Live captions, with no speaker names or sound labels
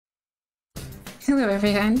Hello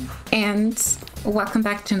everyone, and welcome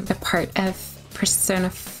back to another part of Persona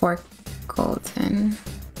 4 Golden.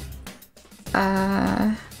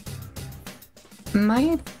 My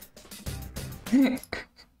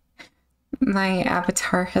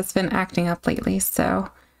avatar has been acting up lately, so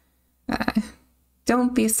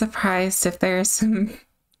don't be surprised if there's some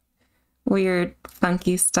weird,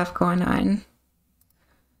 funky stuff going on.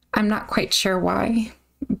 I'm not quite sure why,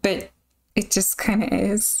 but it just kind of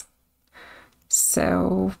is.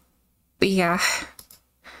 So, yeah.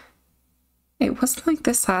 It wasn't like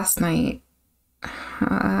this last night.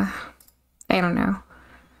 I don't know.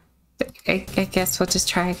 I guess we'll just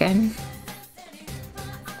try again.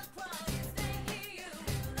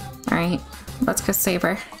 Alright, let's go save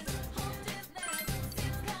her.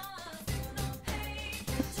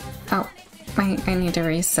 Oh, I need to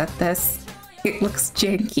reset this. It looks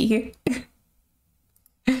janky.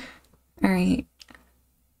 Alright.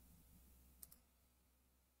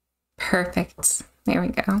 Perfect. There we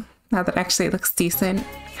go. Now that actually looks decent.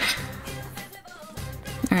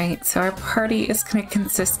 Alright, so our party is going to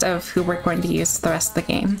consist of who we're going to use the rest of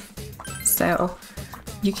the game. So,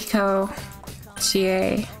 Yukiko,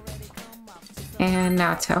 Chie, and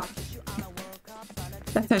Naoto.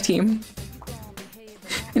 That's our team.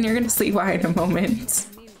 And you're going to see why in a moment.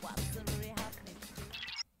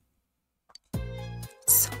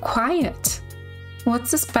 So quiet.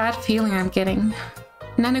 What's this bad feeling I'm getting?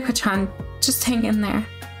 Nanako-chan, just hang in there.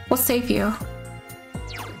 We'll save you.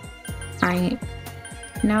 Alright.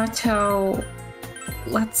 Naoto,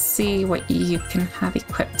 let's see what you can have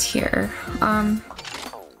equipped here.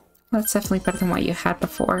 That's definitely better than what you had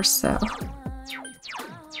before, so...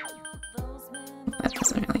 That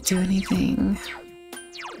doesn't really do anything.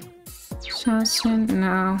 Shoshin,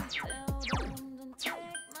 no.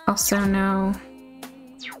 Also no.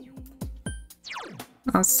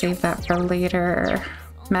 I'll save that for later.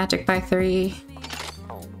 Magic by 3.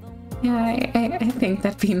 Yeah, I think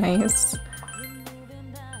that'd be nice.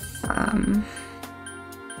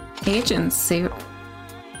 Agent suit.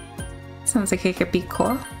 Sounds like it could be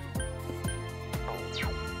cool.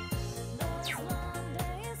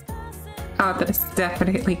 Oh, that is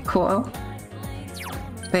definitely cool.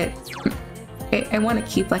 But I want to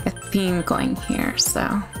keep like a theme going here,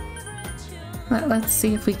 so let's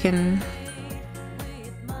see if we can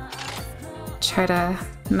try to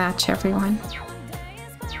match everyone.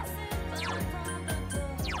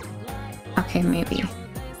 Okay, maybe.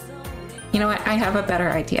 You know what? I have a better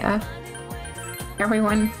idea.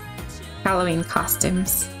 Everyone, Halloween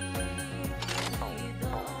costumes.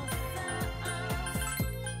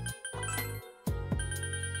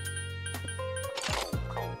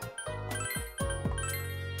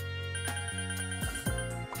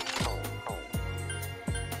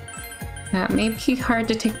 Now, it may be hard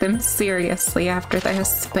to take them seriously after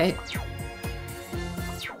this, but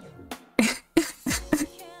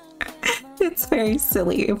it's very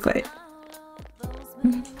silly, but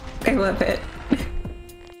I love it.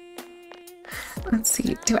 Let's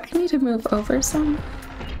see, do I need to move over some?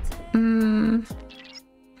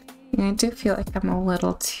 Yeah, I do feel like I'm a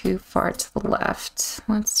little too far to the left.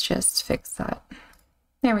 Let's just fix that.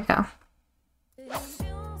 There we go.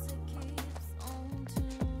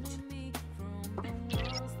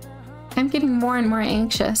 I'm getting more and more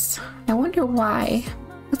anxious. I wonder why.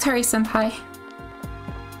 Let's hurry, senpai.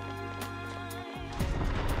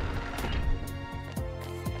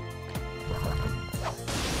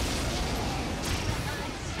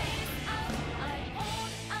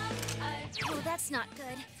 Oh, that's not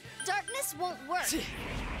good. Darkness won't work.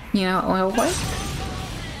 You know what will work?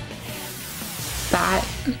 That.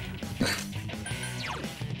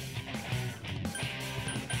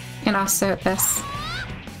 And also this.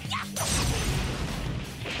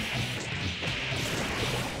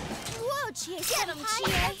 Get him,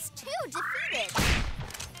 Chie! 2 defeated!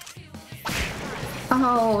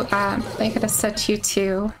 Oh, they could have set you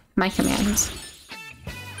to my command.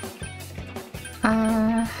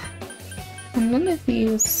 I'm gonna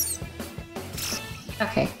use...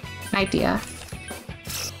 Okay, idea.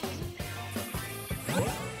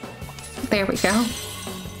 There we go.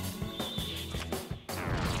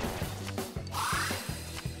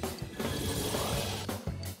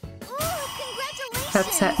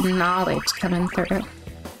 That's that knowledge coming through.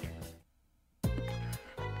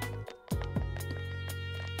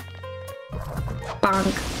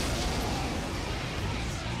 Bonk.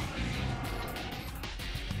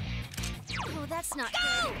 Oh, that's not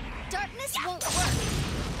good. Darkness won't work.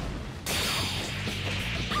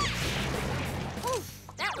 Oof,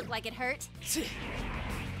 that looked like it hurt.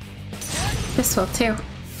 This will too.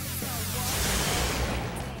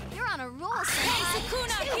 You're on a roll, son.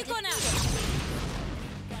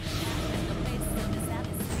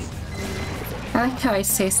 I like how I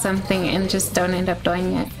say something and just don't end up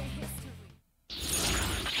doing it.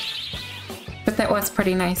 But that was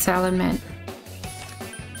pretty nice, I'll admit.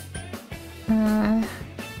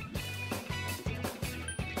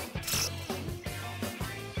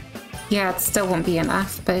 Yeah, it still won't be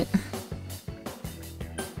enough, but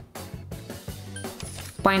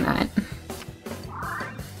why not?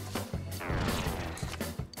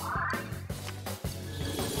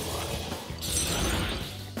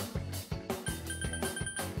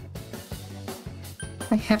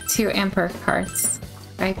 I have 2 Emperor cards.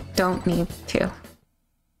 I don't need 2.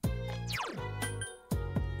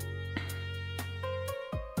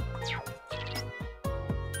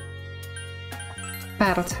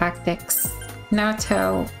 Battle tactics.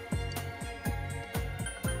 Naruto.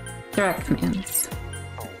 Direct commands.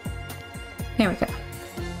 Here we go.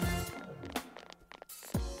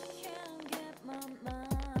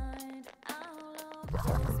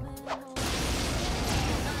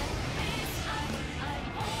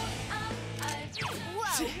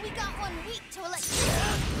 Whoa, we got 1 week to electricity.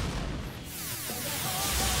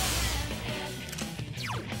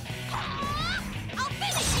 I'll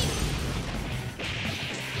finish you.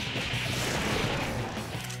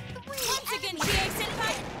 Once again,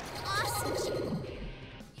 GA-senpai. Awesome.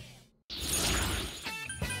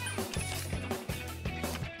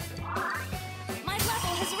 My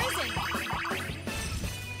level has risen.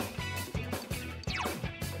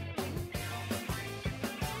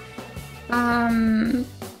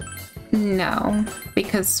 No,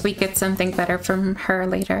 because we get something better from her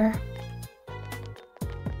later.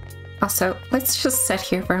 Also, let's just sit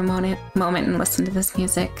here for a moment and listen to this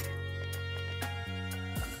music.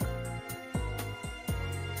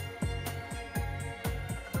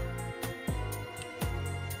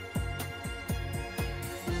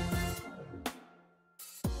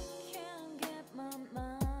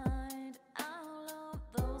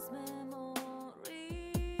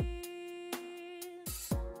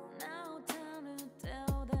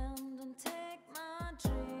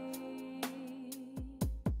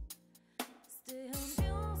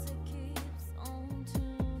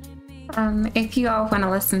 If you all want to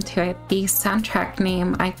listen to it, the soundtrack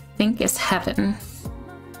name I think is Heaven,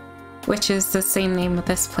 which is the same name of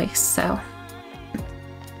this place, so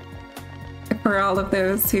for all of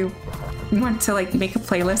those who want to like make a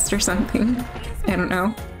playlist or something, I don't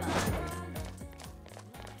know.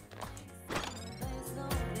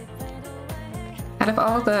 Out of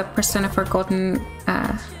all the Persona 4 Golden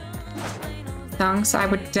songs, I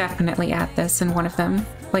would definitely add this in one of them,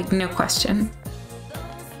 like no question.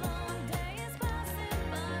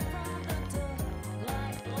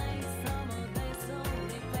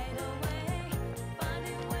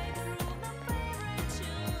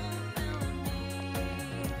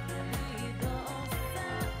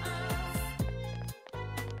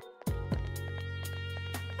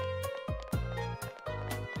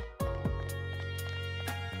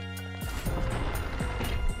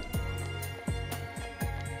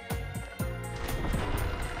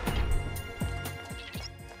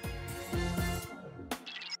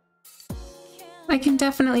 I can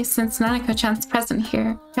definitely sense Nanako-chan's presence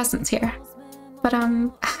here. But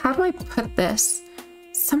how do I put this?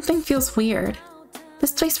 Something feels weird.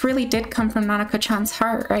 This place really did come from Nanako-chan's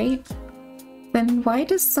heart, right? Then why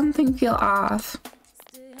does something feel off?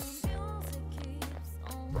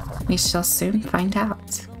 We shall soon find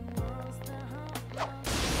out.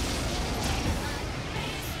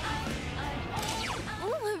 Ooh,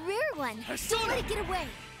 a rare one. Don't let it get away.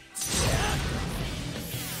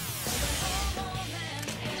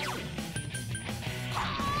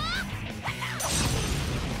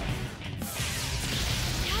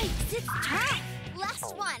 Yikes, it's time.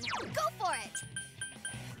 Last one. Go for it.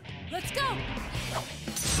 Let's go.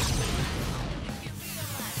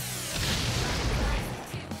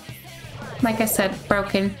 Like I said,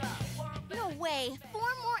 broken. No way. 4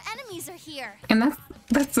 more enemies are here. And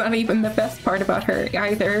that's not even the best part about her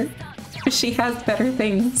either. She has better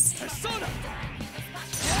things.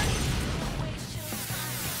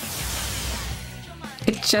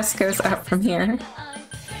 It just goes up from here.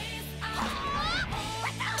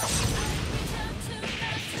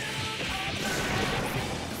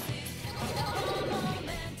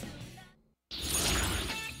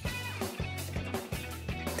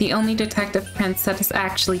 The only detective prince that is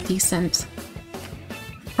actually decent.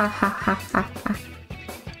 Ha ha ha ha ha.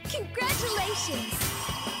 Congratulations.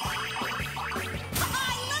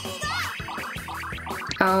 I leveled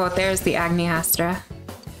up. Oh, there's the Agni Astra.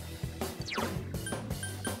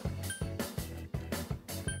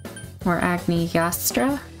 Or Agni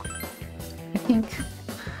Yastra, I think.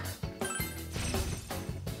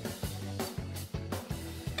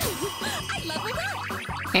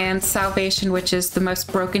 And Salvation, which is the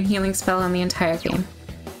most broken healing spell in the entire game.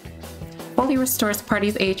 Fully restores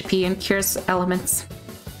party's HP and cures elements.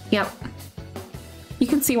 Yep. You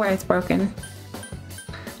can see why it's broken.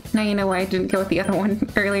 Now you know why I didn't go with the other one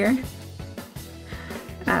earlier.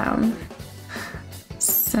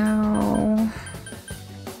 So...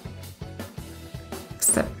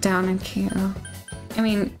 Step down and KO. I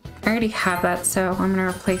mean, I already have that, so I'm gonna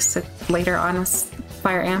replace it later on with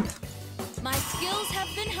Fire Amp. My skills have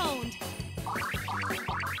been honed.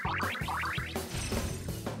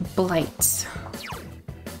 Blight.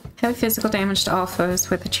 Heavy physical damage to all foes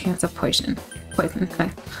with a chance of poison. Poison. Okay.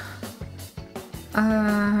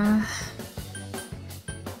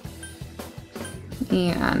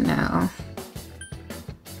 Yeah, no.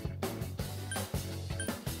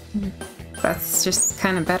 That's just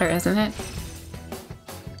kind of better, isn't it?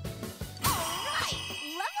 Alright,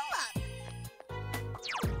 level up.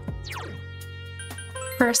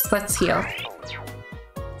 First, let's heal.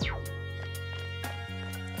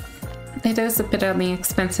 It is a bit on the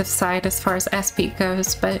expensive side as far as SP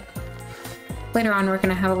goes, but later on we're going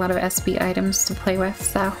to have a lot of SP items to play with,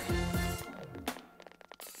 so...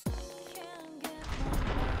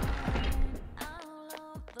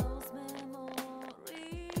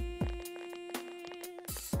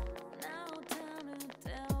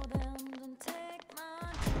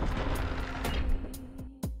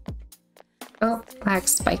 Oh, lag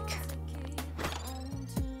spike.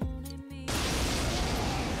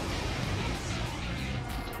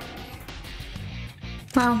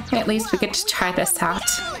 Well, at least we get to try this out.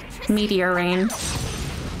 Meteor rain.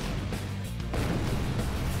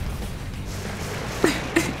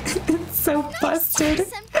 It's so busted.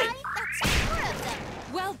 Senpai, that's 4 of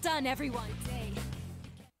them. Well done, everyone.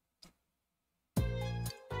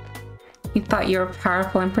 You thought you were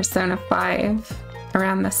powerful in Persona 5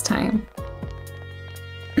 around this time.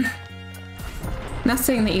 Not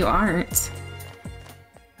saying that you aren't.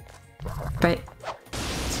 But,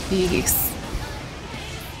 jeez.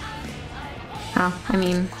 Oh, I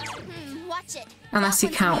mean, Watch it. unless you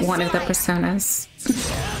count one of the personas.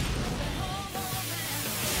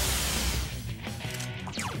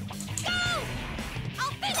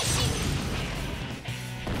 I'll finish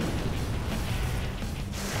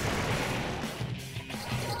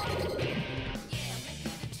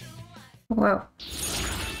you. Whoa.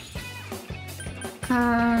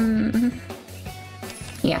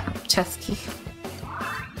 Yeah, chest key.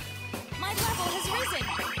 My level has risen.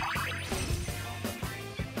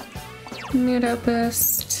 Muto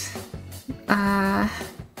boost.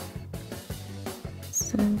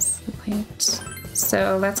 Says wait.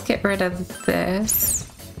 So let's get rid of this.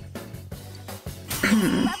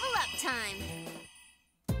 Level up time.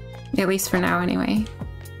 At least for now, anyway.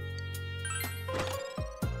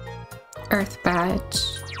 Earth badge.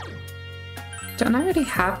 Don't I already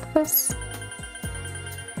have this?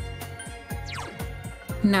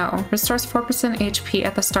 No. Restores 4% HP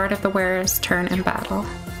at the start of the wearer's turn in battle.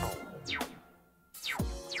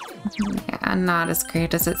 Yeah, not as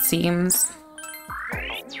great as it seems.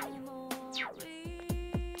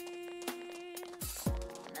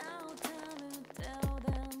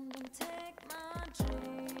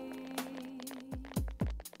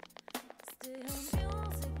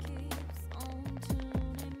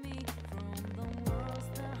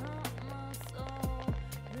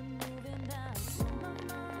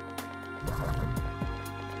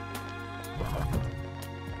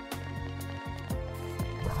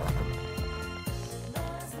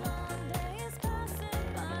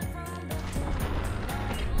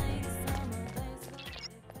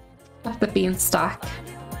 The beanstalk.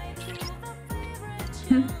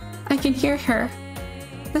 I can hear her.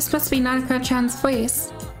 This must be Nanako-chan's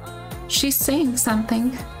voice. She's saying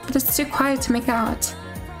something, but it's too quiet to make out.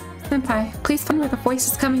 Senpai, please find where the voice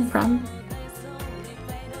is coming from.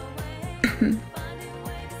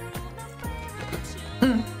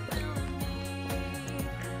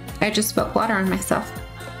 I just spilled water on myself.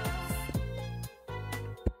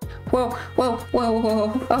 Whoa, whoa, whoa, whoa,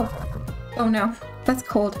 whoa, oh. Oh no, that's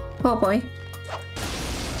cold. Oh boy.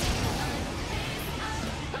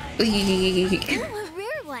 Ooh, a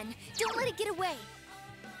rare one. Don't let it get away.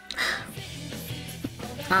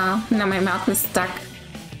 Oh, now my mouth is stuck.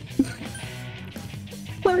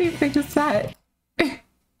 Let me fix that.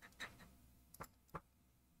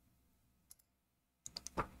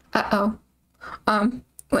 Uh-oh.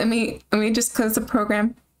 Let me just close the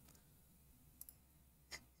program.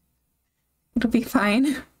 It'll be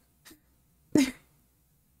fine.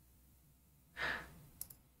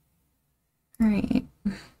 Alright.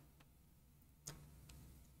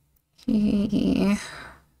 Okay.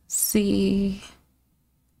 See.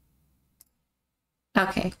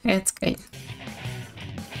 Okay, it's good.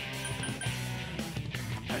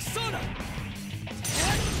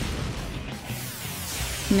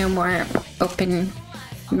 No more open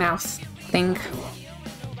mouth thing.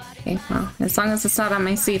 Okay, well, as long as it's not on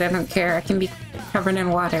my seat, I don't care. I can be covered in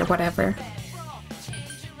water, whatever.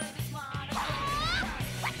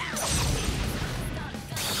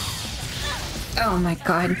 Oh my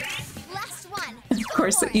god. Last one. Of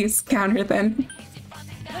course it used counter then.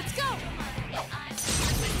 Let's go.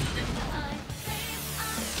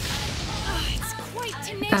 Oh, it's quite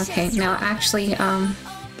tenacious. Okay, no, actually, Don't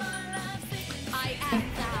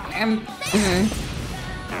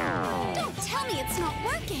tell me it's not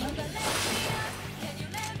working.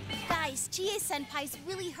 Guys, Chie-senpai's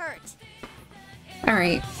really hurt.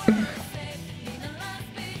 Alright.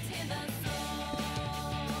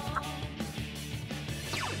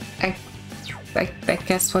 I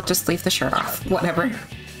guess we'll just leave the shirt off. Whatever.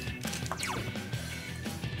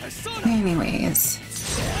 Anyways.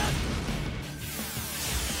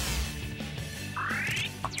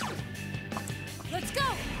 Let's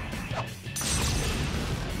go.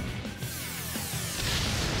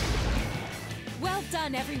 Well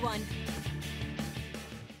done, everyone.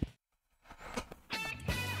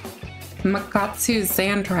 Makatsu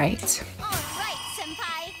Xandrite. All right,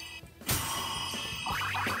 senpai.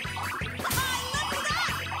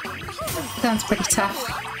 Look at that! Sounds pretty tough.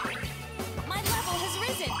 My level has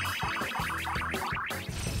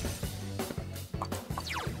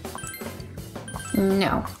risen.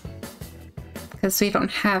 No. Because we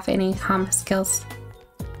don't have any Hama skills.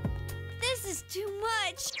 This is too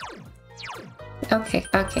much. Okay,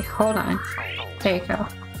 okay, hold on. There you go.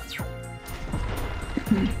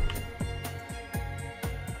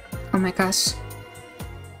 Oh my gosh.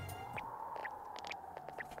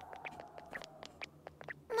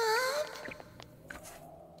 Mom?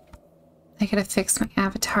 I gotta fix my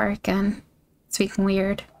avatar again. It's being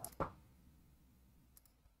weird.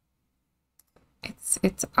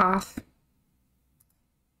 It's off.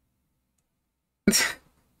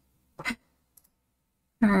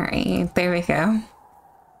 Alright, there we go.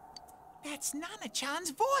 That's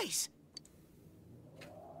Nana-chan's voice.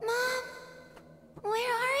 Mom?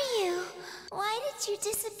 Where are you? Why did you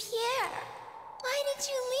disappear? Why did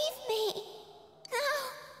you leave me? No!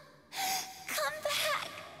 Come back!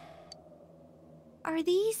 Are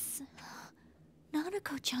these...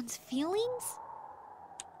 Nanako-chan's feelings?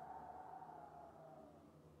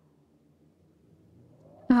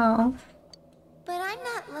 Oh. But I'm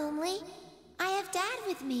not lonely. I have Dad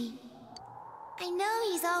with me. I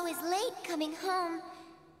know he's always late coming home.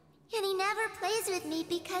 And he never plays with me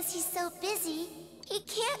because he's so busy. He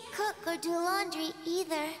can't cook or do laundry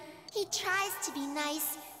either. He tries to be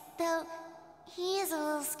nice, though he is a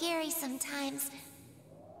little scary sometimes.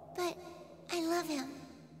 But I love him.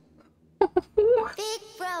 Big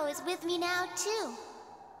Bro is with me now too.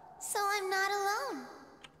 So I'm not alone.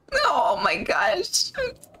 Oh my gosh.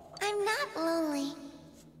 I'm not lonely.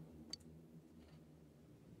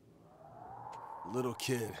 Little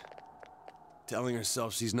kid. Telling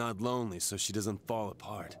herself she's not lonely so she doesn't fall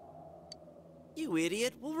apart. You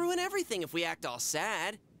idiot. We'll ruin everything if we act all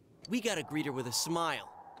sad. We gotta greet her with a smile.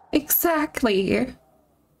 Exactly.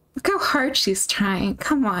 Look how hard she's trying.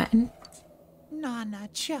 Come on.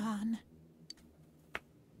 Nana-chan.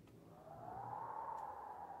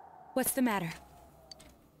 What's the matter?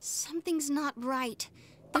 Something's not right.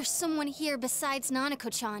 There's someone here besides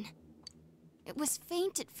Nanako-chan. It was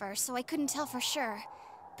faint at first, so I couldn't tell for sure.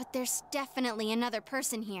 But there's definitely another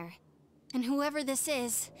person here. And whoever this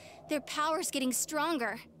is, their power's getting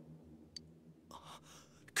stronger.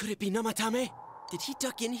 Could it be Namatame? Did he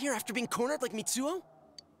duck in here after being cornered like Mitsuo?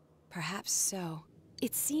 Perhaps so.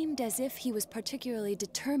 It seemed as if he was particularly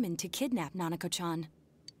determined to kidnap Nanako-chan.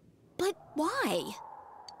 But why?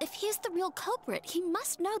 If he's the real culprit, he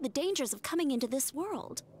must know the dangers of coming into this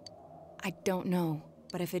world. I don't know,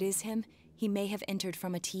 but if it is him, he may have entered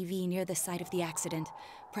from a TV near the site of the accident.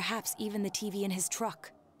 Perhaps even the TV in his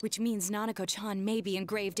truck. Which means Nanako-chan may be in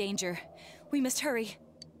grave danger. We must hurry.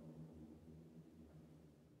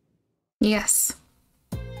 Yes.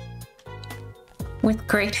 With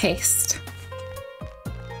great haste.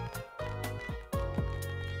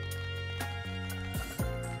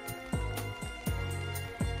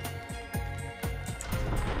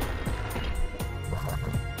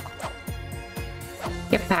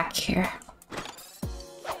 Get back here.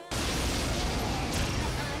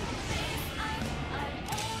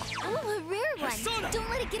 Oh, a rare one! Don't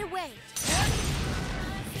let it get away!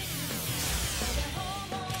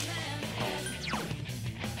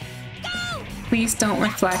 Go! Please don't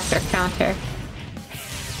reflect or counter.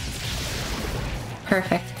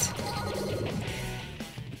 Perfect.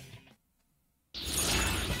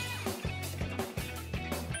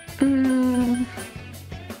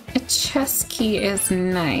 A chess key is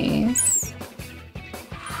nice.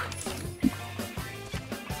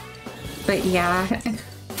 But yeah.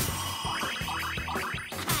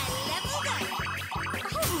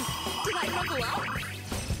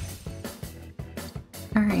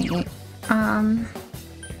 Alright.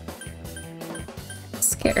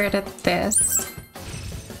 Let's get rid of this.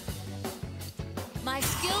 My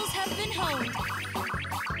skills have been honed.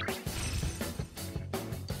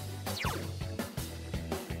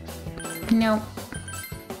 Nope.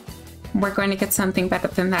 We're going to get something better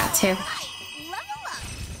than that too.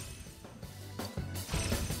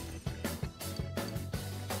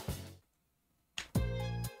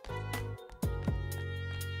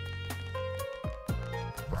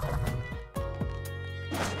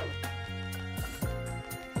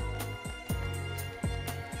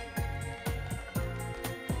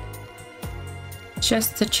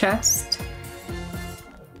 Just a chest.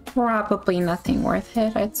 Probably nothing worth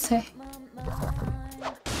it, I'd say.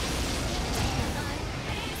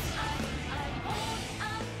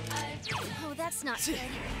 Oh, that's not good.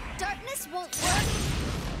 Darkness won't work.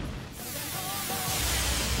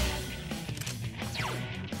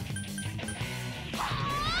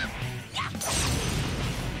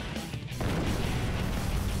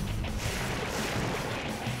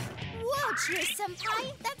 Whoa,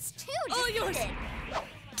 Cheer-senpai, that's too defeated.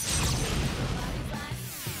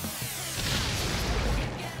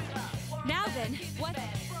 Now then, what?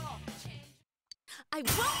 I won't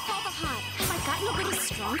fall behind. Have I gotten a little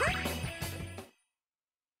stronger?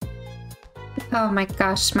 Oh my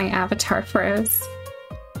gosh, my avatar froze.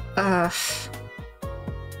 Ugh.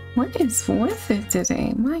 What is with it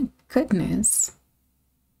today? My goodness.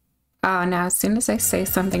 Oh, now as soon as I say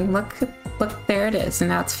something, look, there it is, and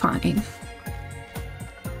now it's fine.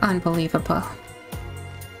 Unbelievable.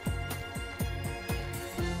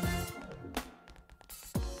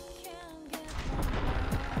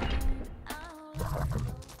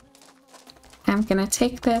 I'm gonna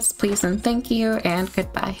take this, please and thank you, and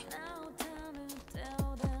goodbye.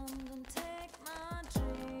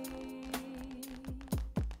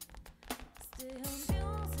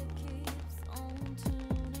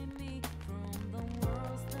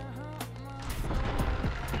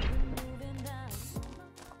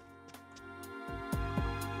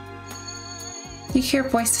 You hear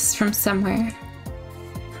voices from somewhere.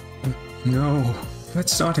 No,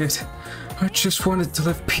 that's not it. I just wanted to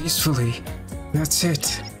live peacefully. That's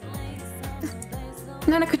it.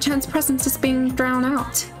 Nanako-chan's presence is being drowned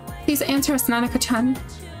out. Please answer us, Nanako-chan.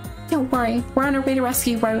 Don't worry, we're on our way to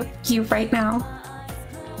rescue you right now.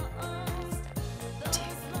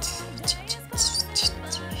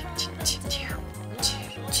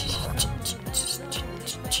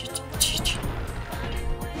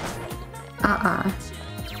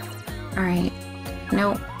 Alright.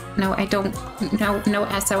 No, I don't.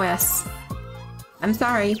 No SOS. I'm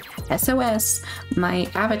sorry. SOS. My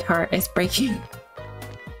avatar is breaking.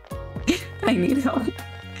 I need help.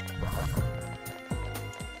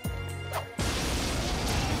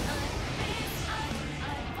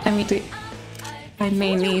 I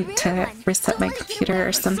may need to reset my computer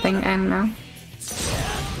or something. I don't know.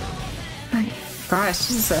 My gosh,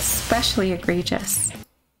 this is especially egregious.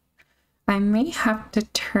 I may have to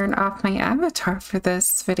turn off my avatar for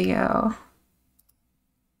this video.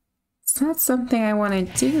 It's not something I want to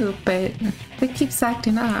do, but it keeps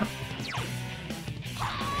acting up.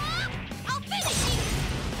 I'll finish you.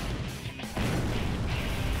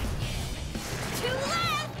 Too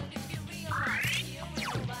left.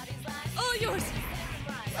 Oh, yours.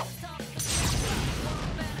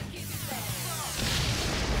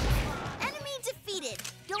 Enemy defeated.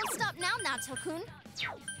 Don't stop now, Nato-kun.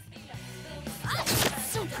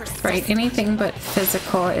 So persistent. Right, anything but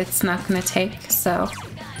physical it's not gonna take, so.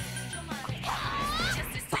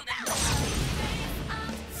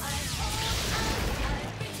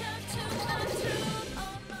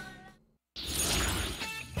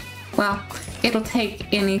 Well, it'll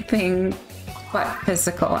take anything but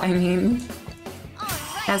physical, I mean,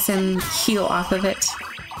 as in heal off of it.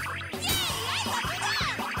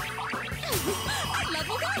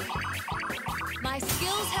 Leveled up. My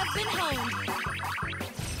skills have been honed.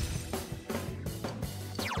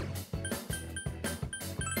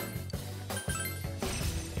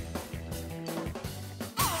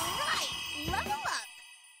 Level up.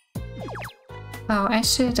 Oh, I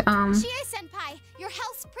should, Chie-senpai, your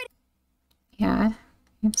health's pretty yeah,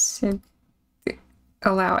 I should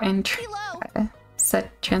allow entry, low.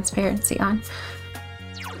 set transparency on.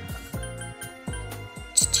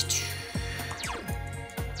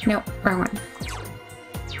 Nope, wrong one.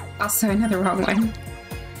 Also another wrong one.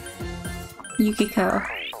 Yukiko.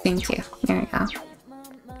 Thank you. There we go.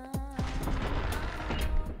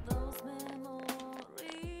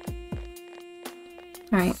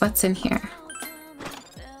 Alright, what's in here?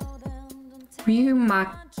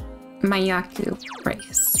 Mayaku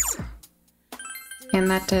brace. And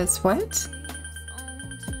that does what?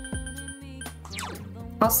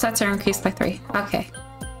 All stats are increased by 3. Okay.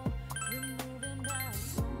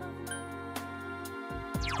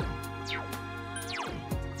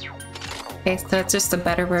 Okay, so it's just a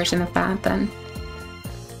better version of that then.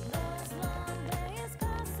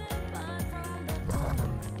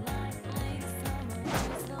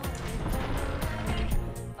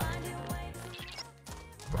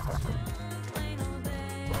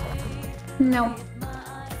 No.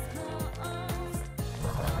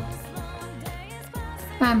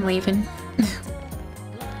 I'm leaving.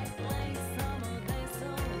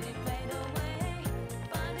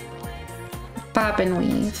 Bob and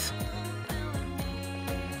weave.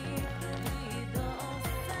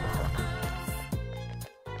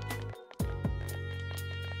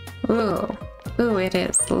 Ooh. Ooh, it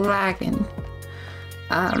is lagging.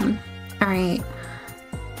 Alright.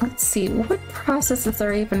 Let's see, what processes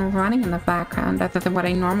are even running in the background other than what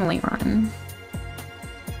I normally run?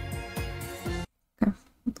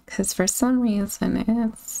 Because for some reason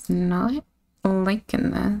it's not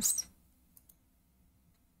liking this.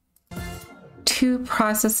 2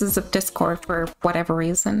 processes of Discord for whatever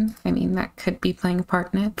reason. I mean, that could be playing a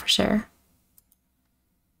part in it for sure.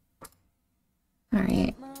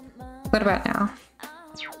 Alright. What about now?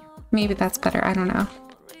 Maybe that's better, I don't know.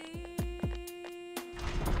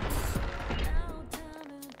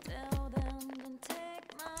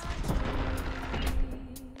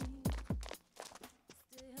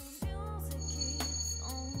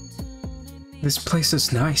 This place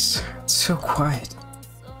is nice. It's so quiet.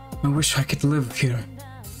 I wish I could live here.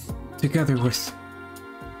 Together with...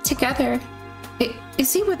 Together?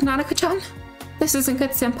 Is he with Nanako-chan? This isn't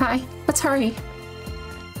good, senpai. Let's hurry.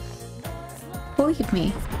 Believe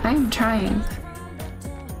me, I am trying.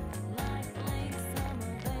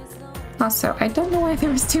 Also, I don't know why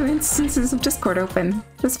there was 2 instances of Discord open.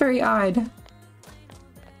 That's very odd.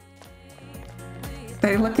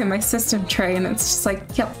 I look at my system tray and it's just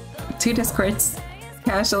like, yep, 2 Discords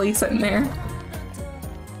casually sitting there.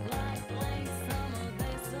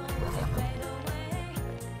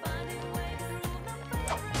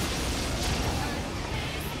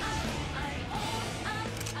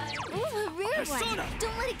 Ooh, a rare one.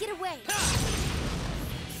 Don't let it get away.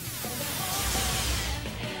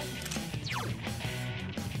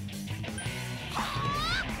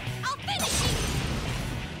 I'll finish you.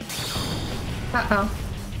 Uh-oh.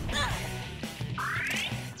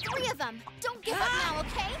 3 of them. Don't give up now,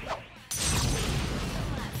 okay?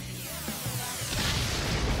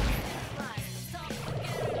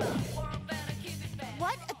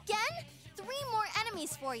 What? Again? 3 more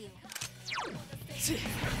enemies for you.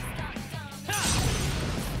 Go!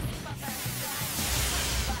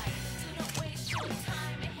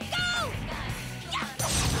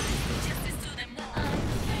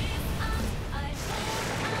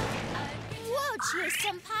 Whoa,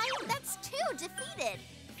 Cheer-senpai! That's 2 defeated!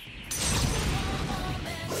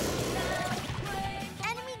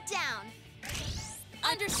 Enemy down!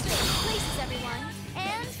 Understood! Places, everyone!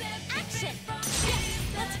 And action! Yes!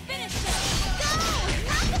 Let's finish this! Go!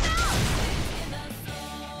 Knock them out!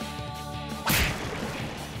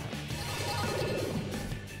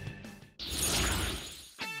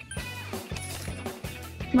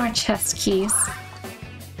 More chest keys.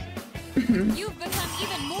 You've become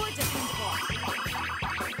even more dependable.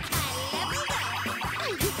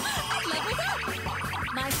 I leveled up!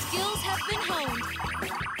 My skills have been honed.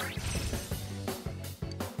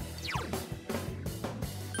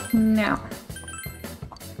 No.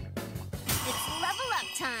 It's level up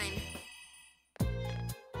time!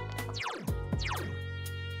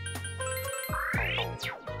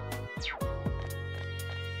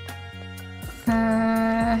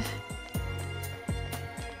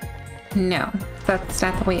 No, that's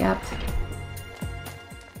not the way up.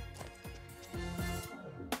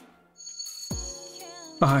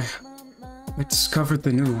 I discovered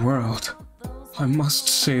the new world. I must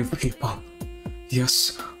save people.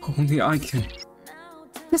 Yes, only I can.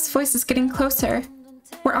 This voice is getting closer.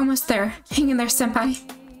 We're almost there. Hang in there, senpai.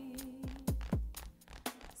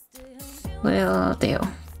 Will do.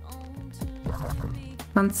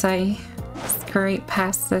 Once I scrape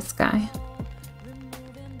past this guy.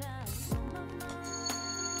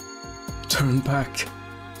 Turn back.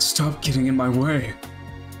 Stop getting in my way.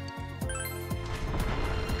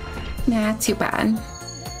 Nah, too bad.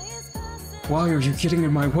 Why are you getting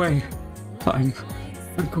in my way? I'm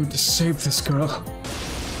going to save this girl.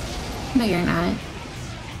 No, you're not.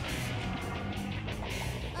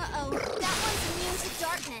 Uh-oh, that one's immune to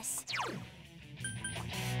darkness.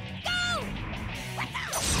 Go!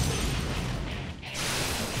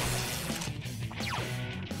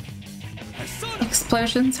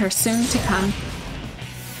 Explosions are soon to come.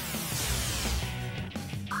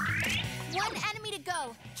 One enemy to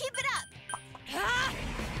go. Keep it up. Ah!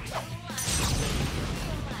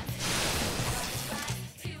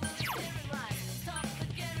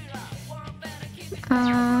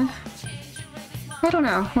 I don't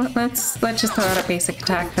know. Let's just throw out a basic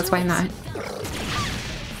attack, because why not?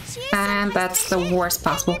 And that's the worst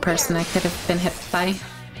possible person I could have been hit by.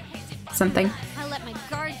 Something. I let my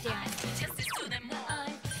guard down.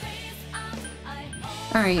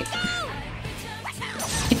 Alright.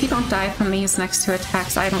 If you don't die from these next two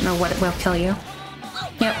attacks, I don't know what will kill you.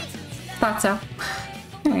 Yep. Thought so.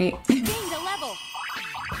 Alright. Gained a level.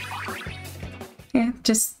 Yeah,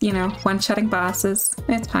 just, you know, one-shotting bosses.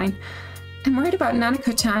 It's fine. I'm worried about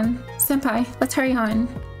Nanako-chan. Senpai, let's hurry on.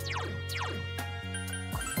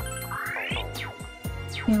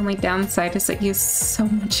 The only downside is it used so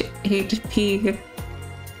much HP.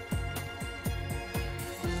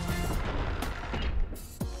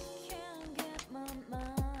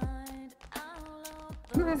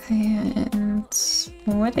 And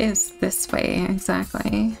what is this way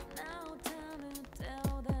exactly?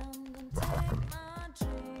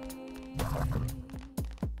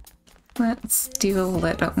 Let's do a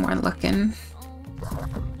little more looking.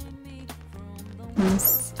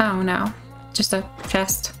 Oh no, just a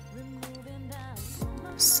chest.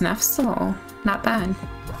 Snuff soul, not bad.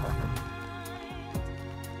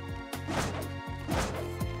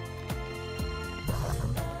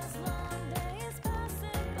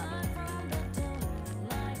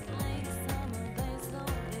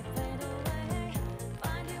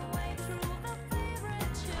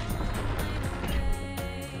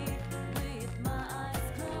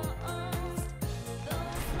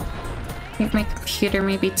 I think my computer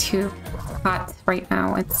may be too hot right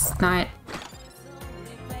now. It's not.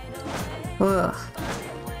 Ugh.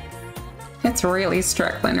 It's really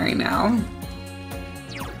struggling right now.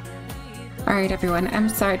 Alright everyone, I'm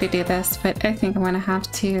sorry to do this, but I think I'm gonna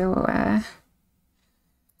have to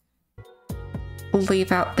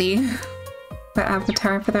leave out the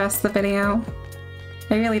avatar for the rest of the video.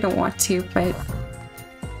 I really don't want to, but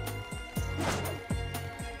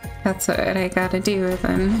that's what I gotta do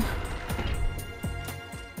then.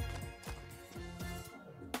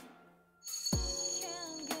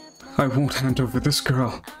 I won't hand over this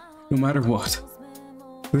girl, no matter what.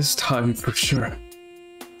 This time for sure.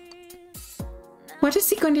 What is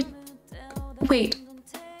he going to... Wait.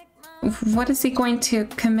 What is he going to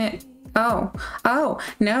commit? Oh. Oh,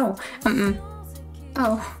 no.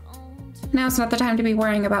 Oh. Now's not the time to be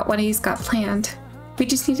worrying about what he's got planned. We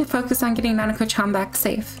just need to focus on getting Nanako-chan back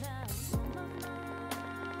safe.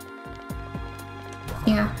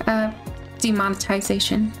 Yeah,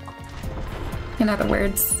 demonetization. In other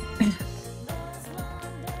words.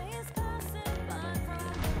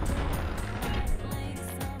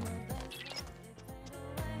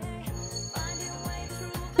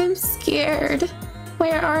 I'm scared.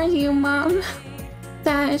 Where are you, Mom?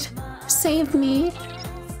 Dad, save me.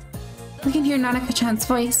 We can hear Nanako-chan's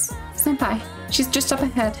voice. Senpai, she's just up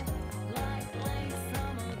ahead.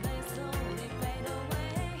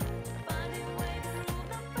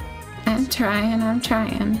 I'm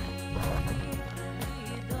trying.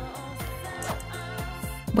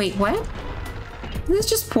 Wait, what? Let's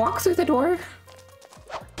just walk through the door?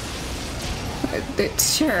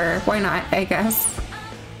 Sure, why not, I guess.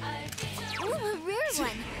 Ooh, a rare one.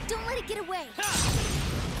 Don't let it get away.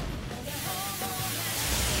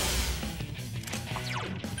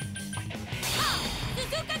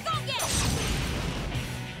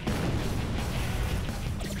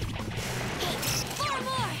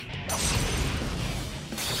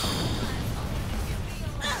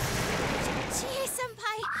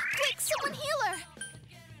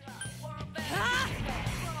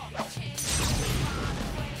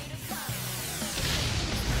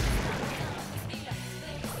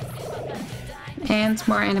 And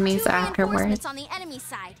more enemies afterwards. On the enemy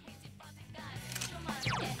side.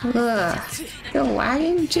 Ugh, the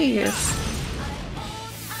lagging, jeez.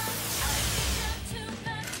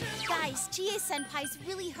 Guys, GA-senpai's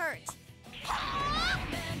really hurt.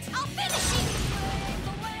 I'll finish you!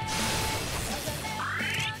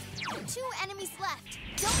 2 enemies left.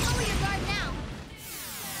 Don't lower your guard now.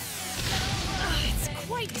 It's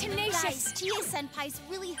quite tenacious. Guys, Chie-senpai's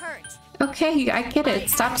really hurt. Okay, I get it.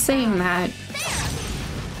 Stop saying that.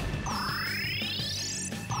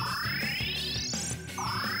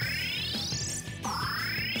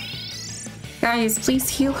 Guys, please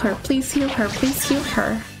heal her. Please heal her. Please heal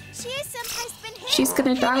her. Chie-senpai's been hit. She's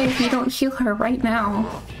gonna die if you don't heal her right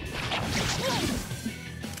now.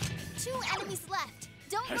 2 enemies left.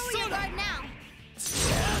 Don't lower your guard now.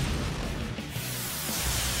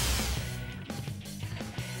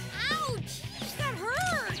 Ouch! That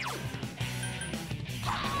hurt!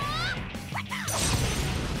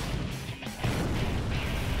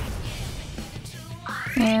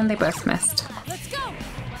 And they both missed. Let's go!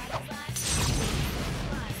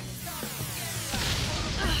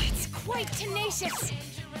 It's quite tenacious.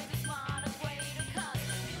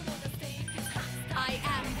 I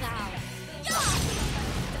am thou.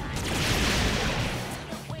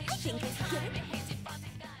 I think I get it.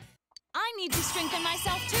 I need to strengthen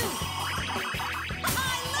myself too. I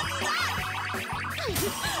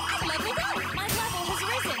leveled up! My level has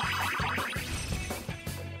risen.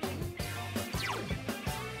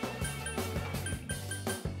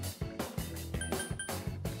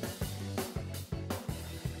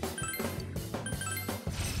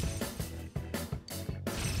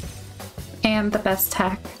 And the best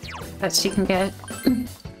tech that she can get. Alright!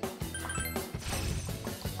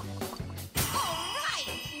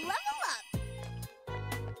 Level up!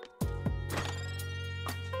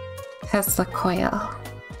 Tesla coil.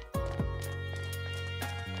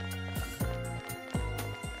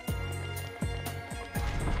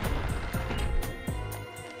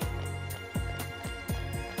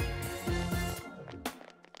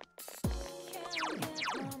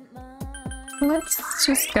 Let's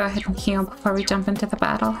just go ahead and heal before we jump into the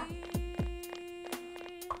battle.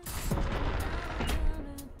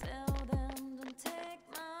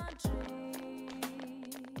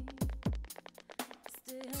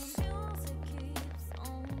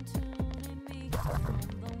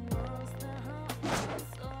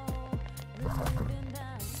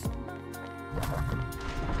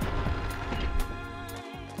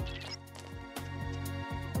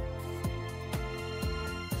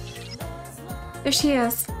 There she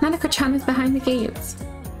is! Nanako-chan is behind the gates.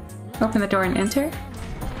 Open the door and enter?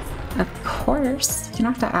 Of course. You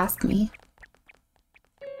don't have to ask me.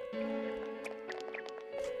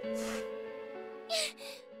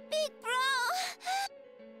 Big bro!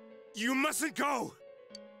 You mustn't go!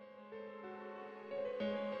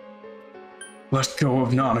 Let go of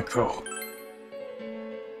Nanako.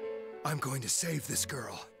 I'm going to save this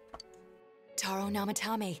girl. Taro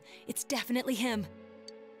Namatame, it's definitely him.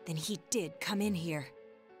 Then he did come in here.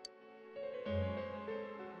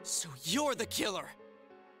 So you're the killer!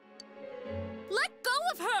 Let go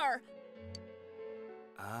of her!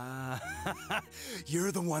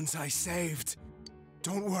 You're the ones I saved.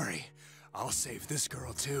 Don't worry, I'll save this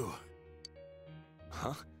girl too.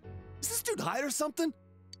 Huh? Is this dude high or something?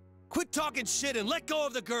 Quit talking shit and let go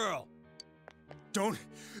of the girl! Don't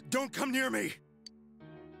come near me!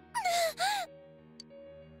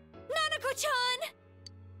 Nanako-chan!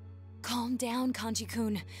 Calm down,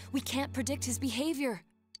 Kanji-kun. We can't predict his behavior.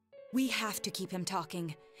 We have to keep him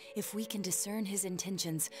talking. If we can discern his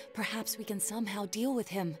intentions, perhaps we can somehow deal with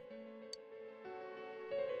him.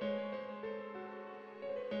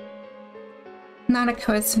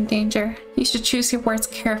 Nanako is in danger. You should choose your words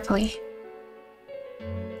carefully.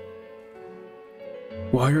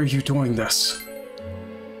 Why are you doing this?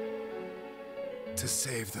 To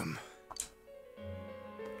save them.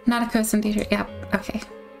 Nanako is in danger. Yep, okay.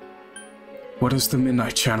 What is the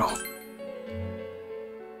Midnight Channel?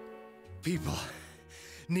 People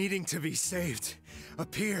needing to be saved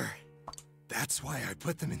appear. That's why I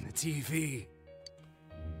put them in the TV.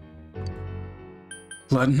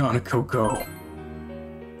 Let Nanako go.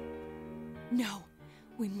 No,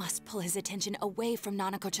 we must pull his attention away from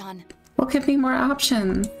Nanako-chan. What could be more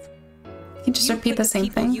options? You can just You repeat put the same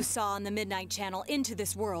people thing. you saw on the Midnight Channel into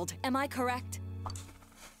this world. Am I correct?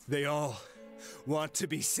 They all want to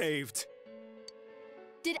be saved.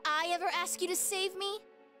 Did I ever ask you to save me?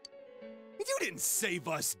 You didn't save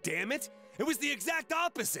us, damn it! It was the exact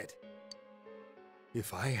opposite!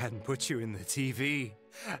 If I hadn't put you in the TV,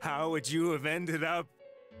 how would you have ended up?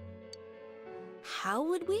 How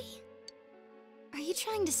would we? Are you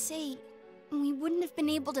trying to say we wouldn't have been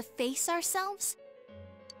able to face ourselves?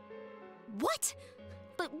 What?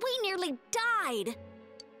 But we nearly died!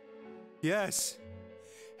 Yes,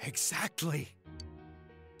 exactly.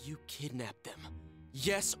 You kidnapped them.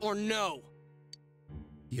 Yes or no?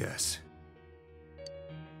 Yes.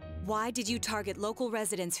 Why did you target local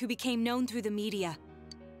residents who became known through the media?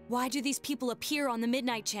 Why do these people appear on the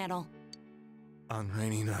Midnight Channel? On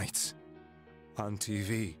rainy nights. On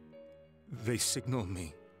TV. They signal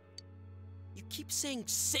me. You keep saying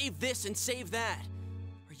save this and save that.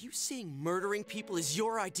 Are you saying murdering people is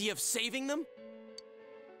your idea of saving them?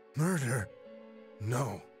 Murder?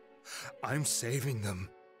 No. I'm saving them.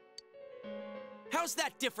 How's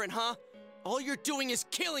that different, huh? All you're doing is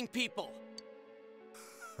killing people.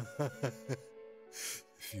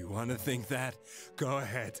 If you want to think that, go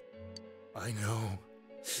ahead. I know.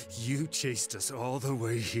 You chased us all the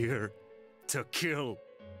way here to kill.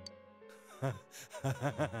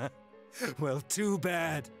 Well, too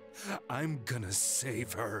bad. I'm gonna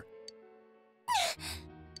save her.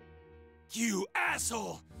 You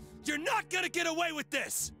asshole! You're not gonna get away with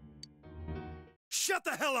this! Shut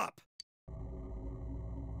the hell up!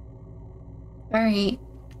 Alright,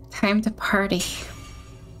 time to party.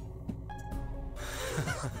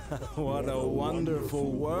 What a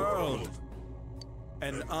wonderful world!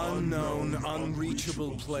 An unknown,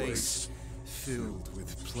 unreachable place, filled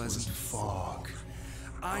with pleasant fog.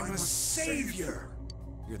 I'm a savior!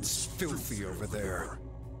 It's filthy over there.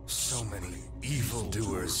 So many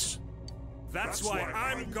evildoers. That's why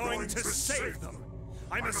I'm going to save them!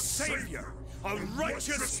 I'm a savior! A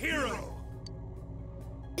righteous hero!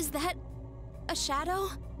 Is that a shadow?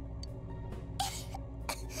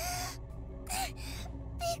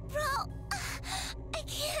 Big bro, I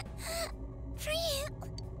can't breathe.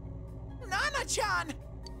 Nana-chan!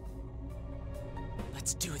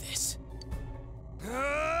 Let's do this.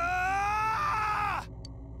 Ah!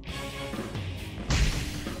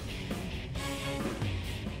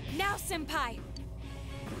 Now, Senpai!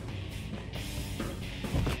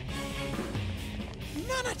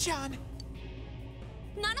 Nana-chan!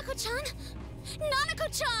 Nanako-chan?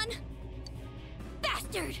 Nanako-chan!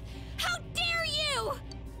 Bastard! How dare you!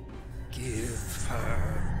 Give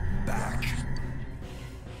her back.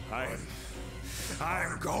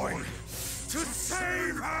 I'm going to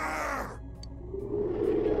save her!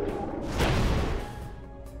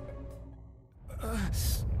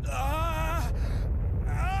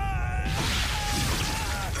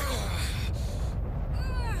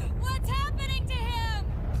 What's happening to him?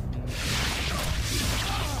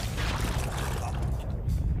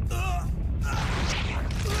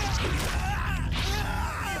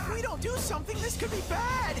 If we don't do something, this could be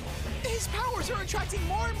bad! His powers are attracting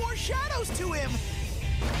more and more shadows to him!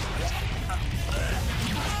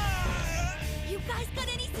 You guys got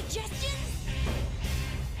any suggestions?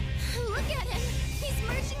 Look at him. He's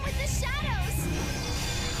merging with the shadows.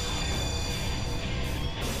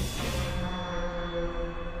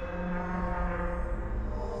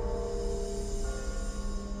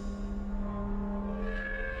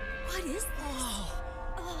 What is this?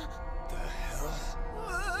 The hell?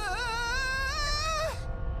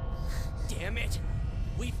 Damn it!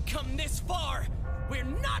 We've come this far! We're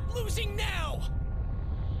not losing now!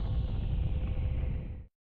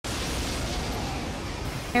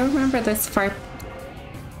 I remember this part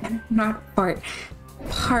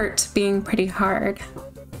being pretty hard.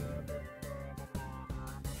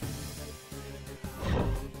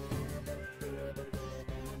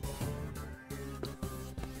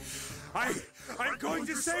 I'm going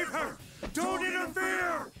to save her! Don't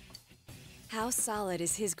interfere! How solid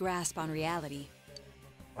is his grasp on reality?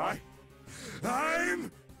 I'm...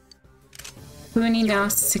 Uni no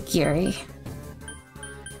Sugiri.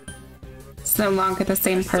 It's no longer the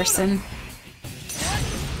same person.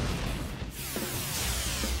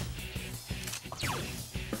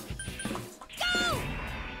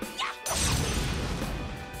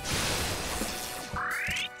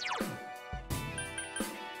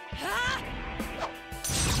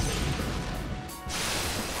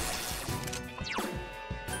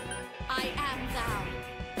 I am thou.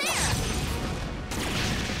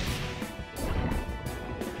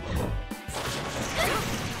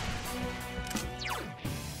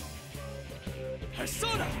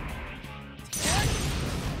 Persona!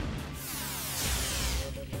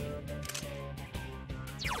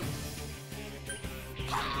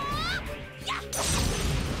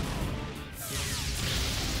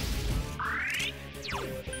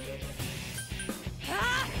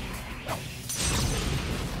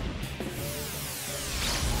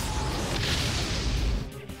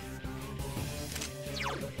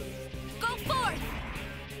 Go forth!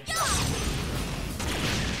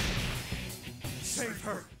 Save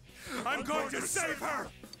her! I'm going to save her!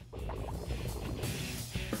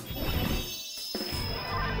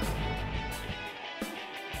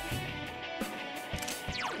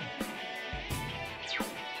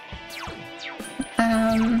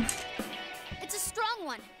 It's a strong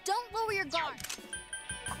one. Don't lower your guard.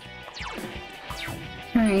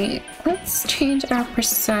 Alright, let's change our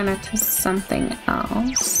persona to something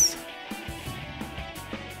else.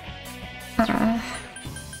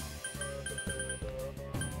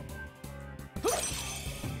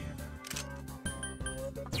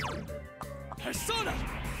 Persona!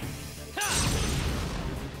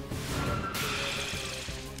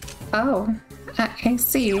 Oh, I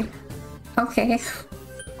see. Okay.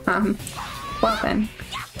 Well then.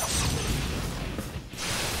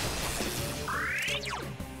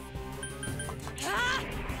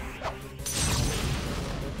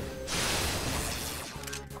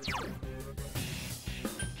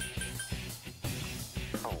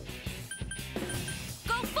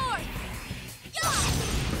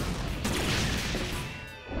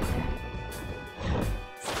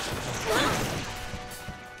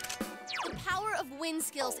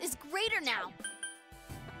 Skills is greater now.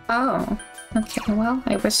 Oh, okay, well,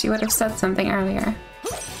 I wish you would have said something earlier.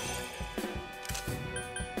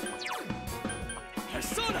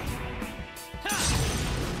 Persona!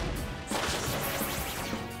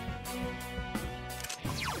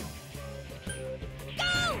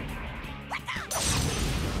 Go!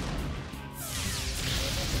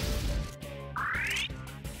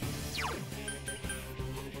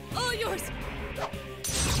 All yours!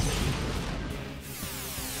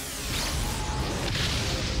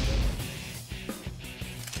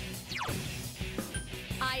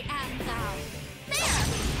 I am thou. There!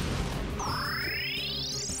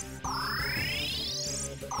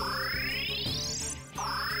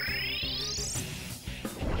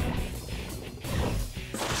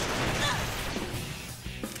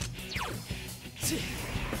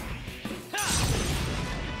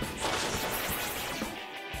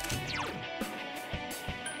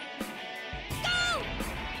 Go!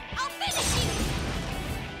 I'll finish you!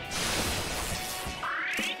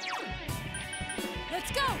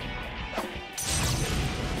 Let's go!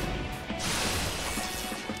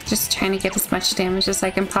 Just trying to get as much damage as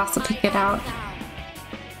I can possibly get out.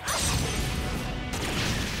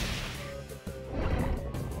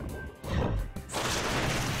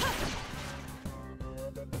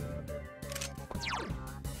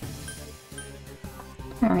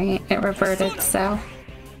 Alright, it reverted, so...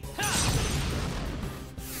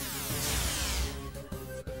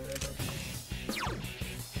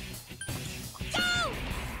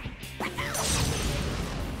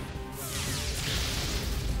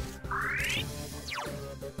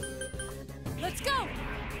 Let's go!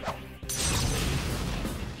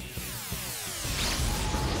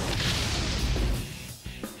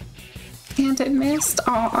 And it missed.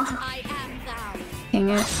 Aw. I am thou. Dang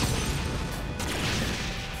it.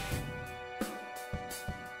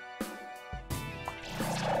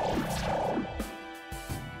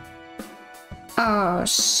 Oh,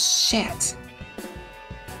 shit.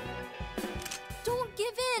 Don't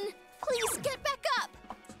give in. Please get back up.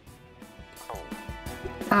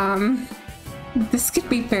 This could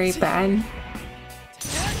be very bad.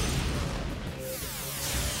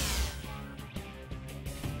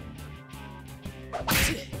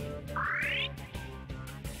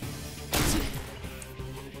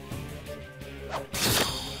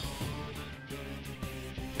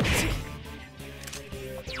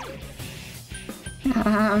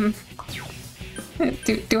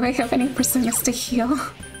 Do I have any personas to heal?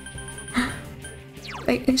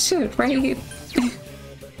 I should, right?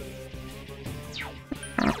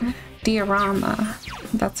 Diorama.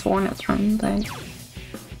 That's one of them, but...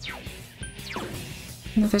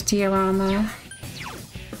 Another diorama.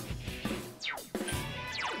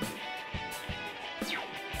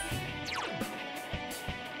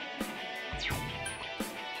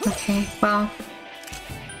 Okay, well...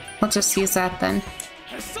 I'll just use that then.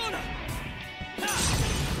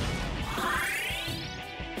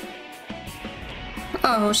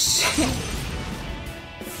 Oh shit.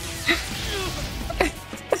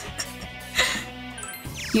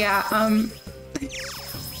 Yeah,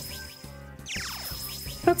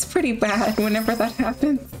 that's pretty bad whenever that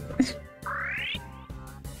happens.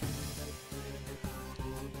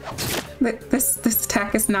 This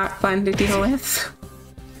attack is not fun to deal with.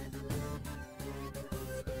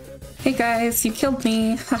 Hey guys, you killed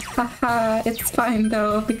me. Ha ha ha. It's fine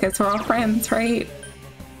though, because we're all friends, right?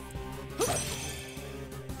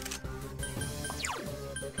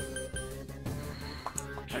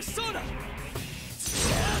 Persona!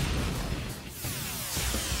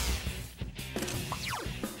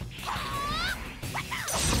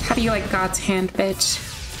 How do you like God's hand, bitch?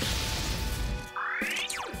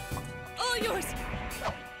 All yours.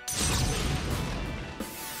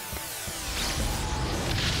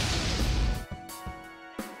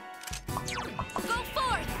 Go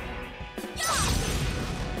forth. Yeah.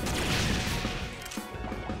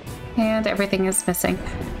 And everything is missing.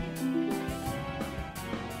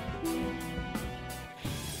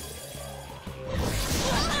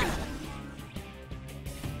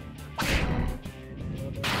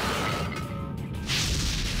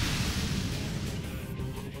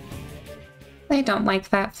 I don't like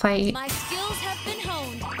that fight. My skills have been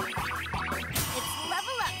honed. It's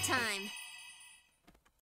level up time.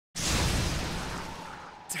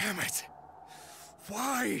 Damn it!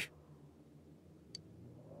 Why?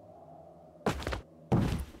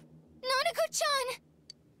 Nanako-chan!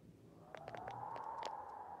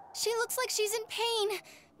 She looks like she's in pain,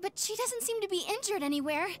 but she doesn't seem to be injured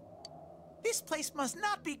anywhere. This place must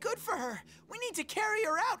not be good for her. We need to carry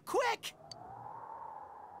her out, quick!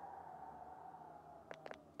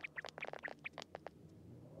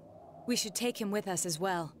 We should take him with us as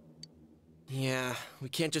well. Yeah, we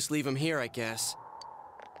can't just leave him here, I guess.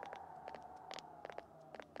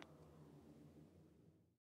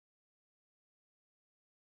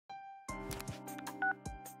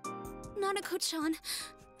 Nanako-chan,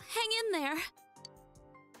 hang in there.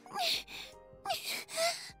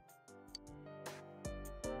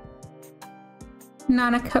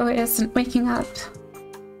 Nanako isn't waking up.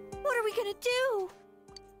 What are we gonna do?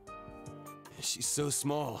 She's so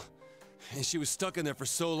small. And she was stuck in there for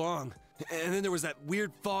so long. And then there was that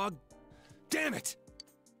weird fog. Damn it!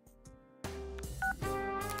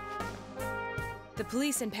 The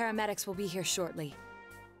police and paramedics will be here shortly.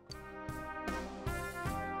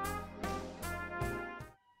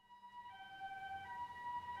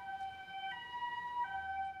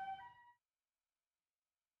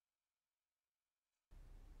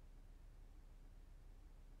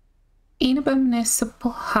 Inaba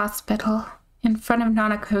Municipal Hospital, in front of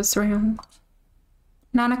Nanako's room.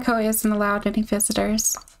 Nanako isn't allowed any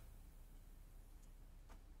visitors.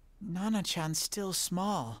 Nana-chan's still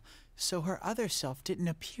small, so her other self didn't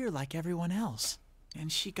appear like everyone else.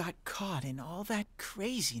 And she got caught in all that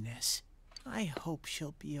craziness. I hope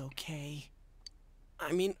she'll be okay.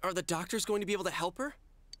 I mean, are the doctors going to be able to help her?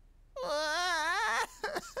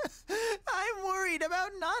 I'm worried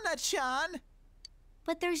about Nana-chan.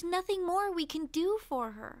 But there's nothing more we can do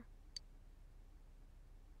for her.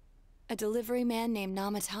 A delivery man named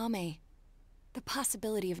Namatame. The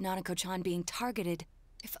possibility of Nanako-chan being targeted.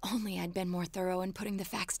 If only I'd been more thorough in putting the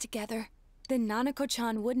facts together. Then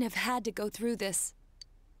Nanako-chan wouldn't have had to go through this.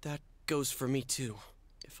 That goes for me, too.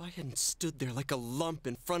 If I hadn't stood there like a lump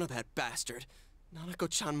in front of that bastard,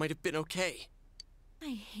 Nanako-chan might have been okay. I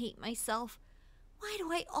hate myself. Why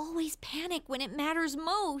do I always panic when it matters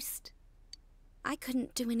most? I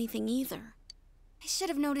couldn't do anything either. I should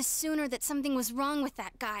have noticed sooner that something was wrong with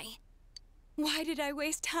that guy. Why did I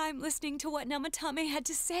waste time listening to what Namatame had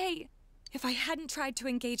to say? If I hadn't tried to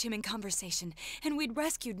engage him in conversation, and we'd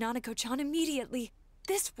rescued Nanako-chan immediately,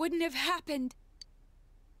 this wouldn't have happened.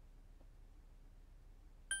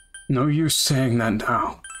 No use saying that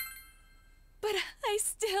now. But I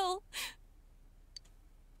still...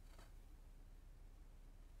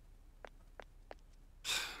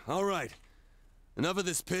 All right. Enough of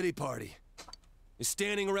this pity party. Is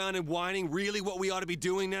standing around and whining really what we ought to be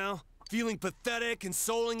doing now? Feeling pathetic,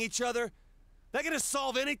 consoling each other? That gonna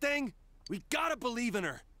solve anything? We gotta believe in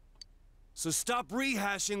her. So stop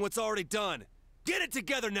rehashing what's already done. Get it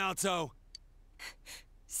together, Naoto!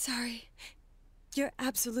 Sorry. You're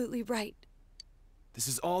absolutely right. This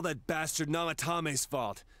is all that bastard Namatame's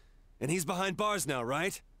fault. And he's behind bars now,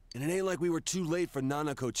 right? And it ain't like we were too late for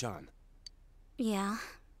Nanako-chan. Yeah,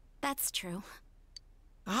 that's true.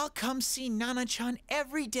 I'll come see Nana-chan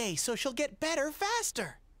every day so she'll get better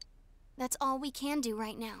faster. That's all we can do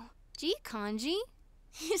right now. Gee, Kanji,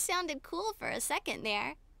 you sounded cool for a second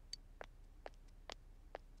there.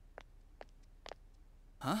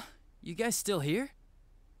 Huh? You guys still here?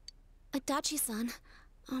 Adachi-san,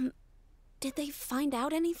 did they find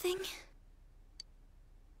out anything?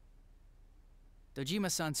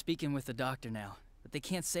 Dojima-san's speaking with the doctor now, but they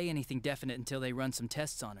can't say anything definite until they run some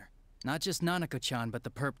tests on her. Not just Nanako-chan, but the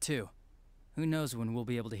perp too. Who knows when we'll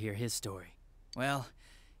be able to hear his story. Well,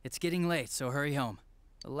 it's getting late, so hurry home.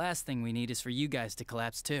 The last thing we need is for you guys to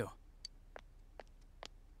collapse too.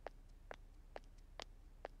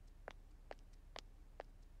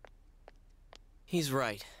 He's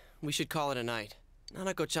right. We should call it a night.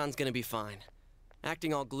 Nanako-chan's gonna be fine.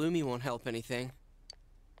 Acting all gloomy won't help anything.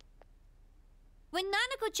 When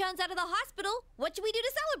Nanako-chan's out of the hospital, what should we do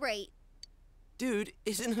to celebrate? Dude,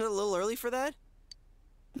 isn't it a little early for that?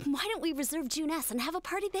 Why don't we reserve Juness and have a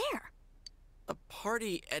party there? A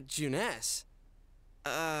party at Juness?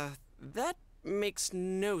 That makes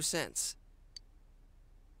no sense.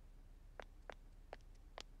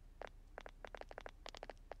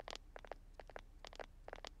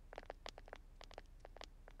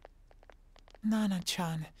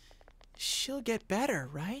 Nana-chan, she'll get better,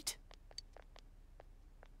 right?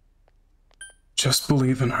 Just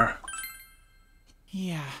believe in her.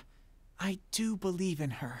 Yeah, I do believe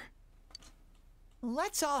in her.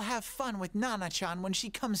 Let's all have fun with Nana-chan when she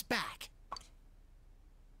comes back.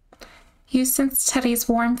 You sense Teddy's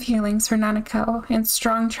warm feelings for Nanako and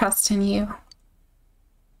strong trust in you.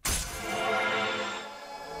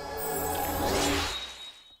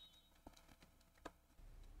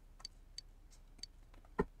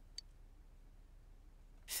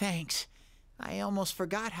 Thanks. I almost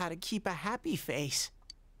forgot how to keep a happy face.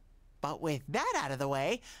 But with that out of the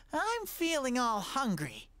way, I'm feeling all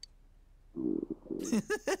hungry.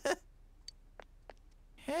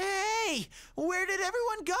 Hey! Where did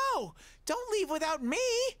everyone go? Don't leave without me!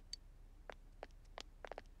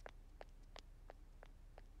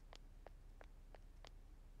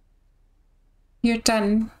 You're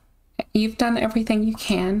done. You've done everything you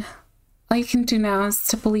can. All you can do now is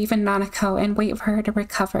to believe in Nanako and wait for her to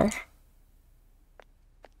recover.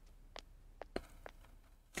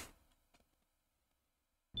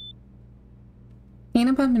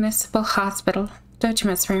 Inaba Municipal Hospital,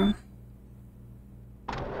 Dojima's room.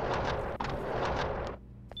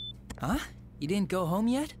 Huh? You didn't go home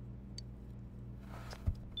yet?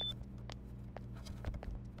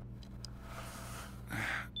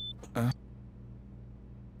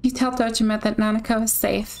 You tell Dojima that Nanako is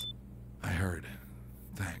safe. I heard.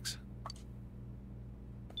 Thanks.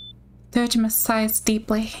 Dojima sighs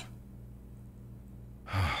deeply.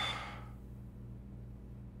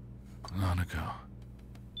 Nanako.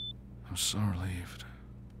 I'm so relieved.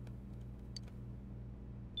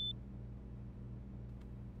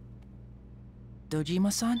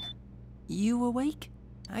 Dojima-san? You awake?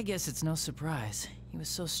 I guess it's no surprise. He was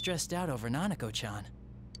so stressed out over Nanako-chan.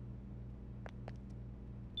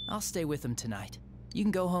 I'll stay with him tonight. You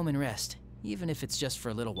can go home and rest, even if it's just for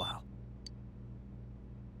a little while.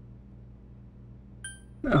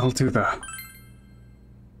 I'll do that.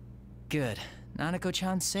 Good.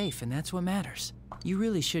 Nanako-chan's safe, and that's what matters. You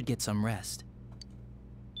really should get some rest.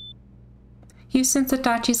 You sense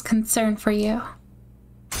Adachi's concern for you.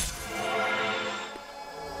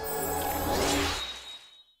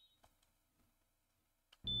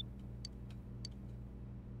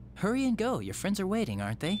 Hurry and go. Your friends are waiting,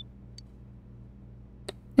 aren't they?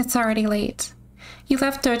 It's already late. You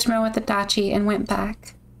left Dojima with Adachi and went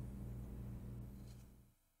back.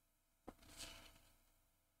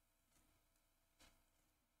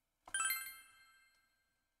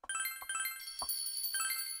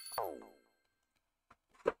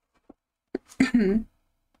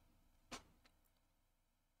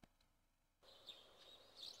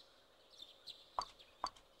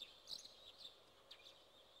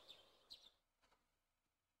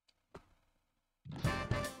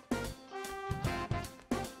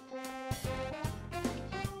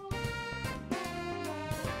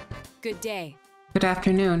 Good day. Good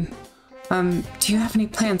afternoon. Do you have any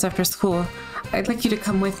plans after school? I'd like you to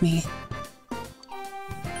come with me.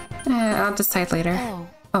 I'll decide later.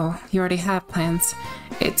 Oh, you already have plans.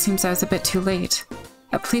 It seems I was a bit too late.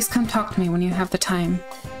 Please come talk to me when you have the time.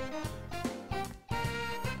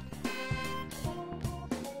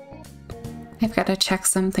 I've got to check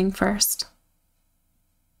something first.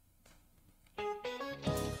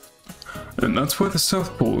 And that's why the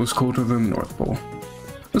South Pole is colder than the North Pole.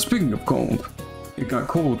 Speaking of cold, it got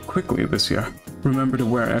cold quickly this year. Remember to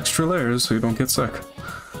wear extra layers so you don't get sick.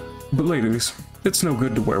 But ladies, it's no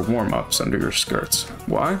good to wear warm-ups under your skirts.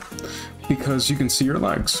 Why? Because you can see your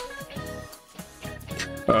legs.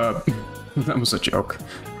 That was a joke.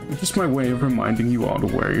 Just my way of reminding you all to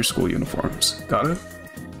wear your school uniforms. Got it?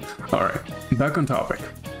 Alright, back on topic.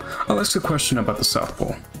 I'll ask a question about the South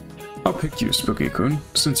Pole. I'll pick you, Spooky-kun,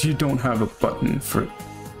 since you don't have a button for...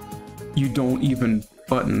 You don't even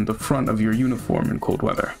button the front of your uniform in cold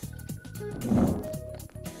weather.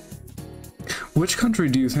 Which country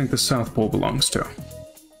do you think the South Pole belongs to?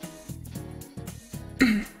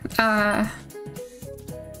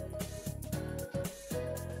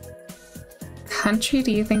 Country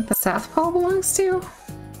do you think the South Pole belongs to?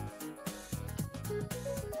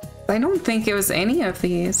 I don't think it was any of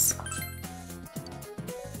these.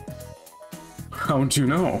 How'd you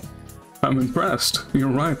know? I'm impressed. You're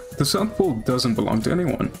right, the South Pole doesn't belong to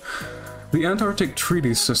anyone. The Antarctic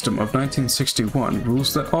Treaty System of 1961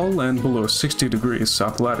 rules that all land below 60 degrees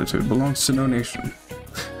south latitude belongs to no nation.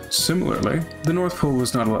 Similarly, the North Pole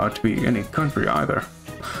is not allowed to be any country either.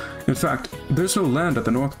 In fact, there's no land at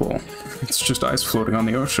the North Pole. It's just ice floating on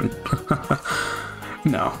the ocean.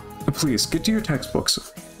 Now, please, get to your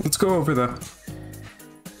textbooks. Let's go over the...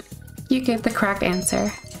 You gave the correct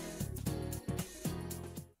answer.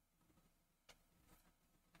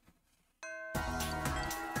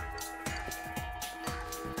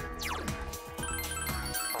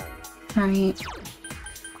 Alright.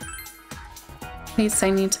 At least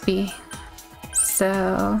I need to be.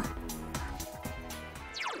 So...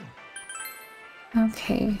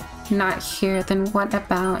 Okay, not here. Then what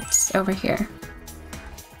about over here?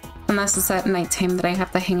 Unless it's at nighttime that I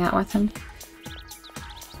have to hang out with him.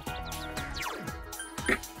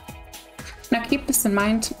 Now keep this in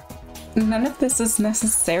mind. None of this is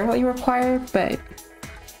necessarily required, but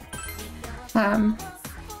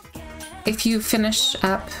if you finish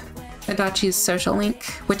up Adachi's social link,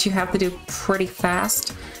 which you have to do pretty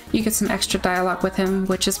fast, you get some extra dialogue with him,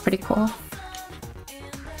 which is pretty cool.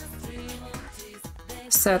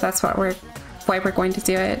 So that's why we're going to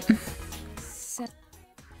do it.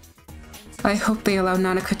 I hope they allow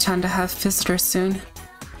Nanako-chan to have visitors soon.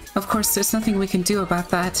 Of course, there's nothing we can do about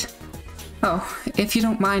that. Oh, if you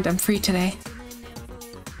don't mind, I'm free today.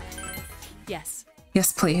 Yes.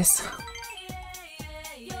 Yes, please.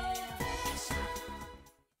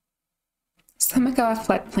 Semigawa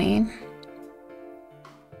floodplain.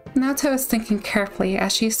 Naoto is thinking carefully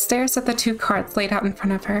as she stares at the two cards laid out in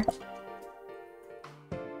front of her.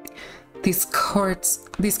 These cards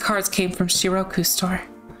came from Shiroku's store.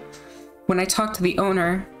 When I talked to the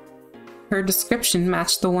owner, her description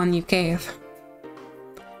matched the one you gave.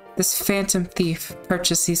 This phantom thief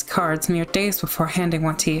purchased these cards mere days before handing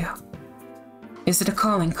one to you. Is it a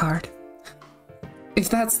calling card? If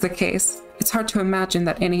that's the case, it's hard to imagine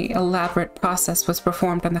that any elaborate process was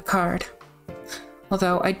performed on the card.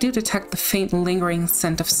 Although I do detect the faint lingering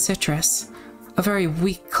scent of citrus, a very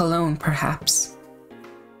weak cologne perhaps.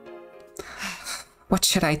 What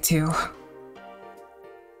should I do?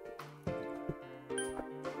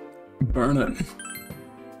 Burn it.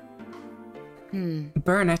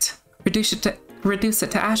 Burn it. Reduce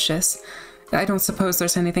it to ashes. I don't suppose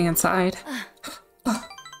there's anything inside. Oh.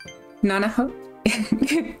 Nanako?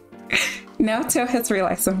 Naoto has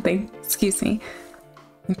realized something. Excuse me.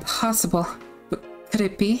 Impossible. But could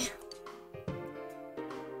it be?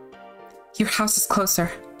 Your house is closer.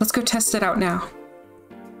 Let's go test it out now.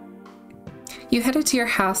 You headed to your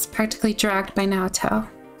house, practically dragged by Naoto.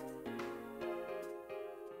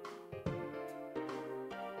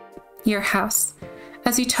 Your house.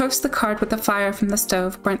 As you toast the card with the fire from the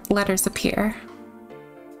stove, burnt letters appear.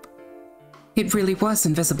 It really was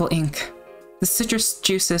invisible ink. The citrus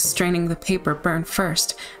juices straining the paper burned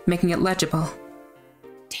first, making it legible.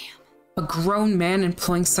 Damn. A grown man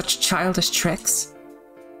employing such childish tricks?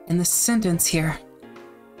 And the sentence here.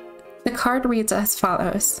 The card reads as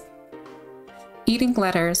follows. Eating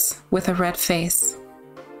letters with a red face.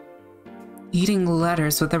 Eating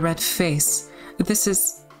letters with a red face. This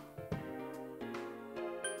is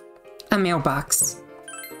a mailbox.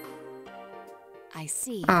 I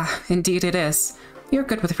see. Ah, indeed it is. You're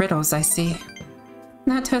good with riddles, I see.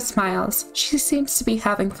 Naoto smiles. She seems to be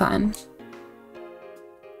having fun.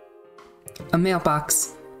 A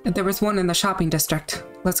mailbox. There was one in the shopping district.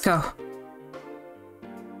 Let's go.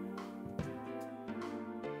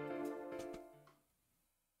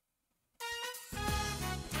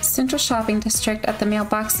 Central shopping district at the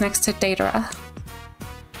mailbox next to Datara.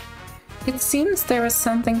 It seems there was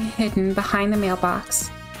something hidden behind the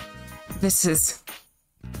mailbox. This is...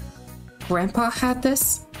 Grandpa had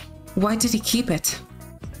this? Why did he keep it?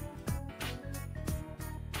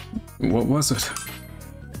 What was it?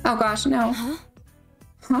 Oh gosh, no.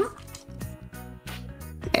 Huh?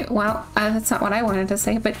 Well, that's not what I wanted to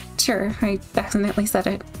say, but sure, I definitely said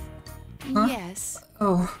it. Huh? Yes.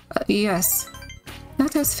 Oh, yes.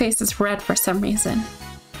 Nato's face is red for some reason.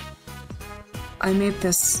 I made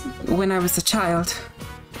this when I was a child.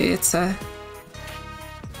 It's a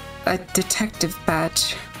detective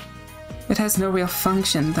badge. It has no real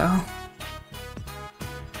function, though.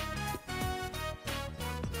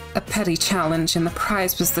 A petty challenge, and the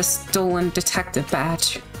prize was this stolen detective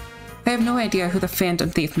badge. I have no idea who the phantom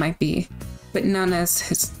thief might be, but none as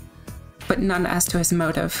to his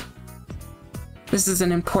motive. This is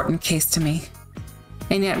an important case to me,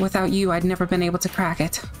 and yet without you, I'd never been able to crack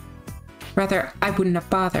it. Rather, I wouldn't have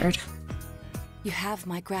bothered. You have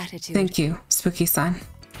my gratitude. Thank you, Spooky-san.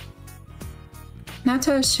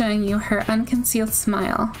 Naoto is showing you her unconcealed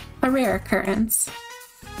smile, a rare occurrence.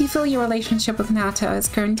 You feel your relationship with Naoto has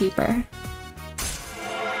grown deeper.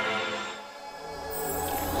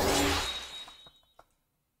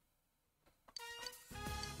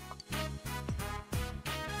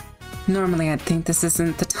 Normally I'd think this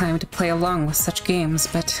isn't the time to play along with such games,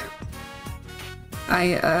 but...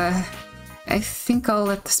 I think I'll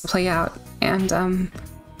let this play out, and,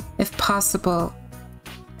 if possible...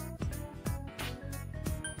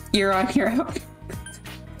 You're on your own.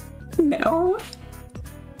 No.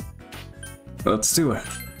 Let's do it.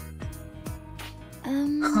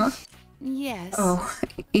 Huh? Yes. Oh,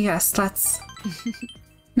 yes, let's...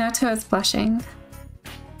 Naoto is blushing.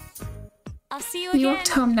 I'll see you We again. walked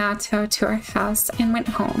home Naoto to our house and went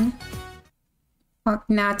home. Walked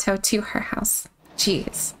Naoto to her house.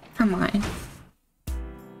 Jeez, come on.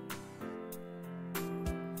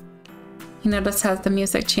 You notice how the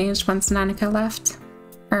music changed once Nanako left?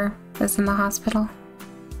 Or was in the hospital?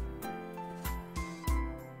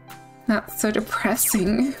 That's so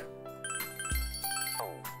depressing.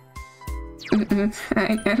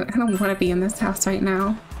 I don't want to be in this house right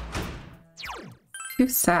now. Too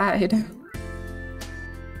sad.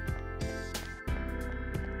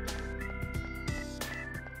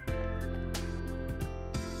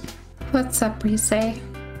 What's up, Rise? Senpai!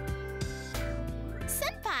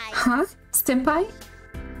 Huh? Senpai?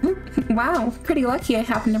 Wow, pretty lucky I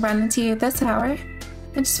happened to run into you this hour.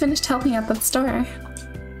 I just finished helping at the store.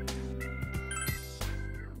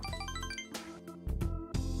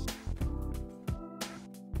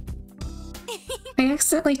 I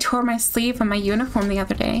accidentally tore my sleeve on my uniform the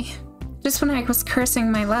other day. Just when I was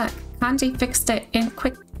cursing my luck, Kanji fixed it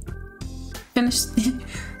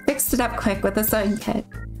fixed it up quick with a sewing kit.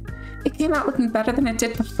 It came out looking better than it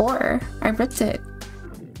did before. I ripped it.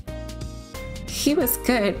 He was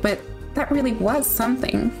good, but that really was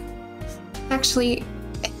something. Actually,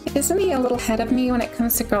 isn't he a little ahead of me when it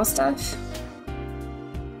comes to girl stuff?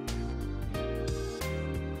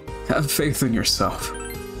 Have faith in yourself.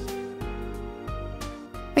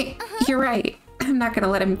 Wait, you're right. I'm not gonna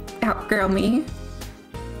let him outgirl me.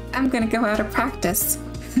 I'm gonna go out of practice.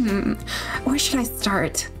 Where should I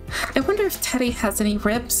start? I wonder if Teddy has any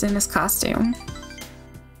ribs in his costume.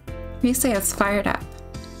 Rise is fired up.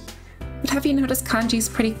 But have you noticed Kanji's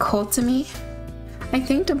pretty cold to me? I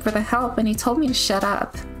thanked him for the help and he told me to shut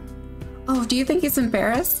up. Oh, do you think he's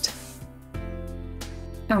embarrassed?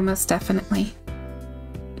 Oh, most definitely.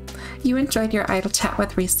 You enjoyed your idle chat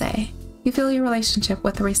with Rise. You feel your relationship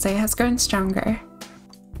with Rise has grown stronger.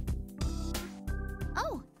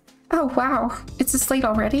 Oh, wow. It's this late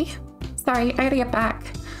already? Sorry, I gotta get back.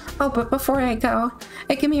 Oh, but before I go,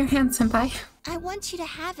 give me your hand, Senpai. I want you to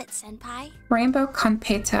have it, Senpai. Rainbow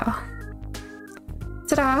Conpeto.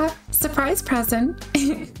 Ta-da! Surprise present.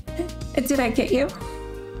 Did I get you?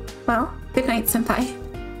 Well, good night, Senpai.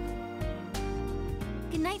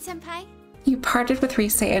 Good night, Senpai. You parted with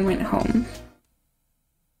Rise and went home.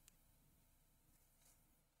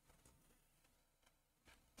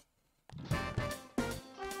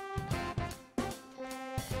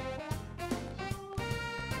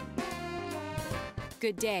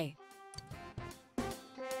 Good day.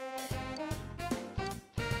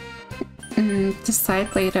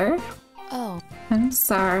 Decide later. Oh. I'm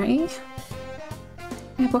sorry.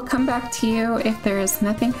 I will come back to you if there is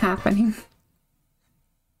nothing happening.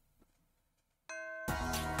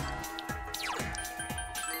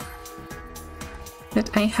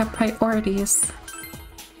 But I have priorities.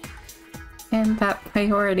 And that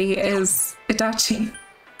priority is Itachi.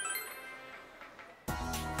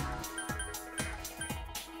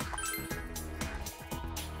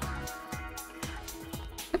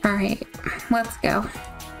 Alright, let's go.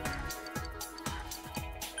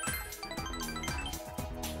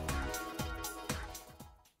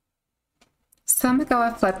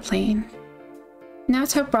 Samagoa floodplain.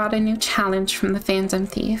 Naoto brought a new challenge from the Phantom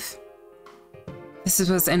Thief. This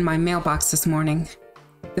was in my mailbox this morning.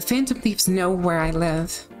 The Phantom Thieves know where I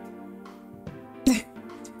live.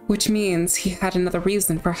 Which means he had another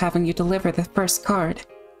reason for having you deliver the first card.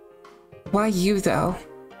 Why you, though?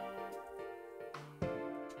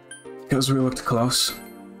 Because we looked close.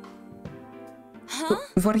 Huh?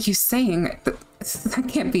 What are you saying? That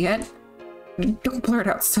can't be it. Don't blurt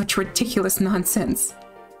out such ridiculous nonsense.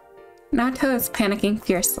 Naoto is panicking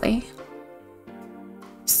fiercely.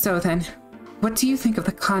 So then, what do you think of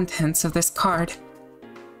the contents of this card?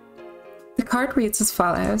 The card reads as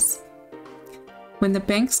follows. When the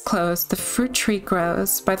banks close, the fruit tree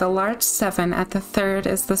grows. By the large 7 at the third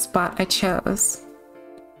is the spot I chose.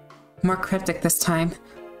 More cryptic this time.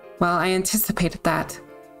 Well, I anticipated that.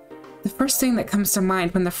 The first thing that comes to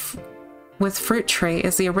mind with fruit tree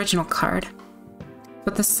is the original card.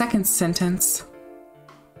 But the second sentence...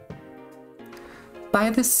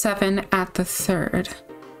 By the 7 at the third.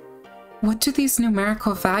 What do these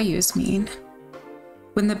numerical values mean?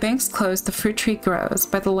 When the banks close, the fruit tree grows.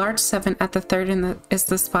 By the large 7 at the third is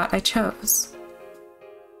the spot I chose.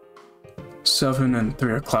 7 and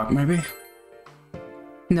 3 o'clock, maybe?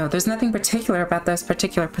 No, there's nothing particular about those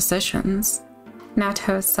particular positions.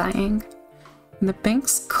 Naoto is sighing. When the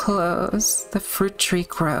banks close, the fruit tree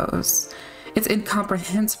grows. It's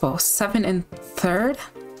incomprehensible. 7 and third?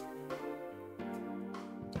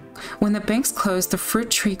 when the banks close, the fruit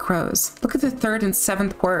tree grows. Look at the third and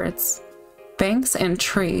seventh words. Banks and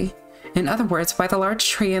tree. In other words, why the large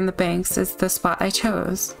tree in the banks is the spot I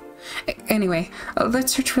chose. Anyway,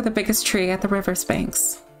 let's search for the biggest tree at the river's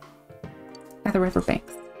banks. At the river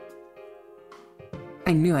banks.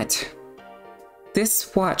 I knew it.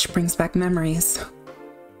 This watch brings back memories.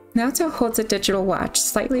 Naoto holds a digital watch,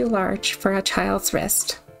 slightly large for a child's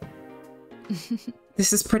wrist.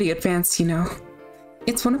 This is pretty advanced, you know.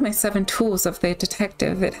 It's one of my 7 tools of the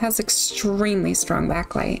detective. It has extremely strong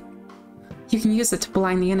backlight. You can use it to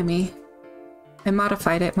blind the enemy. I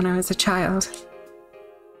modified it when I was a child.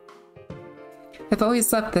 I've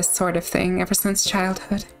always loved this sort of thing ever since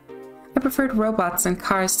childhood. I preferred robots and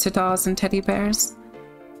cars to dolls and teddy bears.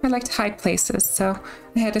 I liked high places, so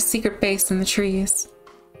I had a secret base in the trees.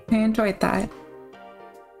 I enjoyed that.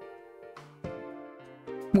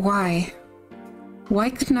 Why? Why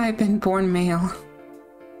couldn't I have been born male?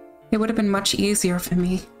 It would have been much easier for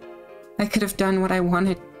me. I could have done what I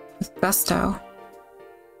wanted with gusto.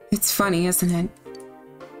 It's funny, isn't it?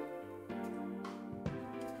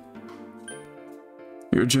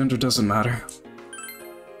 Your gender doesn't matter.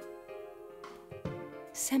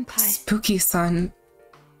 Senpai. Spooky-san.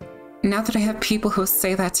 Now that I have people who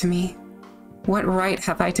say that to me, what right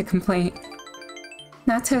have I to complain?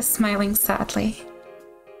 Nato is smiling sadly.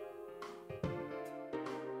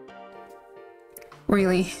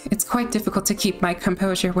 Really, it's quite difficult to keep my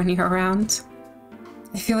composure when you're around.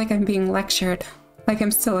 I feel like I'm being lectured, like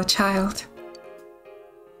I'm still a child.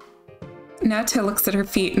 Naoto looks at her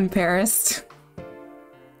feet, embarrassed.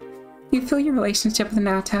 You feel your relationship with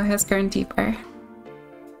Naoto has grown deeper.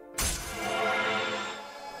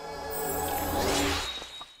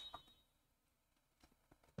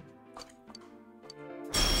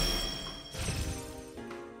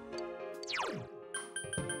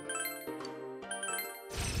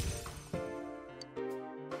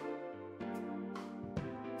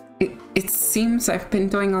 It seems I've been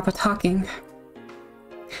doing all the talking.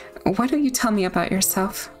 Why don't you tell me about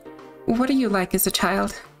yourself? What are you like as a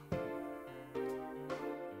child?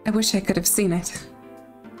 I wish I could have seen it.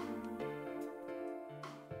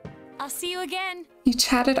 I'll see you again. He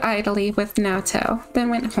chatted idly with Naoto, then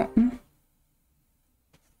went home.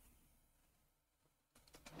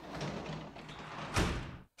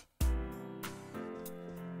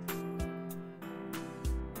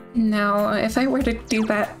 Now, if I were to do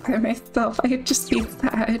that by myself, I'd just be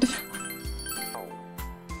sad.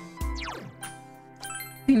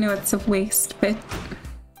 I know it's a waste, but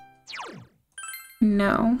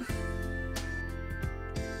no.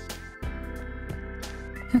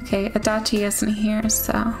 Okay, Adachi isn't here,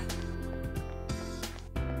 so...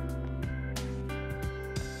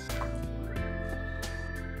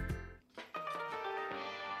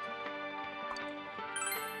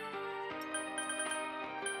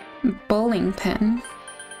 Bowling pin.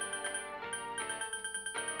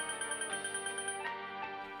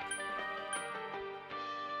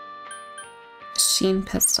 Sheen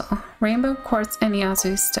pistol. Rainbow quartz and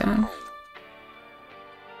Yazoo stone.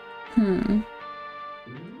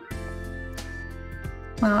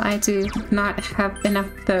 Well, I do not have enough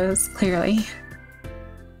of those, clearly.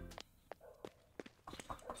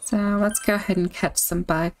 So let's go ahead and catch some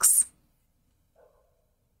bugs.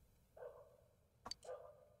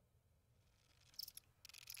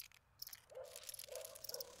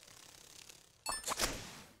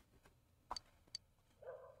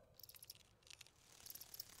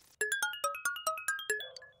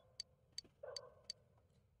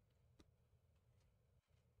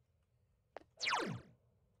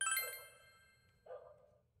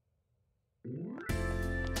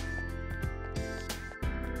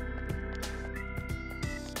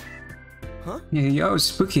 Huh? Yeah, yo,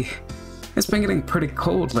 Spooky. It's been getting pretty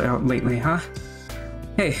cold out lately, huh?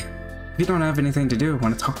 Hey, if you don't have anything to do,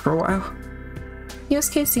 want to talk for a while?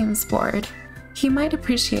 Yosuke seems bored. He might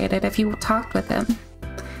appreciate it if you talked with him.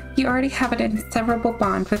 You already have an inseparable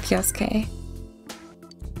bond with Yosuke.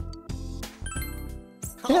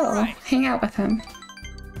 Still, hang out with him.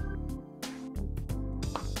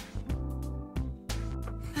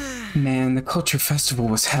 Man, the culture festival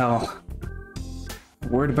was hell.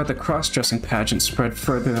 Word about the cross-dressing pageant spread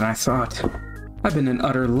further than I thought. I've been an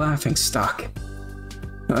utter laughingstock.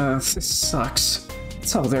 This sucks.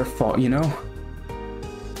 It's all their fault, you know?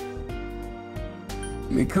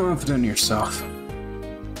 Be confident in yourself.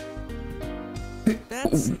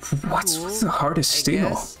 What's with the hardest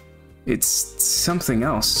steel? It's something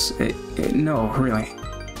else. No, really.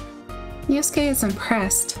 Yosuke is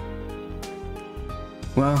impressed.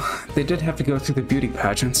 Well, they did have to go through the beauty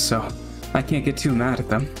pageant, so I can't get too mad at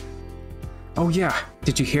them. Oh yeah,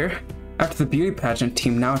 did you hear? After the beauty pageant,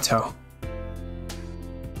 Team Naoto.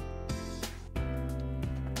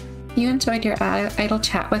 You enjoyed your idle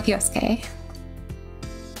chat with Yosuke.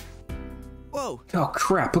 Whoa! Oh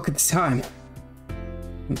crap, look at the time.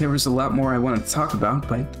 There was a lot more I wanted to talk about,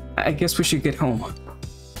 but I guess we should get home.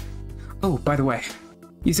 Oh, by the way,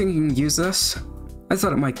 you think you can use this? I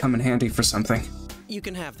thought it might come in handy for something. You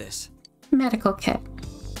can have this. Medical kit.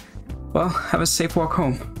 Well, have a safe walk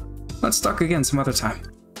home. Let's talk again some other time.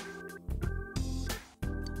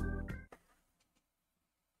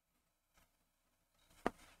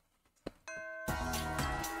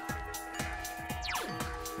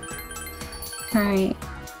 Alright.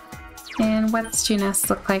 And what's Junes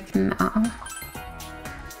look like now?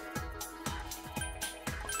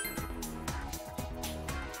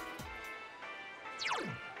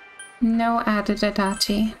 No added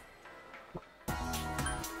Adachi.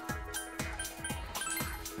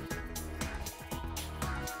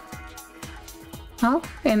 Well,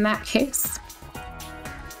 in that case.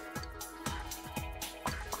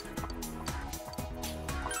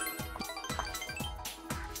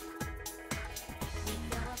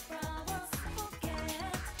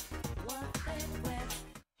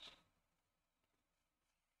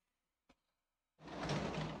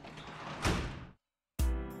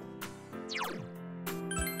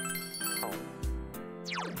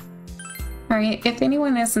 Alright, if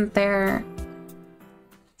anyone isn't there,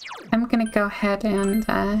 I'm gonna go ahead and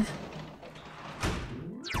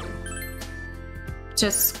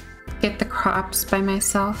just get the crops by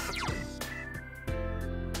myself.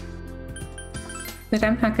 But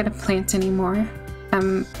I'm not gonna plant anymore.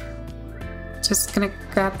 I'm just gonna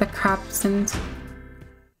grab the crops and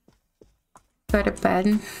go to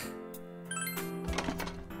bed.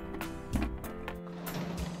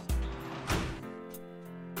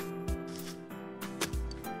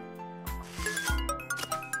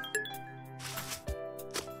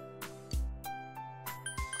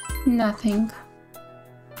 Nothing.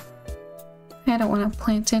 I don't want to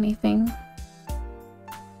plant anything.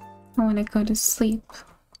 I want to go to sleep.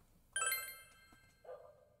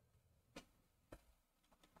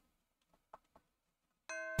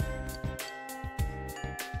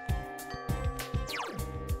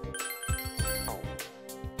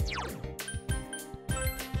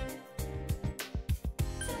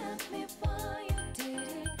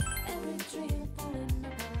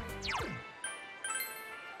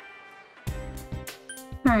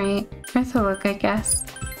 Alright, worth a look, I guess.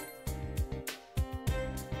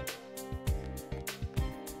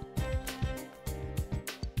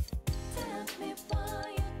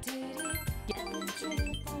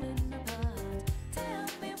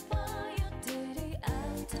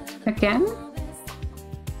 Again?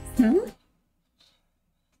 Hmm?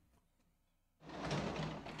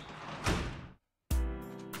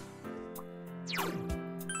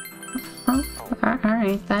 Oh,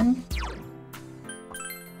 alright then.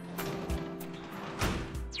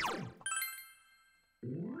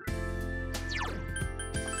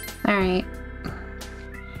 Alright.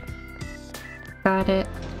 Got it.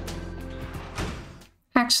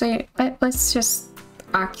 Actually, let's just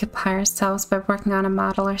occupy ourselves by working on a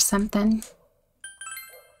model or something.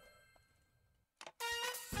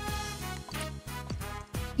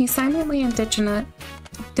 He silently and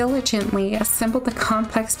diligently assembled the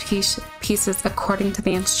complex pieces according to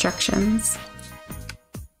the instructions.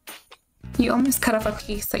 You almost cut off a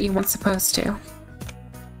piece that you weren't supposed to.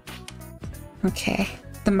 Okay,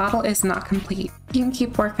 the model is not complete. You can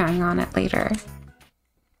keep working on it later.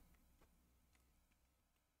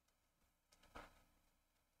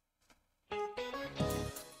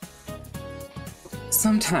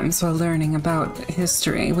 Sometimes while learning about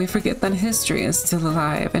history, we forget that history is still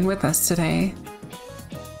alive and with us today.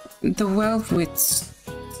 The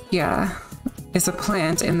Welwitschia is a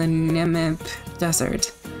plant in the Namib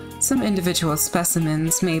Desert. Some individual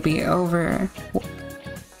specimens may be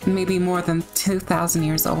more than 2,000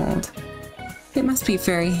 years old. It must be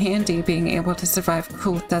very handy being able to survive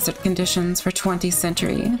cool desert conditions for 20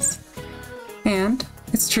 centuries. And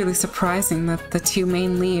it's truly surprising that the two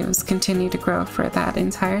main leaves continue to grow for that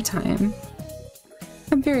entire time.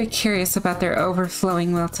 I'm very curious about their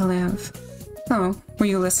overflowing will to live. Oh, were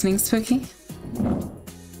you listening, Spooky?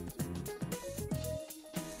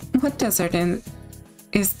 What desert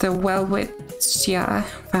is the Welwitschia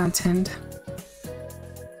fountain?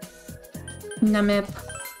 Namib.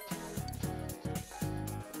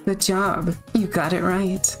 Good job. You got it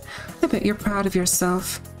right. I bet you're proud of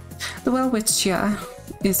yourself. The Welwitschia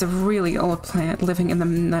is a really old plant living in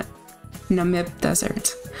the Namib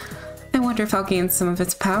Desert. I wonder if I'll gain some of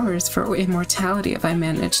its powers for immortality if I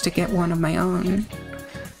manage to get one of my own.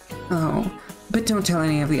 Oh, but don't tell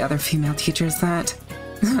any of the other female teachers that.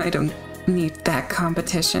 I don't need that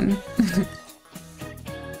competition.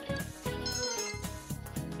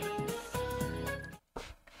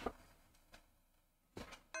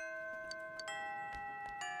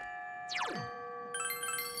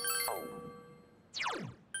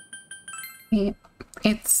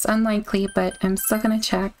 It's unlikely, but I'm still gonna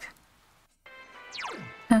check.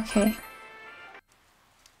 Okay.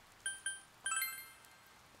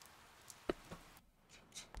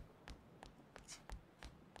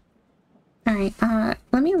 Alright,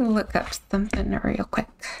 let me look up something real quick.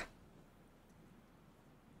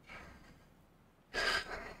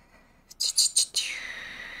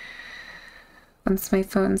 Once my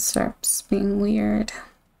phone starts being weird.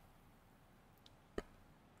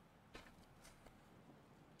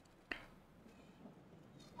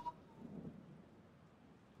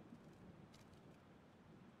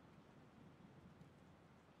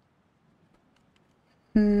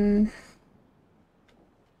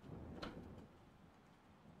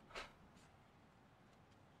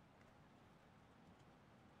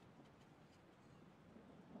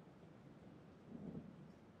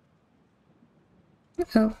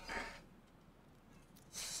 Oh.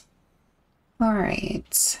 All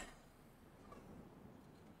right.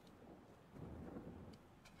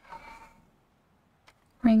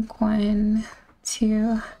 Rank 1,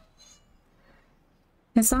 2.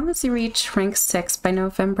 As long as you reach rank 6 by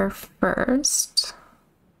November 1st,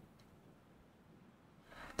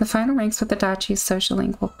 the final ranks with the Dachi social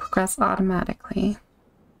link will progress automatically.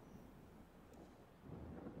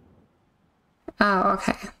 Oh,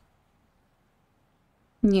 okay.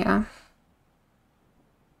 Yeah.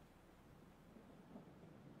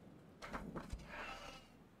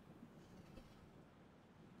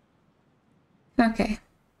 Okay.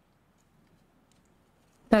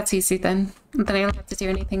 That's easy then. Then I don't have to do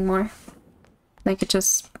anything more. I could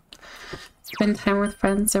just spend time with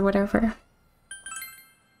friends or whatever.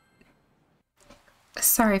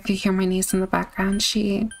 Sorry if you hear my niece in the background.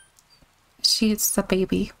 She's a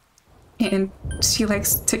baby. And she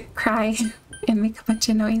likes to cry and make a bunch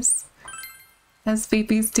of noise, as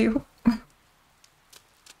babies do.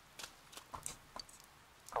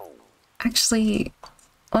 Actually,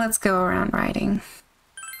 let's go around riding.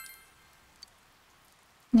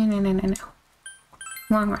 No.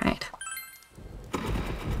 Long ride.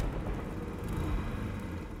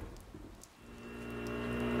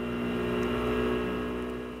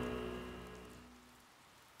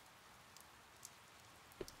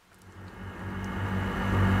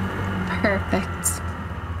 Perfect.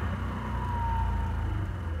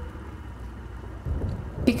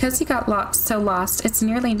 Because you got so lost, it's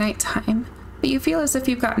nearly nighttime, but you feel as if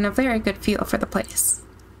you've gotten a very good feel for the place.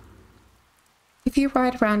 If you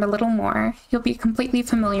ride around a little more, you'll be completely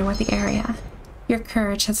familiar with the area. Your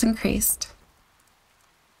courage has increased.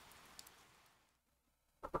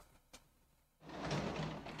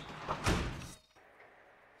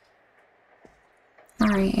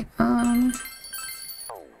 Alright,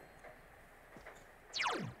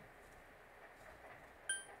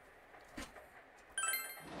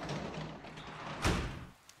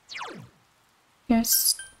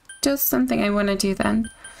 here's just something I want to do then.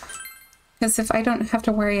 Because if I don't have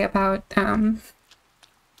to worry about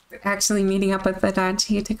actually meeting up with the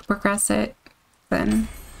Dachi to progress it, then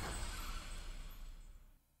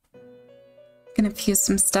I'm gonna fuse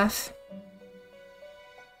some stuff.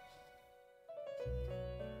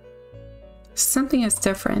 Something is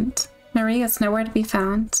different. Marie is nowhere to be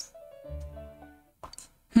found.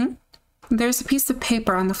 There's a piece of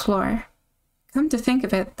paper on the floor. Come to think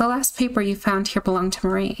of it, the last paper you found here belonged to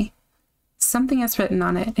Marie. Something is written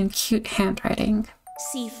on it in cute handwriting.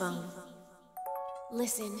 Seafoam,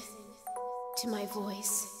 listen to my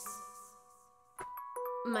voice.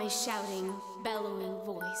 My shouting, bellowing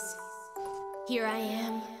voice. Here I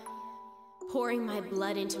am, pouring my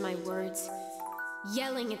blood into my words,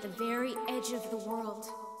 yelling at the very edge of the world.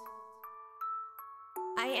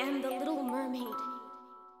 I am the little mermaid,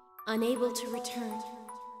 unable to return.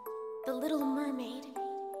 The little mermaid,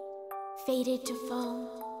 faded to foam.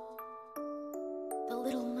 The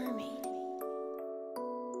little mermaid.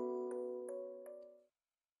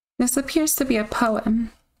 This appears to be a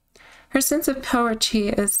poem. Her sense of poetry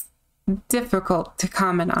is difficult to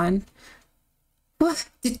comment on. What?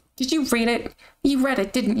 Did you read it? You read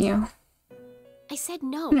it, didn't you? I said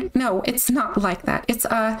no. No, it's not like that.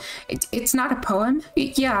 It's not a poem.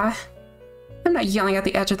 Yeah. I'm not yelling at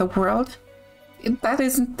the edge of the world. That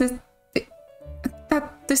isn't the...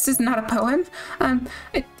 This is not a poem.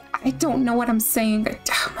 I don't know what I'm saying.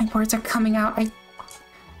 My words are coming out.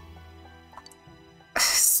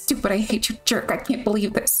 Stupid, I hate you, jerk. I can't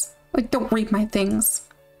believe this. Don't read my things.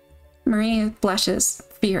 Marie blushes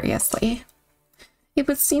furiously. It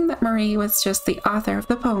would seem that Marie was just the author of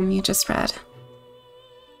the poem you just read.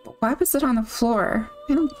 But why was it on the floor?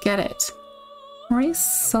 I don't get it. Marie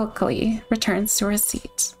sulkily returns to her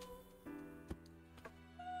seat.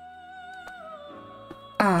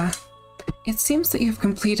 It seems that you've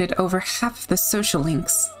completed over half of the social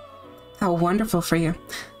links. How wonderful for you.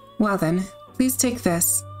 Well then, please take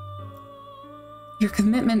this. Your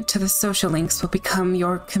commitment to the social links will become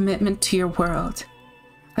your commitment to your world.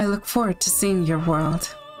 I look forward to seeing your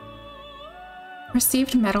world.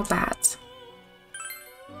 Received metal bat.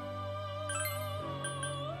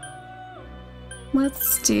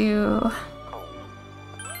 Let's do...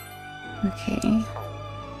 Okay.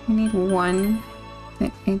 We need one.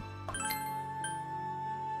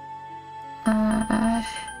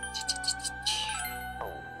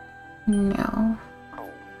 No.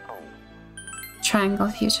 Triangle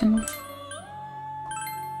fusion.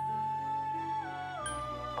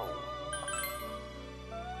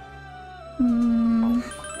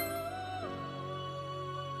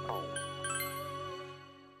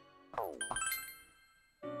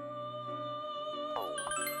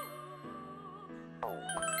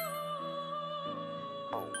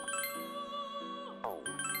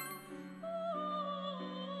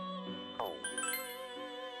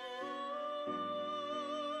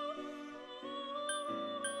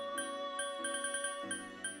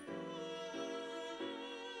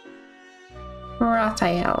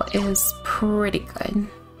 Raphael is pretty good.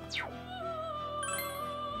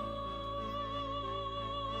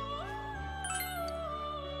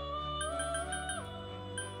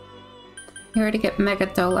 You already get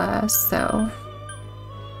Megadola, so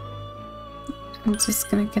I'm just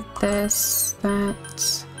gonna get this,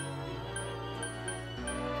 that,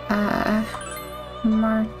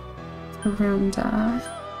 Marunda,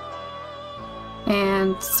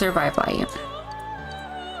 and Survive Light.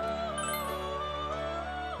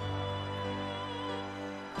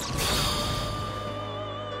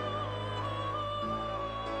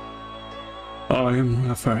 I am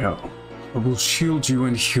Raphael. I will shield you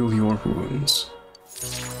and heal your wounds.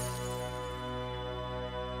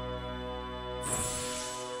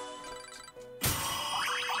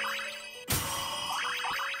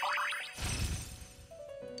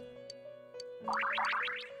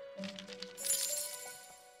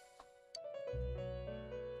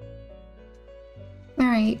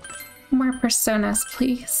 Alright, more personas,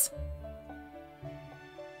 please.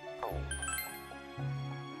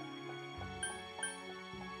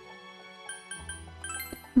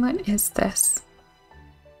 What is this?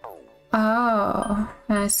 Oh,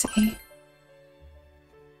 I see.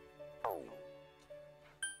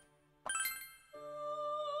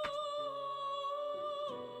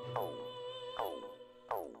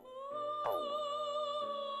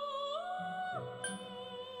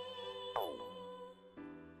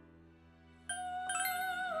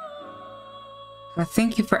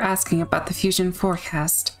 Thank you for asking about the fusion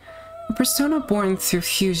forecast. A persona born through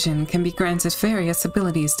fusion can be granted various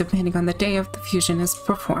abilities depending on the day of the fusion is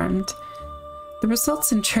performed. The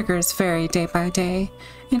results and triggers vary day by day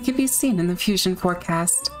and can be seen in the fusion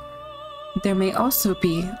forecast. There may also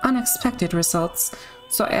be unexpected results,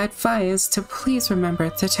 so I advise to please remember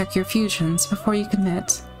to check your fusions before you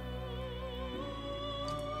commit.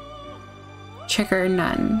 Trigger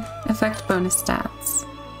none. Effect bonus stats.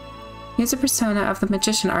 Use a persona of the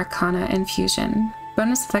Magician Arcana in Fusion.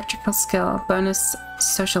 Bonus electrical skill, bonus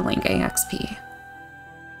social link AXP.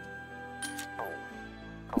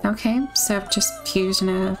 Okay, so just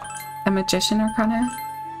fusion a Magician Arcana.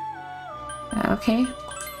 Okay.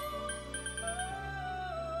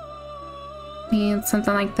 Need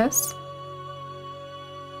something like this.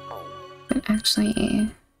 But actually,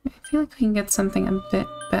 I feel like we can get something a bit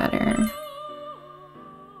better.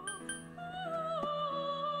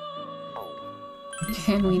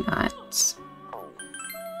 Can we not?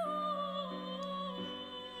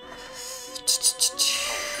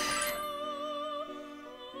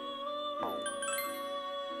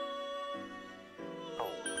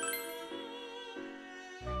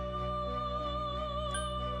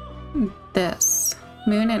 This.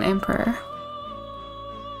 Moon and Emperor.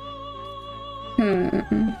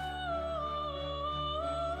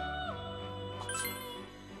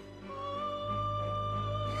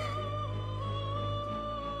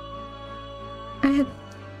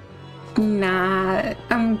 Nah,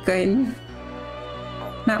 I'm good.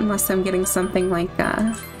 Not unless I'm getting something like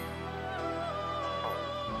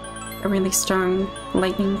a really strong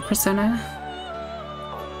lightning persona,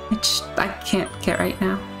 which I can't get right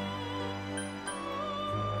now.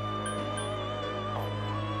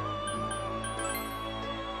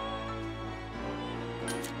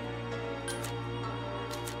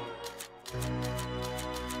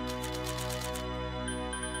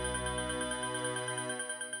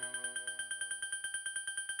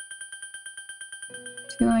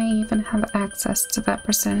 Do I even have access to that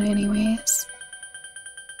persona anyways?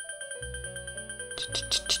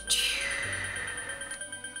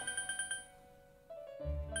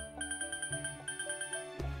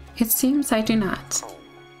 It seems I do not.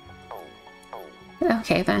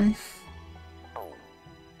 Okay then.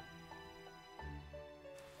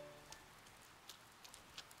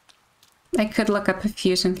 I could look up a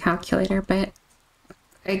fusion calculator, but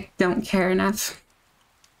I don't care enough.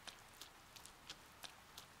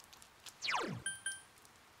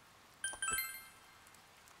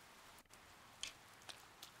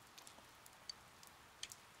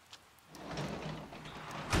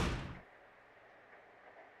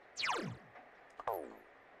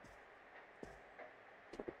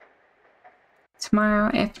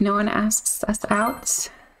 Tomorrow, if no one asks us out,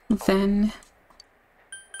 then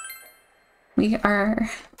we are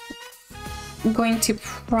going to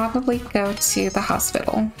probably go to the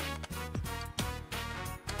hospital.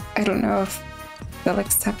 I don't know if they'll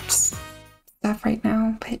accept stuff right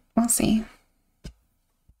now, but we'll see.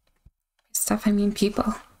 Stuff, I mean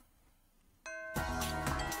people.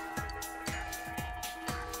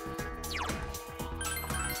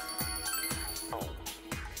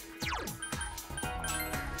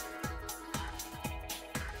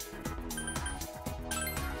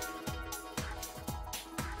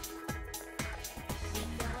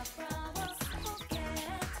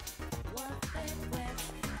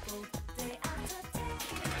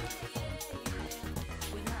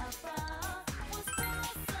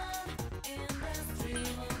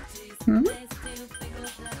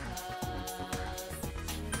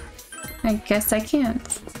 I guess I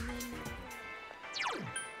can't.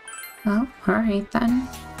 Well, alright then.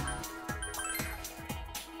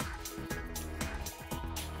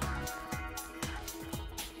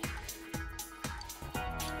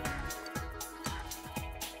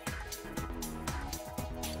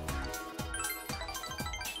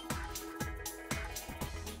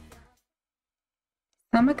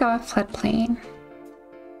 Namagawa floodplain.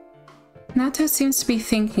 Nato seems to be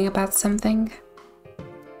thinking about something.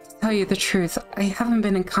 To tell you the truth, I haven't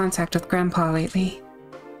been in contact with Grandpa lately.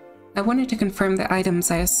 I wanted to confirm the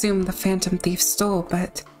items I assume the Phantom Thief stole,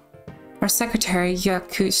 but our secretary,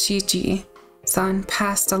 Yakushiji-san,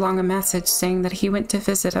 passed along a message saying that he went to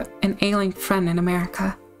visit an ailing friend in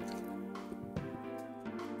America.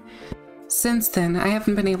 Since then, I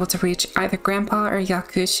haven't been able to reach either Grandpa or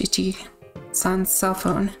Yakushiji-san's cell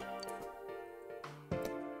phone.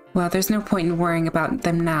 Well, there's no point in worrying about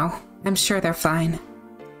them now. I'm sure they're fine.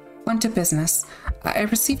 On to business. I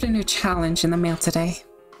received a new challenge in the mail today.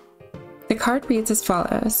 The card reads as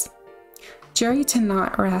follows. Jury to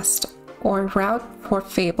not rest or route for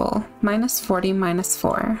fable, -40,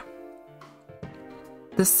 -4.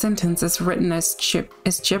 This sentence is written as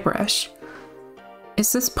gibberish.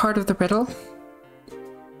 Is this part of the riddle?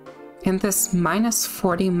 And this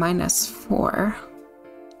 -40, -4.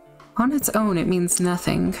 On its own, it means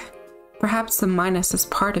nothing. Perhaps the minus is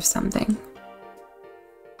part of something.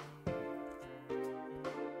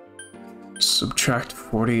 Subtract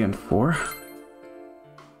 40 and 4?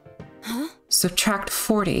 Huh? Subtract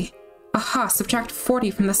 40. Aha, subtract 40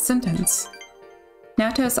 from the sentence.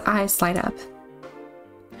 Nato's eyes light up.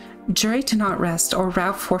 Jury to not rest or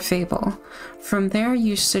route for fable. From there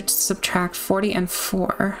you should subtract 40 and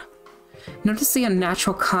 4. Notice the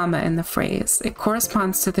unnatural comma in the phrase. It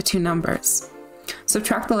corresponds to the two numbers.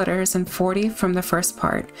 Subtract the letters and 40 from the first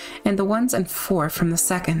part, and the 1s and 4 from the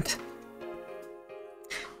second.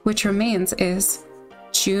 Which remains is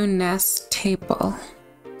Junes table.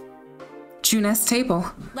 Junes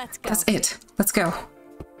table. Let's go. That's it. Let's go.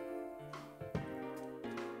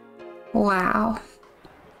 Wow.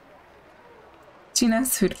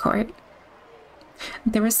 Junes food court.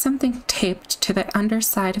 There was something taped to the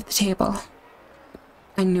underside of the table.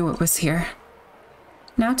 I knew it was here.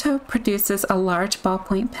 Naoto produces a large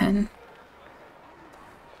ballpoint pen.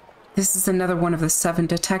 This is another one of the 7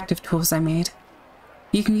 detective tools I made.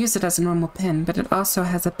 You can use it as a normal pen, but it also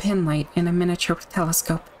has a pin light and a miniature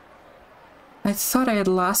telescope. I thought I had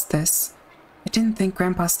lost this. I didn't think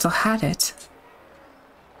Grandpa still had it.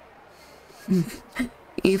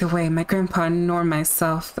 Either way, my grandpa nor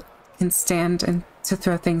myself can stand and to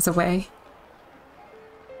throw things away.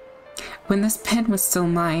 When this pen was still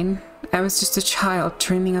mine, I was just a child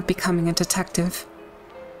dreaming of becoming a detective.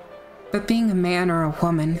 But being a man or a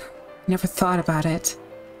woman, I never thought about it.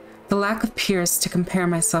 The lack of peers to compare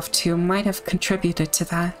myself to might have contributed to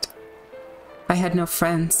that. I had no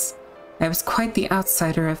friends. I was quite the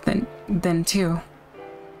outsider then too.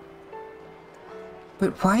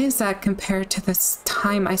 But why is that compared to this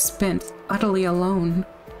time I spent utterly alone?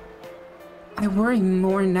 I worry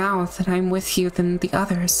more now that I'm with you than the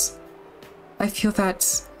others. I feel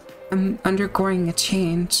that I'm undergoing a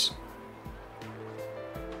change.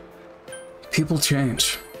 People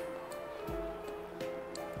change.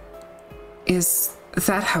 Is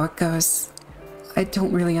that how it goes? I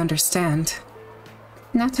don't really understand.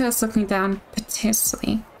 Nato is looking down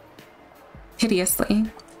piteously.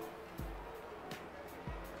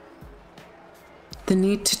 The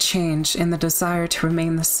need to change and the desire to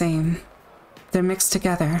remain the same. They're mixed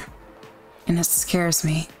together, and it scares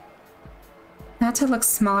me. Nato looks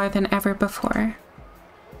smaller than ever before.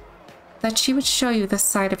 That she would show you this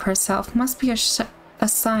side of herself must be a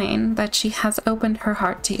sign that she has opened her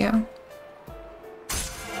heart to you.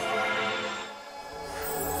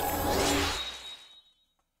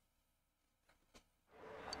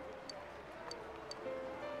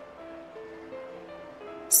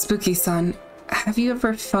 Spooky-san, have you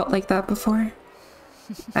ever felt like that before?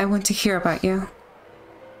 I want to hear about you.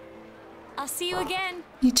 I'll see you again.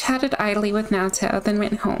 He chatted idly with Nato, then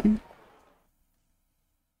went home.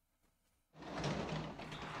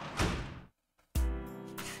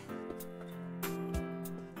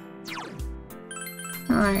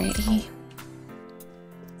 Alrighty.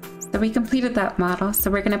 So we completed that model,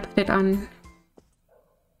 so we're gonna put it on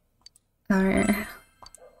our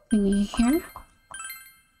thingy here.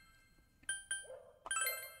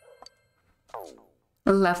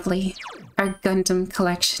 Lovely. Our Gundam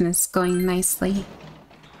collection is going nicely.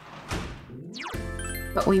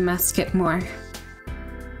 But we must get more.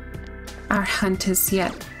 Our hunt is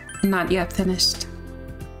not yet finished.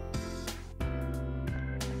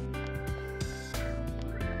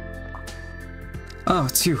 Oh,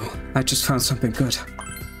 it's you. I just found something good.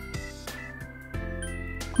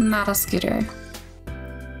 Model scooter.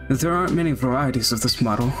 There aren't many varieties of this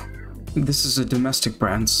model. This is a domestic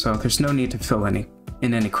brand, so there's no need to fill in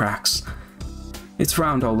any cracks. It's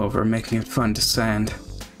round all over, making it fun to sand.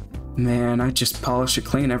 Man, I just polish it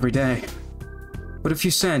clean every day. But if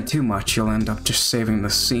you sand too much, you'll end up just saving the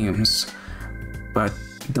seams. But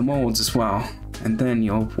the molds as well, and then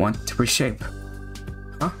you'll want to reshape.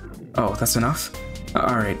 Huh? Oh, that's enough?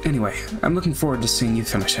 Alright, anyway, I'm looking forward to seeing you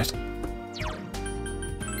finish it.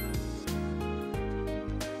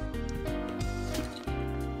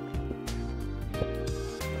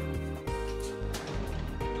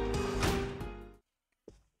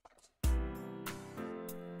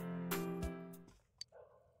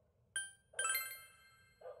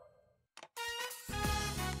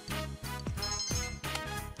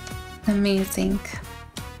 Amazing.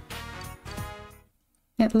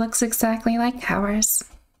 It looks exactly like ours.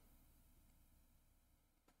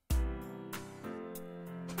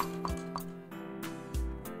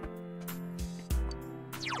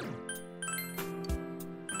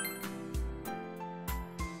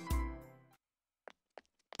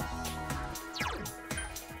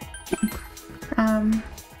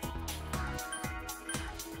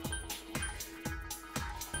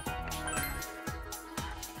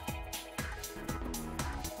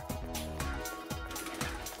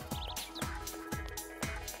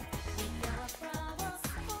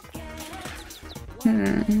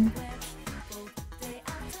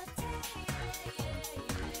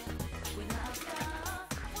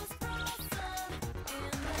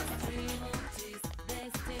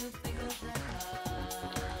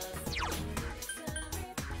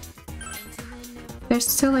 There's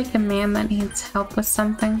still like a man that needs help with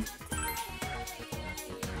something.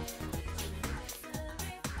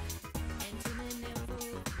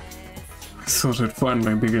 I thought I'd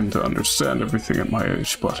finally begin to understand everything at my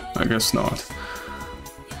age, but I guess not.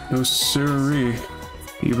 No siree.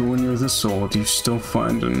 Even when you're this old, you still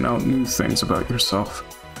find out new things about yourself.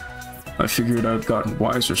 I figured I'd gotten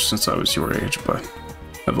wiser since I was your age, but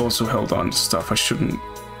I've also held on to stuff I should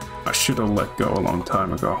have let go a long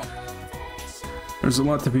time ago. There's a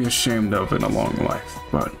lot to be ashamed of in a long life,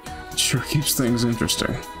 but it sure keeps things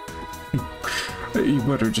interesting. You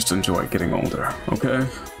better just enjoy getting older, okay?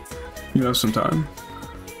 You have some time?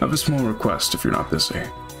 I have a small request if you're not busy.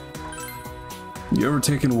 You ever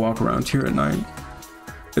taken a walk around here at night?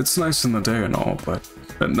 It's nice in the day and all, but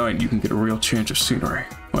at night you can get a real change of scenery.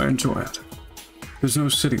 I enjoy it. There's no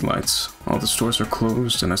city lights, all the stores are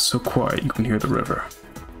closed, and it's so quiet you can hear the river.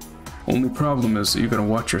 Only problem is that you gotta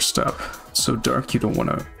watch your step. It's so dark you don't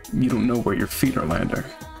know where your feet are landing.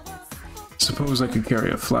 Suppose I could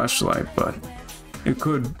carry a flashlight, but it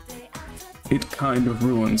kind of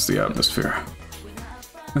ruins the atmosphere.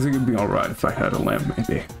 I think it'd be alright if I had a lamp,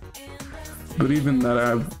 maybe. But even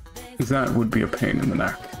that would be a pain in the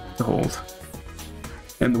neck to hold.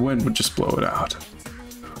 And the wind would just blow it out.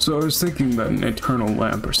 So I was thinking that an eternal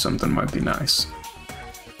lamp or something might be nice.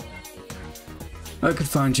 I could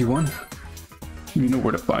find you one. You know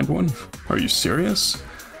where to find one? Are you serious?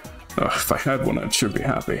 If I had one, I'd sure be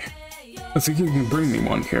happy. I think you can bring me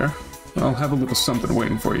one here. I'll have a little something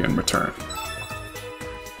waiting for you in return.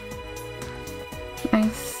 I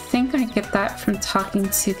think I get that from talking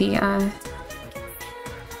to the,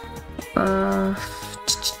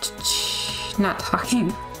 not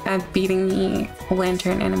talking, beating the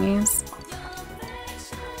lantern enemies.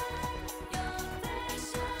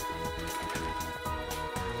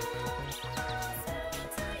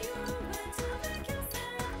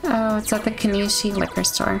 Oh, it's at the Kanishi liquor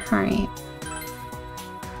store. Alright.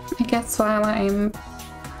 I guess while I'm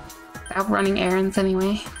out running errands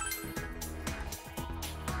anyway.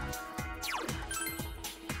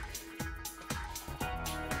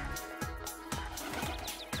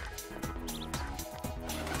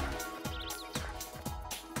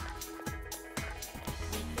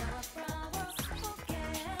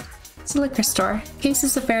 It's a liquor store.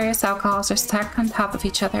 Cases of various alcohols are stacked on top of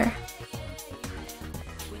each other.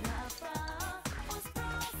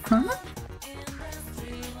 Huh?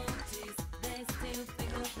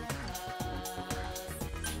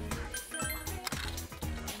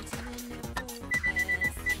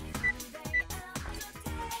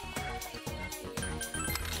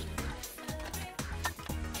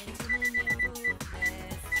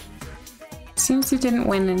 Seems you didn't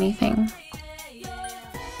win anything.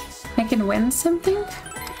 I can win something?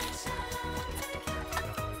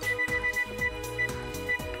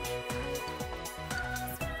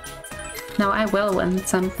 No, I will win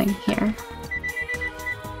something here.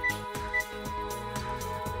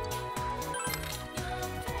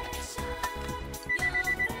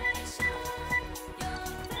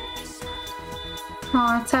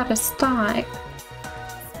 Oh, it's out of stock.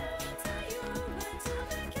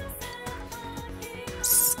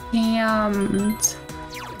 Scammed.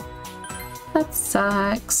 That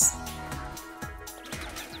sucks.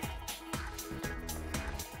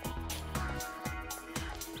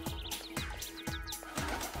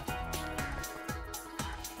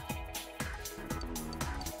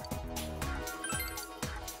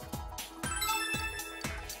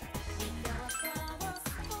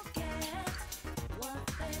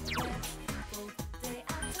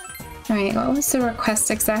 Alright, what was the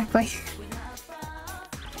request exactly?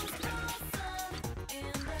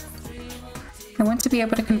 I want to be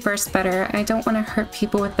able to converse better. I don't want to hurt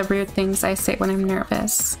people with the rude things I say when I'm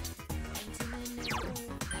nervous.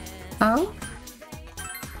 Oh?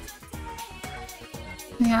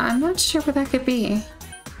 Yeah, I'm not sure what that could be.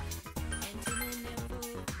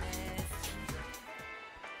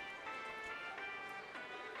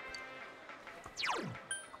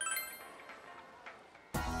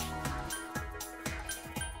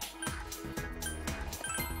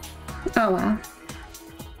 Oh well.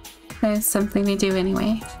 There's something to do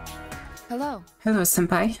anyway. Hello. Hello,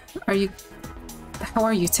 senpai. How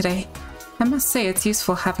are you today? I must say it's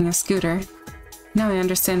useful having a scooter. Now I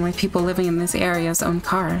understand why people living in these areas own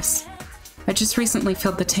cars. I just recently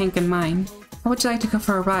filled the tank in mine. How would you like to go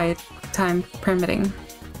for a ride, time permitting?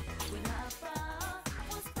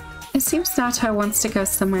 It seems Nato wants to go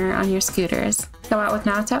somewhere on your scooters. Go out with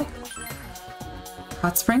Nato?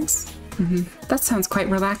 Hot springs? That sounds quite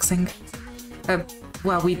relaxing.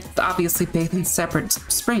 Well, we obviously bathe in separate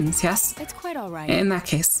springs, yes? It's quite alright. In that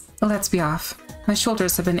case, let's be off. My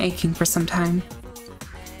shoulders have been aching for some time.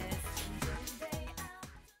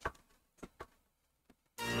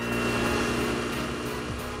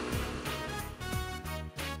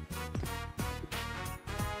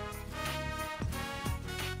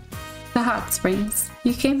 The hot springs.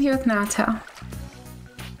 You came here with Nato.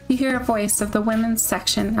 You hear a voice of the women's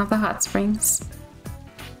section of the hot springs.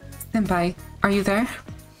 Senpai, are you there?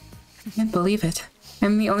 I can't believe it.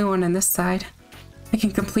 I'm the only one on this side. I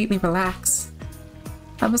can completely relax.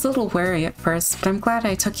 I was a little wary at first, but I'm glad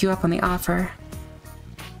I took you up on the offer.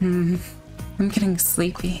 I'm getting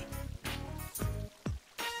sleepy.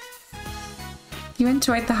 You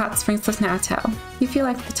enjoyed the hot springs with Nato. You feel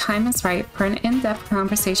like the time is right for an in-depth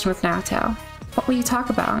conversation with Nato. What will you talk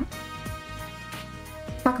about?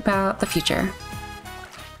 Talk about the future.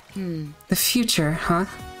 The future, huh?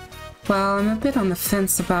 Well, I'm a bit on the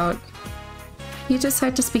fence about... You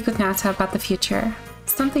decide to speak with Nato about the future.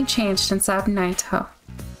 Something changed inside Nato.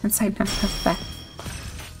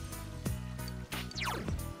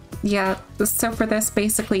 Yeah, so for this,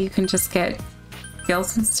 basically you can just get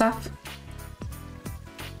gills and stuff.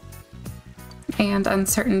 And on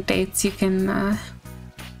certain dates you can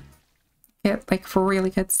get like for really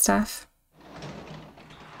good stuff.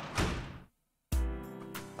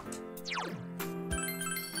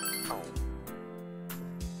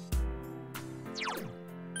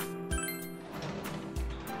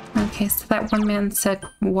 Okay, so that one man said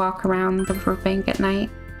walk around the riverbank at night.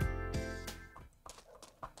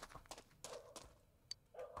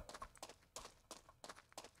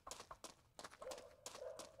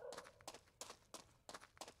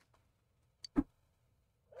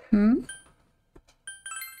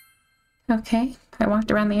 Okay, I walked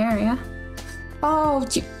around the area. Oh,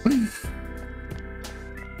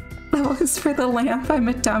 that was for the lamp. I'm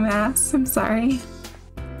a dumbass. I'm sorry.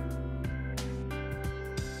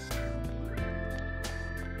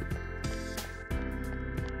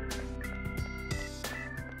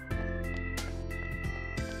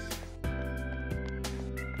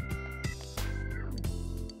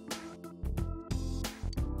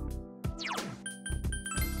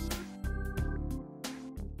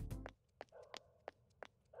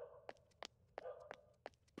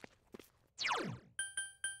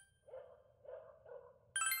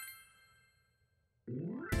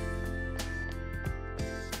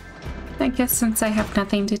 I guess since I have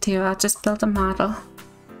nothing to do, I'll just build a model.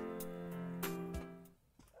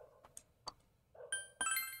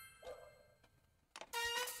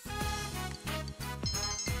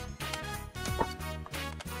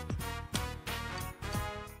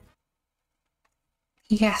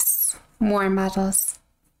 Yes, more models.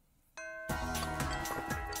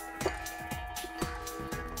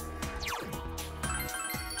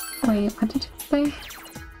 Wait, what did it say?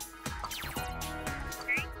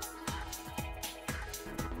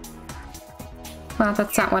 Well,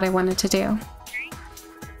 that's not what I wanted to do.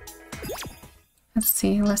 Let's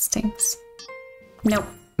see, listings. Nope.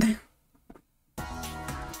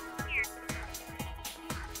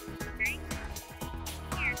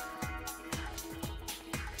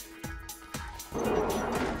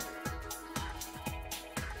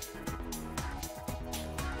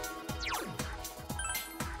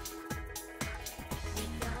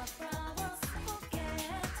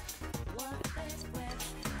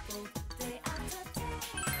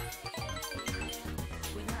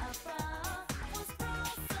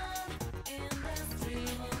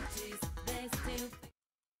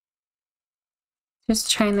 Just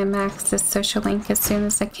trying to max this social link as soon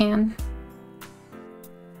as I can.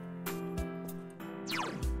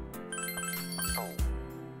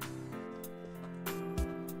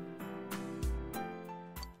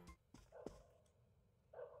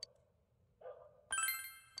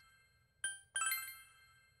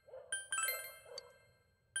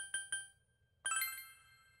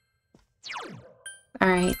 All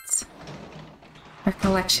right. Our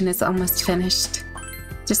collection is almost finished.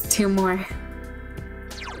 Just 2 more.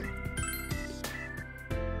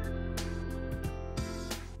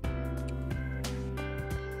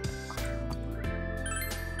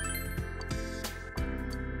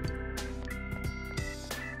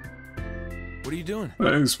 What are you doing?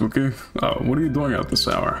 Hey, Spooky. What are you doing at this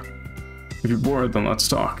hour? If you're bored, then let's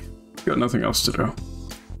talk. Got nothing else to do.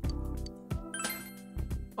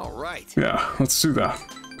 All right. Yeah, let's do that.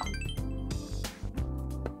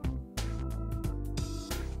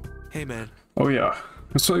 Hey, man. Oh yeah,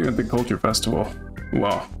 I saw you at the Culture Festival.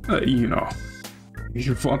 Well, you know.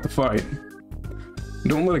 You fought the fight.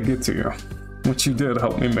 Don't let it get to you. What you did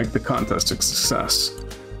helped me make the contest a success.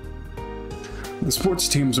 The sports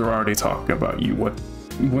teams are already talking about you, what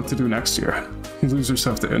to do next year. Losers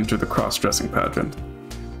have to enter the cross-dressing pageant.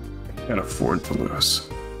 Can't afford to lose.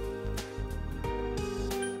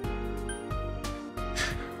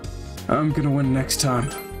 I'm gonna win next time.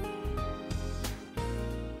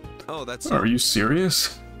 Oh, that's... Are you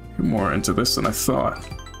serious? You're more into this than I thought.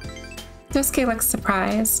 Yosuke looks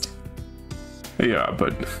surprised. Yeah,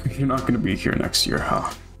 but you're not gonna be here next year,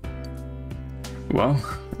 huh? Well,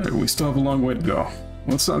 we still have a long way to go.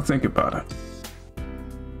 Let's not think about it.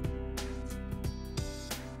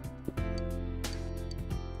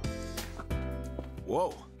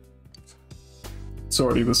 Whoa. It's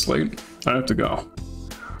already this late. I have to go.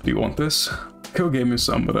 Do you want this? Ko gave me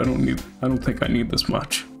some, but I don't think I need this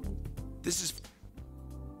much. This is...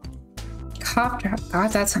 Cough drop.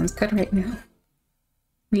 God, that sounds good right now.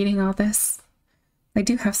 Reading all this. I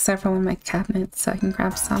do have several in my cabinet, so I can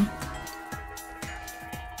grab some.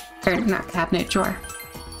 Or not cabinet, drawer.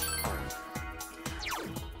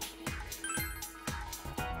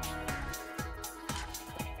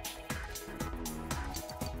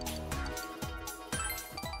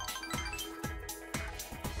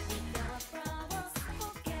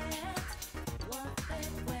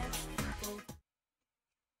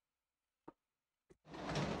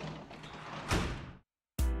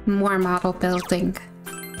 More model building.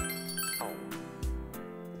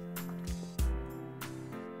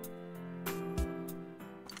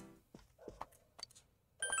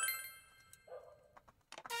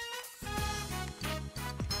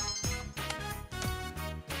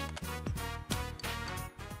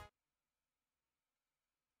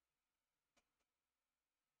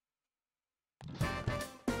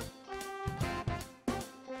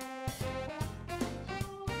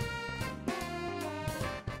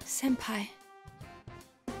 Senpai.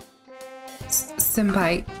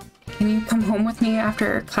 Senpai, can you come home with me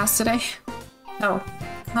after class today? Oh,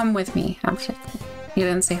 come with me after. You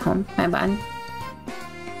didn't say home, my bad.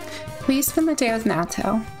 Will you spend the day with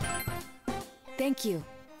Nato? Thank you.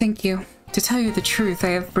 Thank you. To tell you the truth, I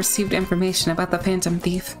have received information about the Phantom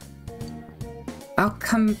Thief. I'll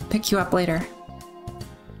come pick you up later.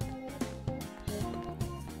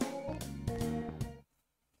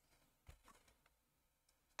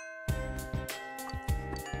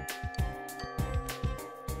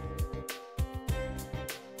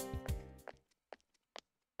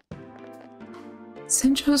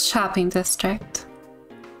 Central's shopping district.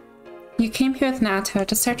 You came here with Nato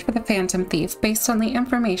to search for the Phantom Thief based on the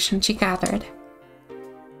information she gathered.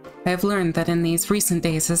 I have learned that in these recent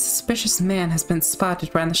days a suspicious man has been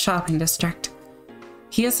spotted around the shopping district.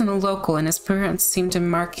 He isn't a local and his parents seem to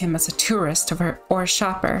mark him as a tourist or a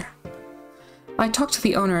shopper. I talked to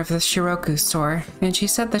the owner of the Shiroku store and she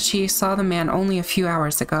said that she saw the man only a few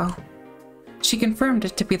hours ago. She confirmed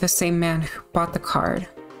it to be the same man who brought the card.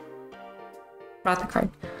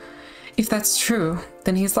 If that's true,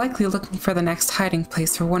 then he's likely looking for the next hiding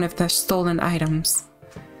place for one of the stolen items.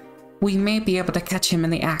 We may be able to catch him in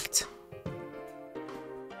the act.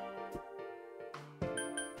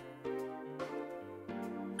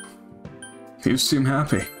 You seem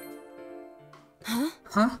happy.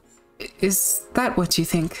 Huh? Is that what you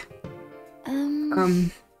think?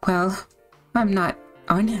 Well, I'm not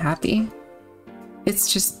unhappy.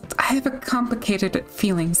 It's just, I have complicated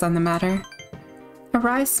feelings on the matter. A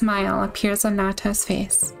wry smile appears on Nato's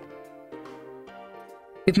face.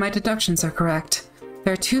 If my deductions are correct,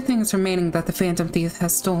 there are two things remaining that the Phantom Thief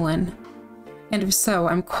has stolen. And if so,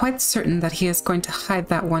 I'm quite certain that he is going to hide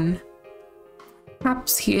that one.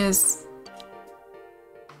 Perhaps he is...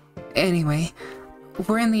 Anyway,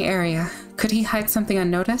 we're in the area. Could he hide something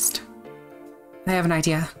unnoticed? I have an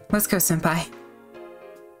idea. Let's go, Senpai.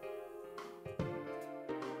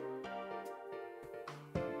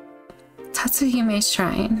 Tatsuhime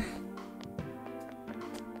Shrine.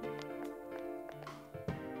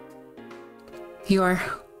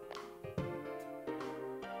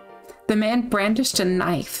 The man brandished a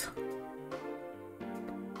knife.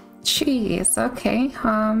 Jeez, okay,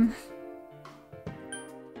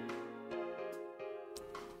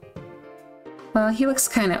 well, he looks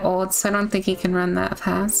kind of old, so I don't think he can run that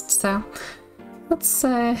fast, so let's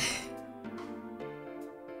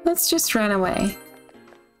just run away.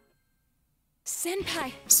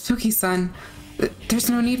 Senpai! Spooky-san, there's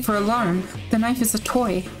no need for alarm. The knife is a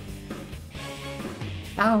toy.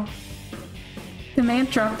 Oh. The man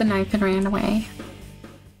dropped the knife and ran away.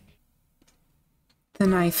 The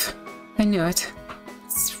knife. I knew it.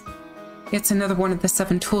 It's another one of the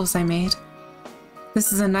 7 tools I made.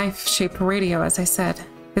 This is a knife-shaped radio, as I said.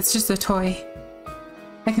 It's just a toy.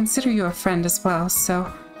 I consider you a friend as well,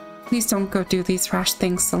 so please don't go do these rash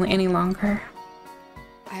things any longer.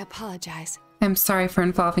 I apologize. I'm sorry for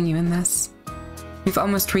involving you in this. We've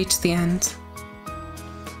almost reached the end.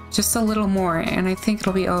 Just a little more, and I think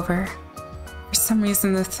it'll be over. For some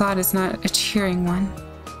reason, the thought is not a cheering one.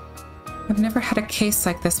 I've never had a case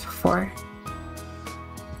like this before.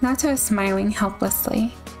 Nato is smiling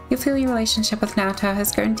helplessly. You feel your relationship with Nato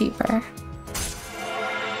has grown deeper.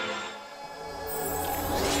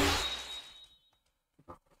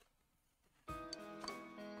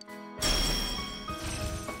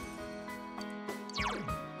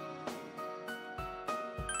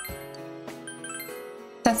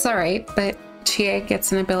 That's alright, but Chie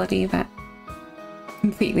gets an ability that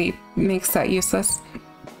completely makes that useless.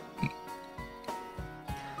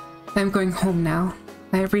 I'm going home now.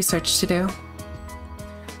 I have research to do.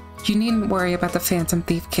 You needn't worry about the Phantom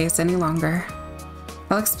Thief case any longer.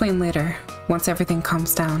 I'll explain later, once everything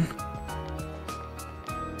calms down.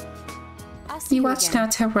 You watched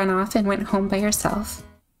Nato run off and went home by yourself.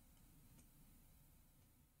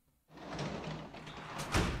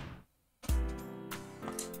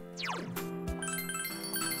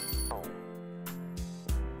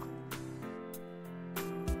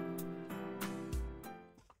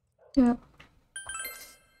 Yep.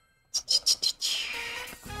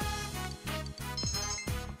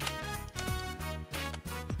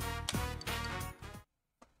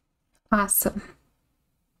 Awesome.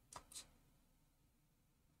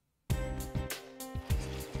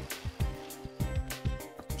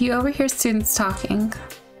 You overhear students talking.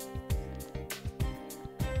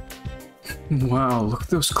 Wow, look at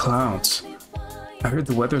those clouds. I heard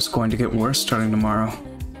the weather's going to get worse starting tomorrow.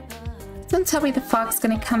 Don't tell me the fog's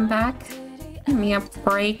gonna come back. Give me a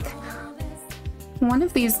break. One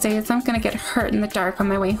of these days, I'm gonna get hurt in the dark on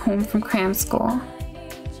my way home from cram school.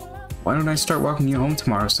 Why don't I start walking you home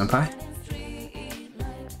tomorrow, Senpai?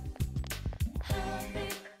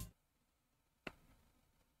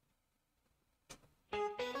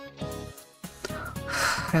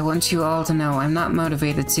 I want you all to know I'm not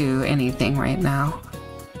motivated to do anything right now.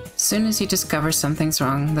 As soon as you discover something's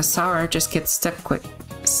wrong, the sorrow just gets stick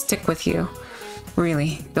with you.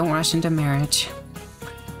 Really, don't rush into marriage.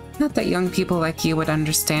 Not that young people like you would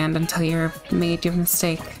understand until you're made your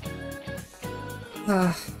mistake.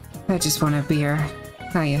 I just want a beer.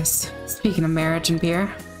 Ah yes, speaking of marriage and beer,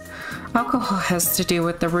 alcohol has to do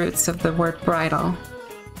with the roots of the word bridal.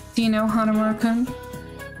 Do you know Hanamura-kun?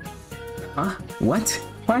 Huh? What?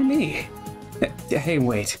 Why me? Hey,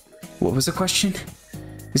 wait. What was the question?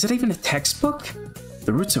 Is that even a textbook?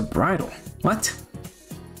 The roots of bridal. What?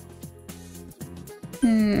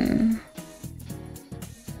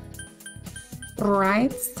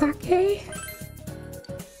 Bride sake?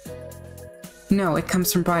 No, it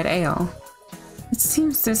comes from bride ale. It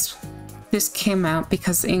seems this came out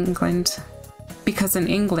because in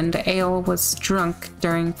England ale was drunk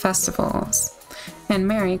during festivals and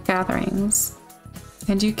merry gatherings.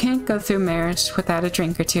 And you can't go through marriage without a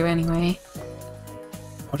drink or two anyway.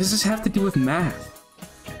 What does this have to do with math?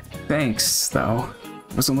 Thanks, though.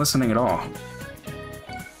 Wasn't listening at all.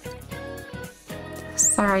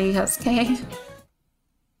 Sorry, Yosuke.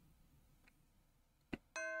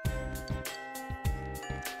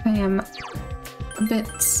 I am a bit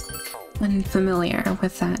unfamiliar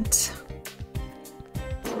with that.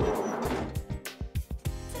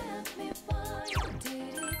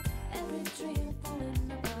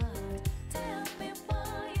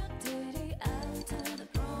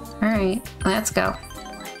 Alright, let's go.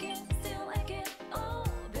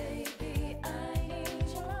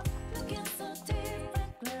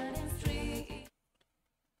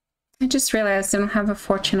 I just realized I don't have a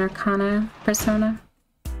Fortune Arcana persona.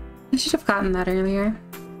 I should have gotten that earlier.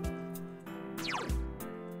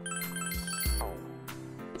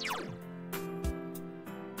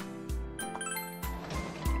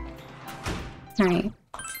 Alright,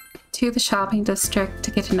 to the shopping district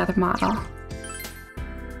to get another model.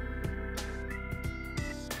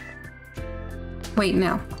 Wait,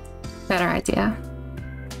 no. Better idea.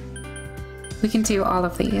 We can do all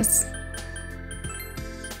of these.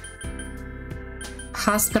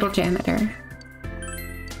 Hospital janitor.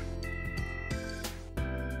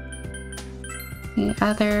 The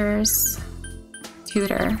others...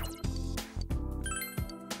 tutor.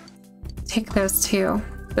 Take those two.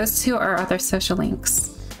 Those two are other social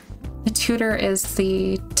links. The tutor is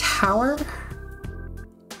the tower,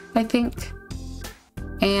 I think.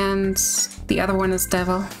 And the other one is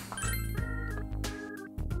devil.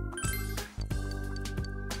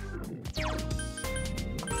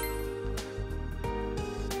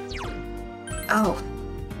 Oh.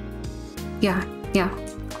 Yeah.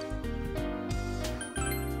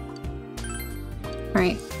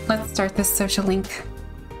 Alright, let's start this social link.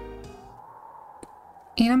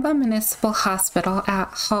 Inaba Municipal Hospital at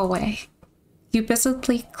hallway. You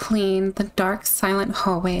busily clean the dark, silent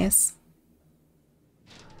hallways.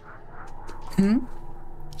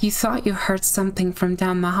 You thought you heard something from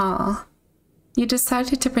down the hall. You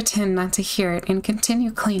decided to pretend not to hear it and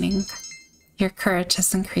continue cleaning. Your courage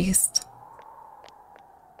has increased.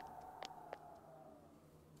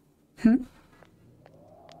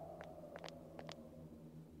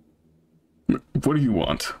 What do you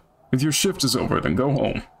want? If your shift is over, then go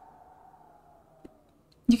home.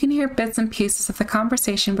 You can hear bits and pieces of the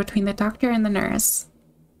conversation between the doctor and the nurse.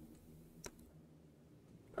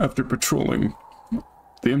 After patrolling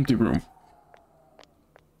the empty room.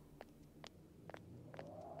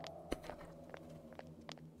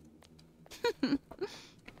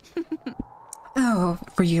 Oh,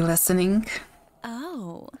 were you listening?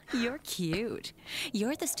 Oh, you're cute.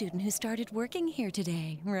 You're the student who started working here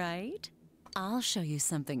today, right? I'll show you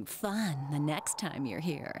something fun the next time you're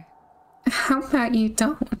here. How about you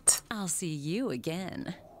don't? I'll see you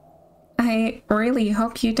again. I really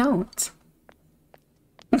hope you don't.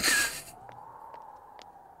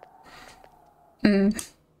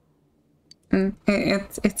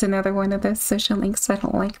 It's another one of those social links I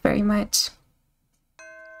don't like very much.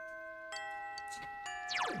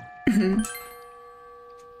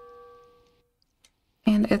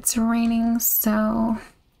 it's raining, so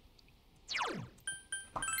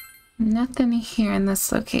nothing here in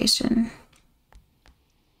this location.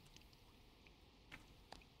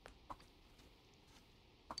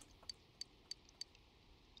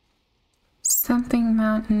 Something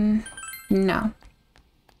mountain. No.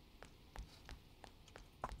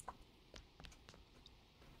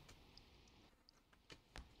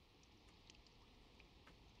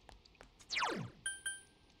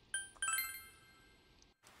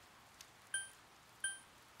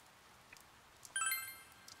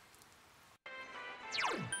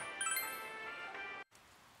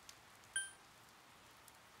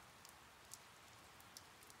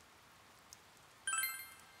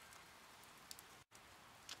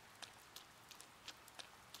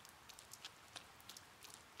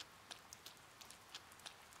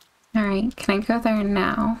 Alright, can I go there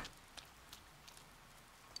now?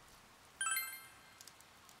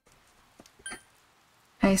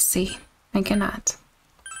 I see. I cannot.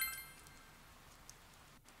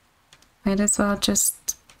 Might as well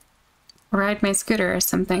just ride my scooter or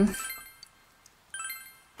something.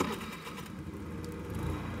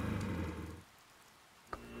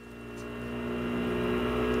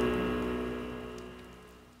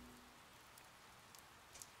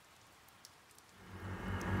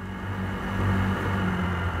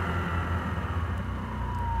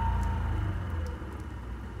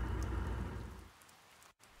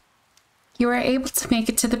 You were able to make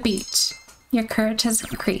it to the beach. Your courage has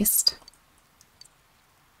increased.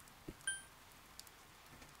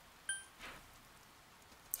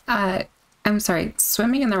 I'm sorry,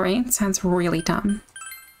 swimming in the rain sounds really dumb.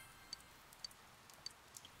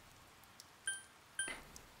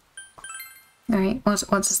 Alright, we'll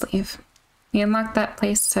just leave. We unlocked that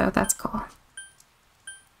place, so that's cool.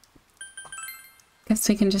 Guess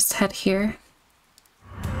we can just head here.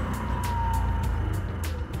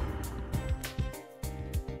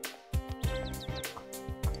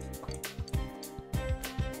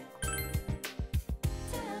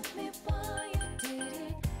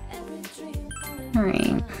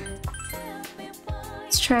 Alright.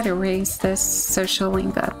 Let's try to raise this social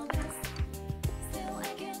link up.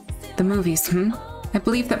 The movies, I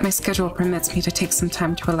believe that my schedule permits me to take some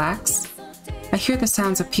time to relax. I hear the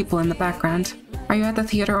sounds of people in the background. Are you at the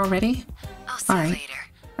theater already? I'll see you later.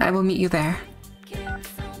 I will meet you there.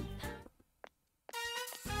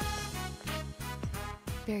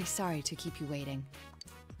 Very sorry to keep you waiting.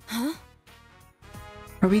 Huh?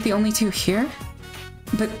 Are we the only two here?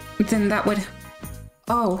 But then that would...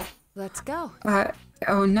 Oh. Let's go.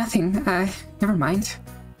 Oh, nothing. Never mind.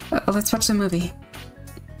 Let's watch the movie.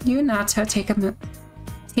 You and Nato take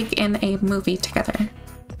in a movie together.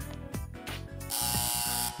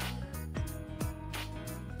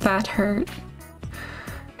 That hurt.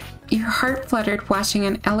 Your heart fluttered watching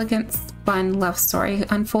an elegant spun love story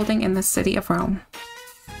unfolding in the city of Rome.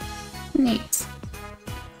 Neat.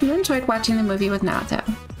 You enjoyed watching the movie with Nato.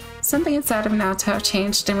 Something inside of Nato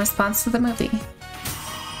changed in response to the movie.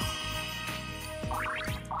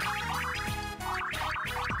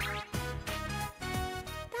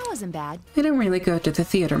 That wasn't bad. I don't really go to the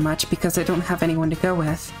theater much because I don't have anyone to go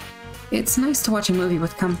with. It's nice to watch a movie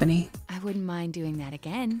with company. I wouldn't mind doing that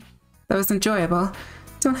again. That was enjoyable.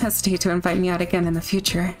 Don't hesitate to invite me out again in the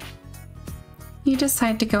future. You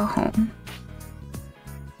decide to go home.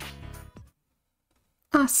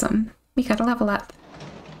 Awesome. We got a level up.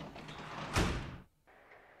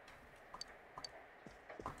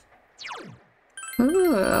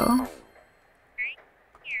 Ooh.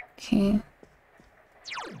 Okay.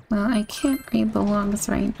 Well, I can't read the logs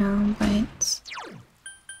right now, but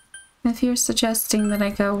if you're suggesting that I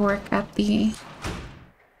go work at the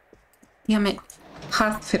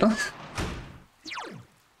hospital,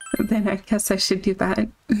 then I guess I should do that.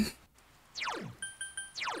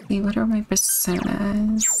 See, what are my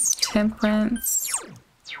personas? Temperance,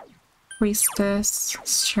 Priestess,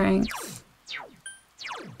 Strength,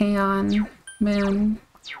 Aeon, Moon,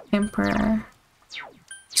 Emperor,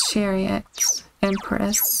 Chariot,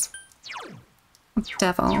 Empress,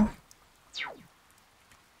 Devil.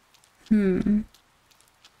 Well,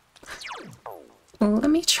 let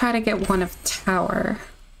me try to get one of Tower.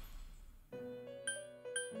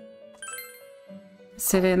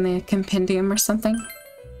 Is it in the compendium or something?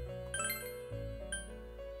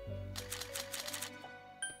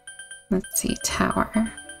 Let's see,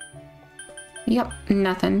 Tower. Yep,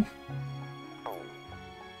 nothing.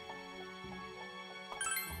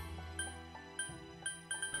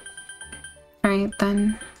 Alright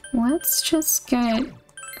then, let's just get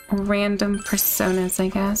random personas, I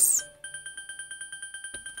guess.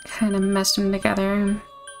 Kind of mesh them together.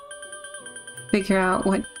 figure out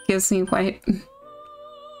what gives me what.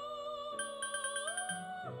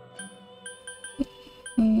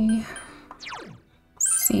 Okay.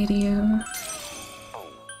 CDU.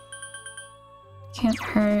 Can't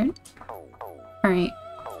hurt. Alright.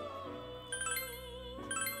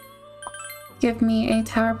 Give me a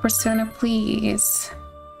tower persona, please.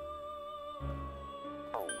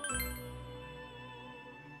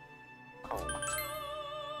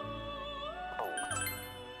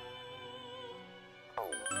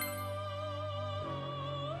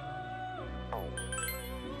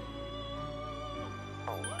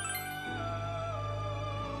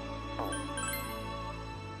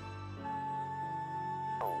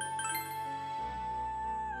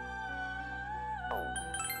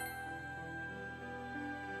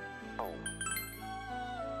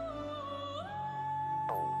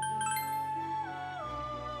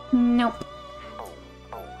 Nope.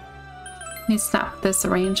 Let me stop this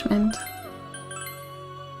arrangement.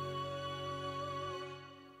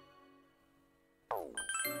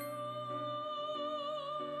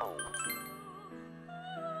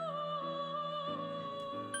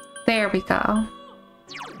 There we go.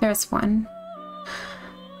 There's one.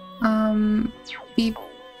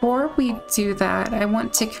 Before we do that, I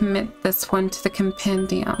want to commit this one to the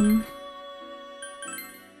compendium.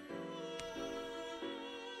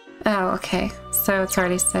 Oh, okay. So it's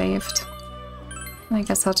already saved. I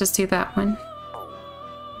guess I'll just do that one.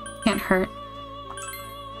 Can't hurt.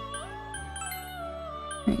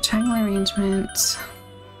 Alright, triangle arrangement.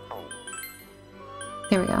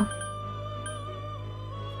 There we go.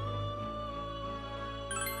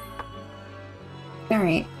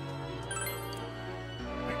 Alright.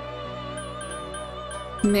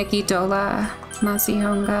 Megidola,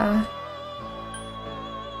 Masihonga,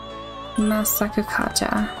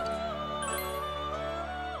 Masakukaja.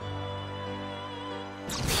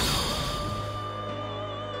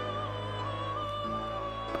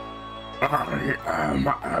 I am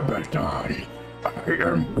Abaddon. I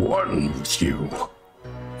am one with you.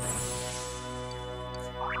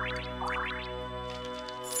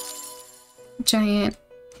 Giant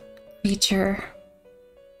creature.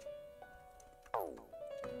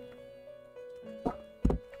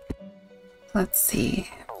 Let's see.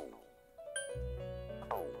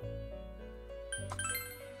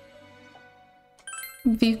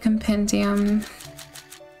 View compendium.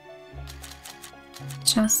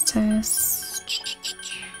 Justice.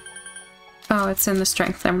 Oh, it's in the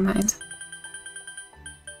strength, never mind.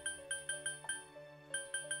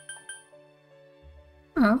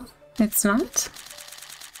 Oh, it's not?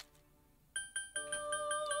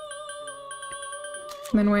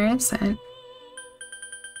 Then where is it?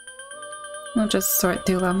 We'll just sort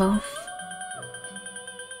through level.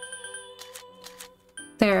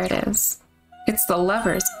 There it is. It's the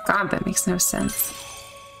levers. God, that makes no sense.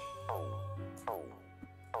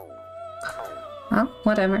 Oh,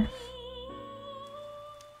 whatever.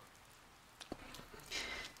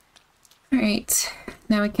 Alright,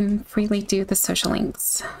 now we can freely do the social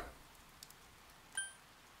links.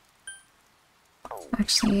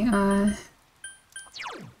 Actually,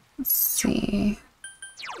 let's see.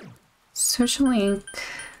 Social link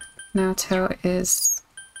Naoto is...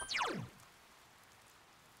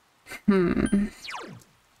 I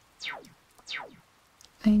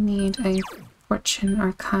need a Fortune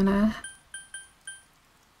Arcana.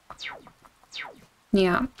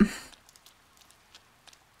 Yeah.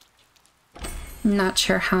 Not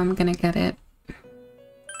sure how I'm gonna get it.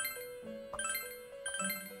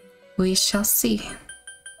 We shall see.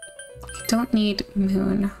 I don't need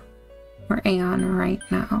Moon or Aeon right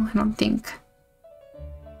now, I don't think.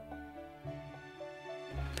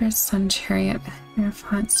 First Sun Chariot,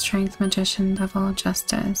 Hierophant, Strength, Magician, Devil,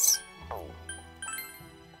 Justice.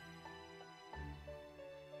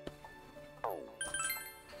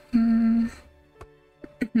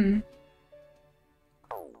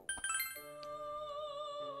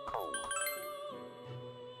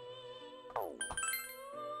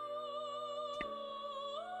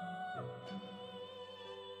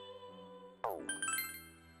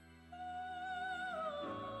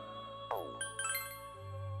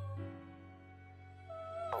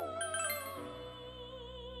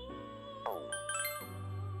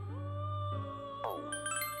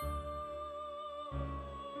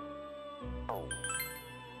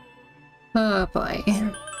 Oh boy.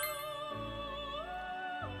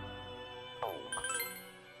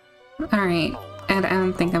 Alright, I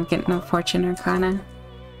don't think I'm getting a Fortune Arcana.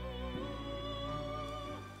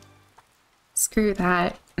 Screw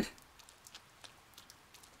that.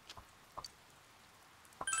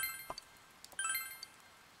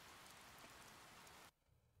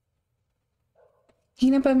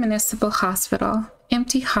 Hinaba Municipal Hospital.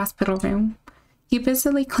 Empty hospital room. You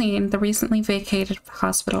busily clean the recently vacated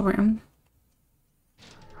hospital room.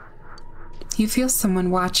 You feel someone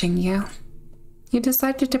watching you. You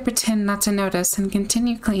decided to pretend not to notice and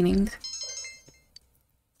continue cleaning.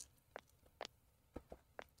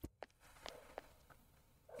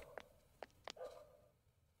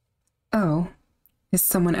 Oh, is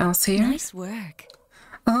someone else here? Nice work.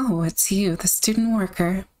 Oh, it's you, the student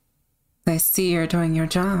worker. I see you're doing your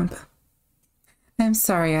job. I'm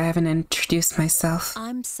sorry I haven't introduced myself.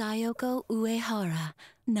 I'm Sayoko Uehara.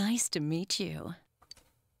 Nice to meet you.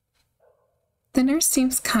 The nurse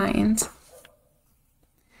seems kind.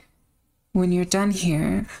 When you're done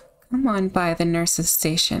here, come on by the nurse's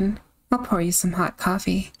station. I'll pour you some hot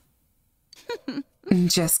coffee.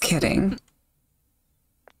 Just kidding.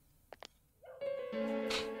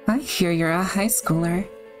 I hear you're a high schooler.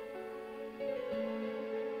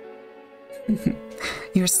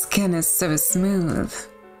 Your skin is so smooth.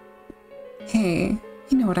 Hey,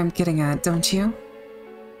 you know what I'm getting at, don't you?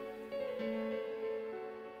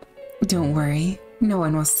 Don't worry, no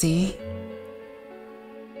one will see.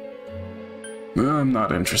 I'm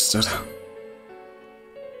not interested.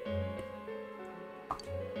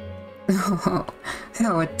 Oh,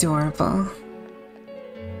 how adorable.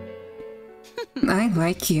 I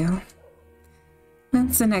like you.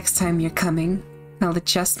 When's the next time you're coming? I'll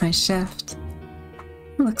adjust my shift.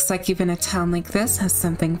 Looks like you've been a town like this has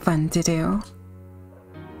something fun to do.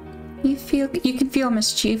 You can feel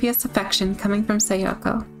mischievous affection coming from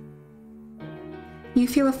Sayoko. You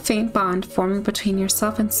feel a faint bond forming between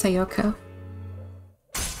yourself and Sayoko.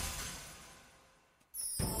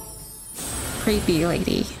 Creepy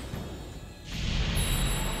lady.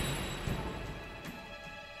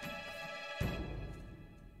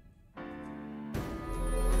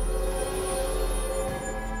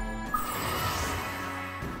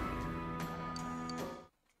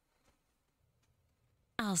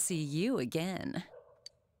 I'll see you again.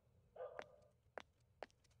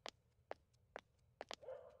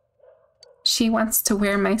 She wants to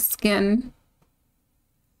wear my skin.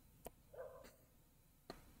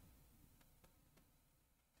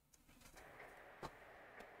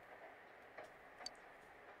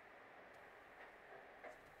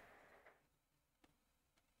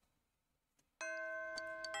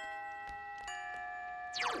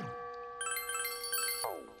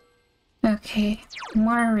 Okay,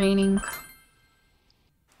 more raining.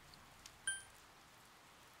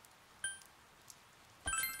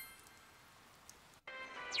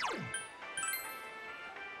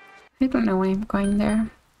 I don't know why I'm going there.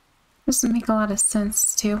 Doesn't make a lot of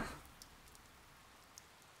sense, too.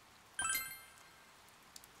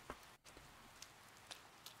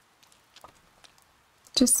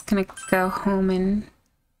 Just gonna go home and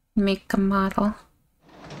make a model.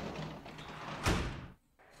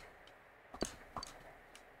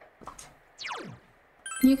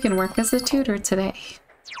 You can work as a tutor today.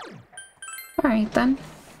 Alright then.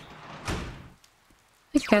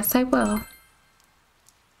 I guess I will.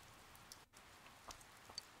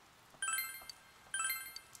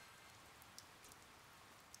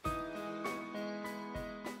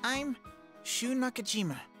 I'm Shu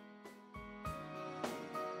Nakajima.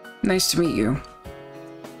 Nice to meet you.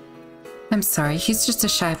 I'm sorry, he's just a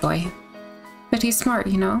shy boy. But he's smart,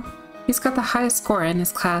 you know? He's got the highest score in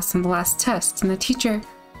his class in the last test, and the teacher...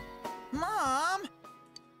 Mom!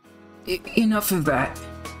 Enough of that.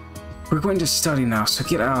 We're going to study now, so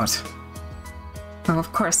get out. Oh,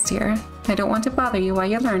 of course, dear. I don't want to bother you while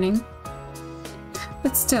you're learning.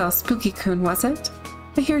 But still, Spooky-kun, was it?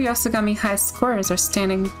 I hear Yasugami High's scorers are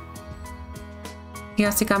standing...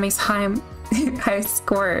 Yasugami's high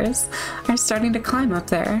scorers are starting to climb up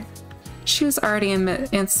there. She was already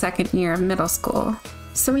in second year of middle school,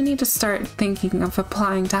 so we need to start thinking of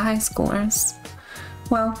applying to high schoolers.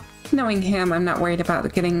 Well, knowing him, I'm not worried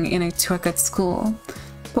about getting into a good school,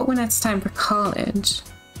 but when it's time for college...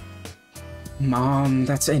 Mom,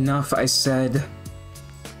 that's enough, I said.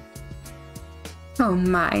 Oh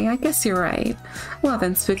my, I guess you're right. Well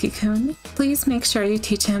then, Spooky-kun, please make sure you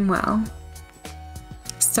teach him well.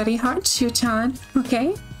 Study hard, Shu-chan,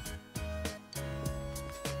 okay?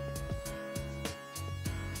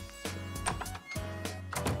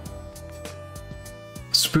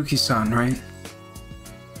 Spooky-san, right?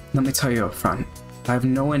 Let me tell you up front, I have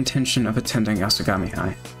no intention of attending Yasugami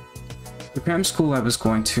High. The cram school I was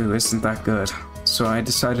going to isn't that good, so I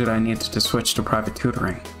decided I needed to switch to private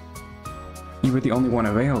tutoring. You were the only one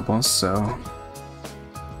available, so...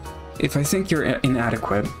 If I think you're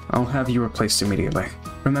inadequate, I'll have you replaced immediately.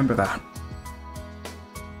 Remember that.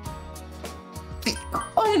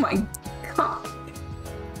 Oh my god!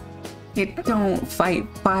 You don't fight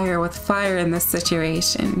fire with fire in this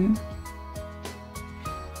situation.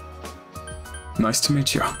 Nice to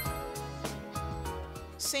meet you.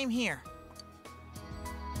 Same here.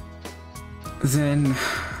 Then,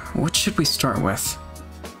 what should we start with?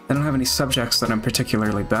 I don't have any subjects that I'm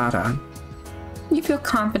particularly bad at. You feel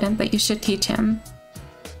confident that you should teach him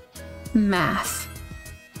math.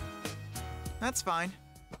 That's fine.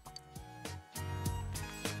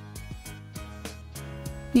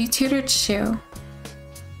 You tutored Sho.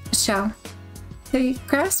 He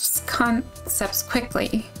grasps concepts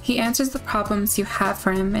quickly. He answers the problems you have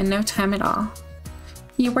for him in no time at all.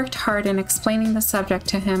 You worked hard in explaining the subject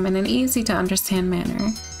to him in an easy-to-understand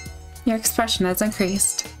manner. Your expression has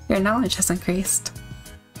increased. Your knowledge has increased.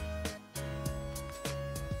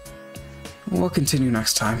 We'll continue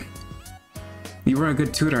next time. You were a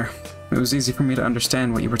good tutor. It was easy for me to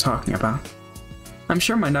understand what you were talking about. I'm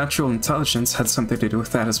sure my natural intelligence had something to do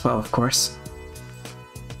with that as well, of course.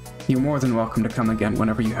 You're more than welcome to come again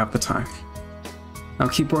whenever you have the time. I'll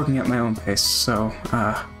keep working at my own pace, so,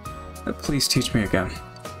 please teach me again.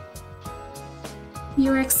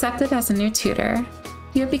 You were accepted as a new tutor.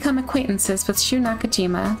 You have become acquaintances with Shu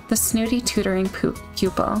Nakajima, the snooty tutoring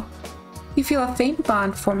pupil. You feel a faint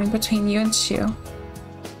bond forming between you and Shu.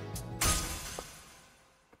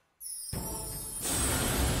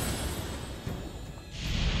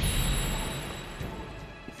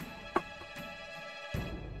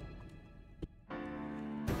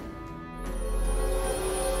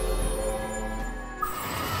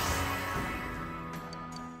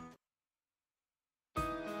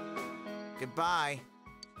 Goodbye.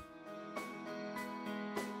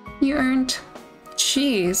 You earned,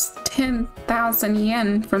 10,000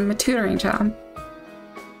 yen from the tutoring job.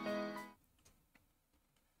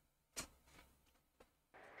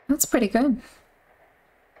 That's pretty good.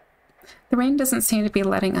 The rain doesn't seem to be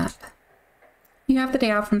letting up. You have the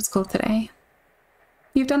day off from school today.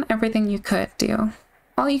 You've done everything you could do.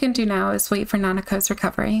 All you can do now is wait for Nanako's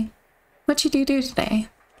recovery. What should you do today?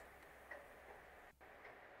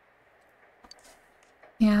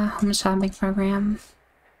 Yeah, home shopping program.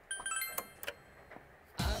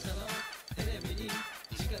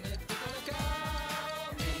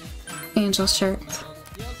 Angel shirt.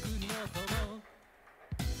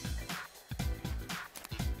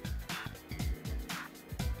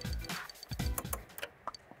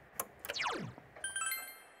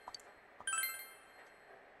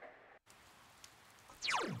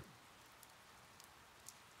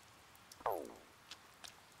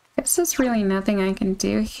 Guess there's really nothing I can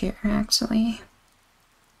do here, actually.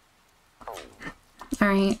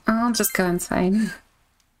 Alright, I'll just go inside. And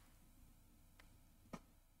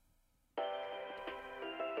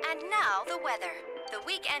now, the weather. The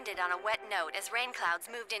week ended on a wet note as rain clouds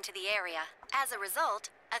moved into the area. As a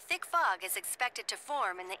result, a thick fog is expected to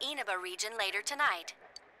form in the Inaba region later tonight.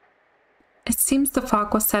 It seems the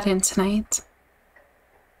fog will set in tonight.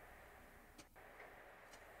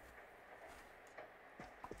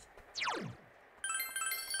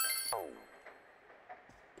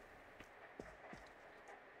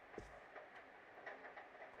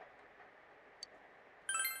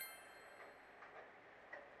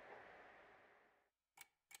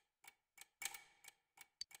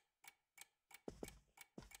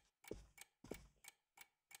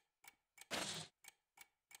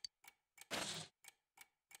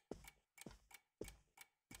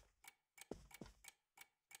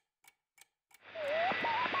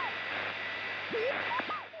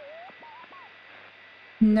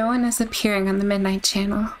 No one is appearing on the Midnight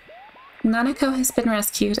Channel. Nanako has been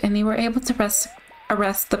rescued and they were able to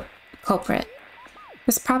arrest the culprit.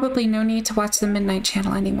 There's probably no need to watch the Midnight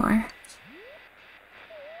Channel anymore.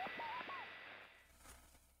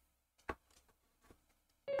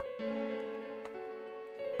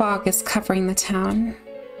 Fog is covering the town.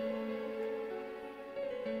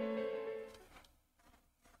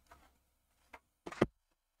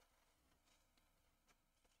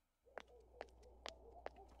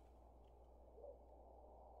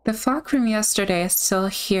 The fog from yesterday is still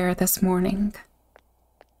here this morning.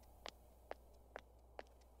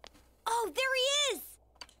 Oh, there he is!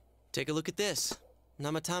 Take a look at this.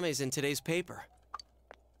 Namatame's in today's paper.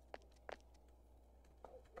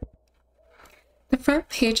 The front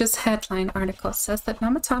page's headline article says that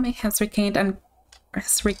Namatame has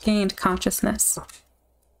regained consciousness.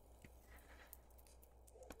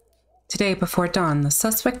 Today, before dawn, the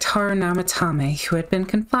suspect Haru Namatame, who had been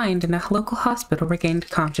confined in a local hospital, regained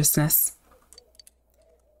consciousness.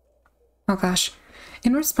 Oh gosh.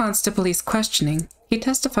 In response to police questioning, he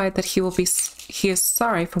testified that he is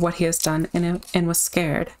sorry for what he has done and was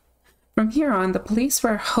scared. From here on, the police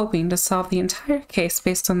were hoping to solve the entire case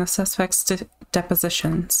based on the suspect's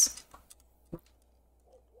depositions.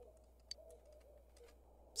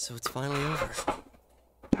 So it's finally over.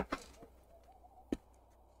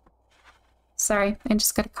 Sorry, I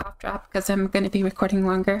just got a cough drop because I'm going to be recording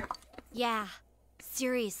longer. Yeah,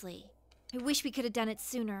 seriously. I wish we could have done it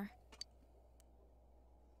sooner.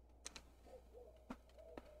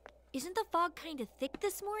 Isn't the fog kind of thick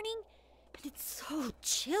this morning? And it's so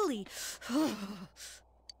chilly.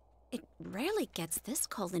 It rarely gets this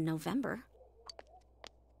cold in November.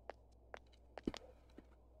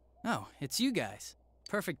 Oh, it's you guys.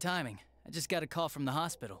 Perfect timing. I just got a call from the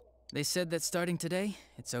hospital. They said that starting today,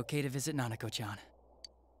 it's okay to visit Nanako-chan.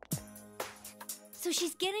 So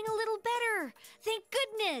she's getting a little better. Thank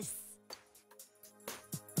goodness.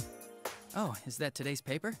 Oh, is that today's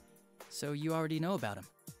paper? So you already know about him.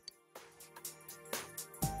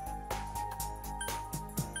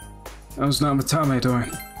 How's Namatame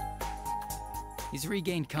doing? He's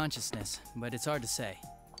regained consciousness, but it's hard to say.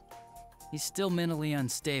 He's still mentally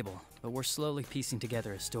unstable, but we're slowly piecing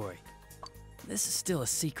together a story. This is still a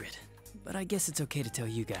secret, but I guess it's okay to tell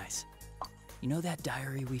you guys. You know that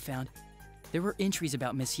diary we found? There were entries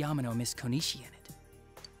about Miss Yamano and Miss Konishi in it.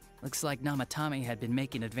 Looks like Namatame had been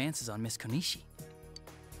making advances on Miss Konishi.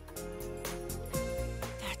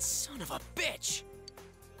 That son of a bitch!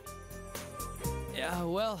 Yeah,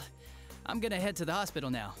 well, I'm gonna head to the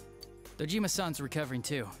hospital now. Dojima-san's recovering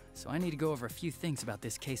too, so I need to go over a few things about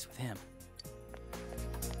this case with him.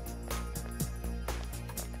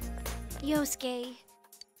 Yosuke.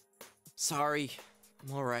 Sorry,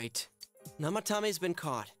 I'm alright. Namatame's been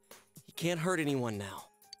caught. He can't hurt anyone now.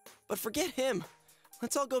 But forget him.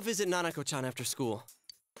 Let's all go visit Nanako-chan after school.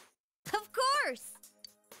 Of course!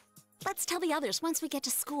 Let's tell the others once we get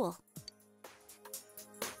to school.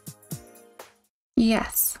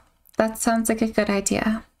 Yes, that sounds like a good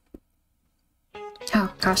idea.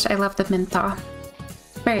 Oh gosh, I love the menthol.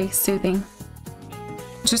 Very soothing.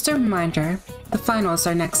 Just a reminder, the finals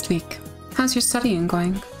are next week. How's your studying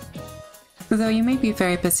going? Though you may be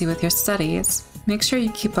very busy with your studies, make sure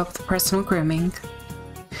you keep up with personal grooming.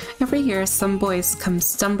 Every year, some boys come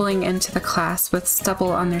stumbling into the class with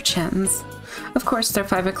stubble on their chins. Of course, their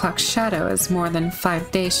 5 o'clock shadow is more than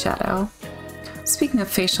 5-day shadow. Speaking of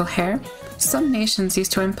facial hair, some nations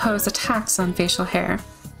used to impose a tax on facial hair.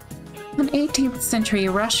 In 18th century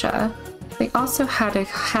Russia, they also had a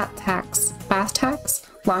hat tax, bath tax,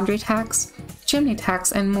 laundry tax, chimney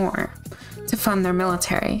tax, and more to fund their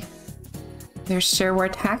military. There sure were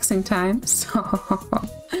taxing times, so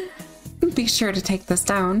be sure to take this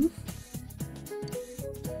down.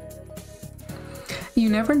 You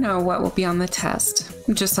never know what will be on the test,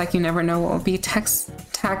 just like you never know what will be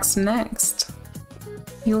taxed next.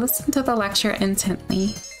 You listen to the lecture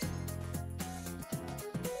intently.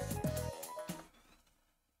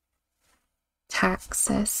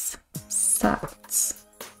 Taxes sucks.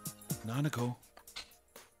 Nanako,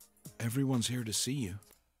 everyone's here to see you.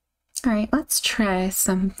 Alright, let's try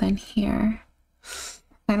something here.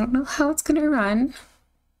 I don't know how it's gonna run,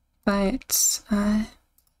 but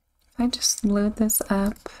if I just load this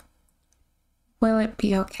up, will it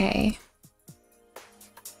be okay?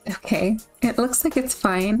 Okay, it looks like it's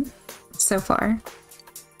fine so far.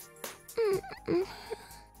 Big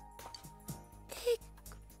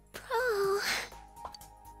Bro.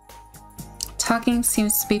 Talking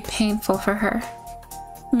seems to be painful for her.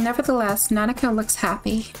 Nevertheless, Nanako looks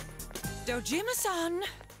happy. Dojima-san!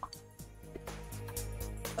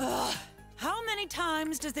 Ugh, how many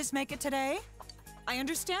times does this make it today? I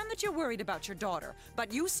understand that you're worried about your daughter,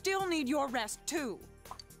 but you still need your rest too.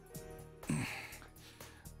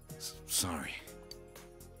 Sorry.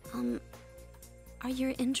 Are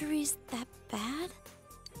your injuries that bad?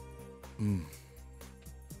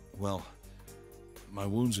 Well, my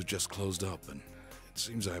wounds have just closed up, and it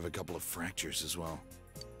seems I have a couple of fractures as well.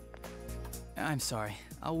 I'm sorry.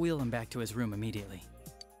 I'll wheel him back to his room immediately.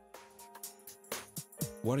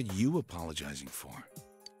 What are you apologizing for?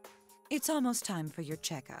 It's almost time for your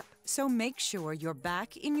checkup, so make sure you're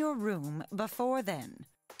back in your room before then.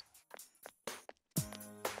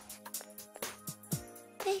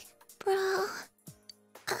 Big Bro.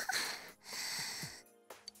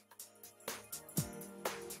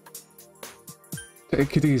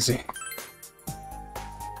 Take it easy.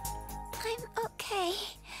 I'm okay.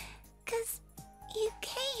 'Cause you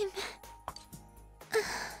came.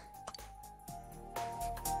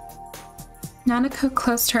 Nanako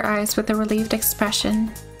closed her eyes with a relieved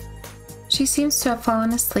expression. She seems to have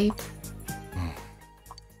fallen asleep.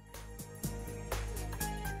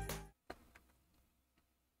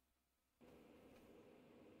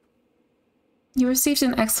 received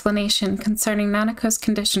an explanation concerning Nanako's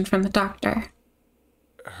condition from the doctor.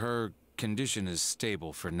 Her condition is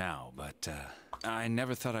stable for now, but I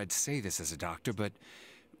never thought I'd say this as a doctor, but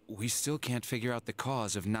we still can't figure out the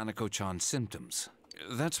cause of Nanako-chan's symptoms.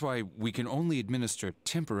 That's why we can only administer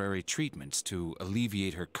temporary treatments to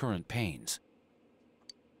alleviate her current pains.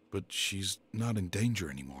 But she's not in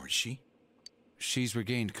danger anymore, is she? She's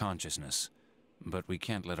regained consciousness, but we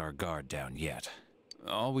can't let our guard down yet.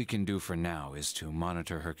 All we can do for now is to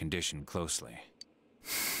monitor her condition closely.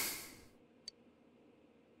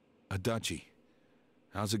 Adachi,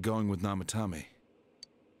 how's it going with Namatame?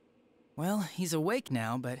 Well, he's awake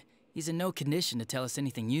now, but he's in no condition to tell us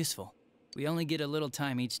anything useful. We only get a little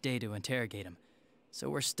time each day to interrogate him, so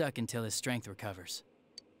we're stuck until his strength recovers.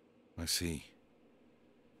 I see.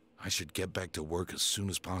 I should get back to work as soon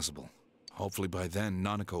as possible. Hopefully by then,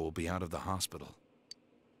 Nanako will be out of the hospital.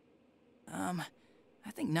 I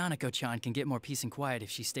think Nanako-chan can get more peace and quiet if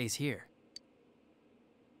she stays here.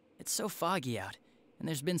 It's so foggy out, and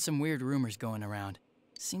there's been some weird rumors going around.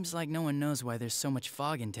 Seems like no one knows why there's so much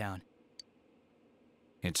fog in town.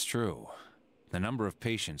 It's true. The number of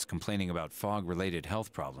patients complaining about fog-related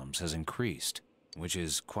health problems has increased, which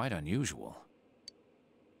is quite unusual.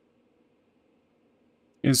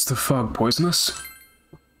 Is the fog poisonous?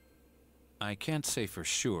 I can't say for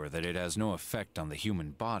sure that it has no effect on the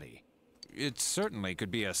human body. It certainly could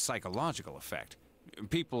be a psychological effect.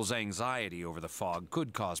 People's anxiety over the fog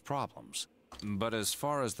could cause problems. But as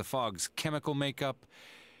far as the fog's chemical makeup,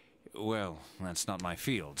 well, that's not my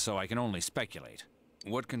field, so I can only speculate.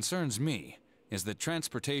 What concerns me is that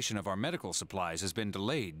transportation of our medical supplies has been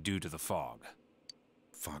delayed due to the fog.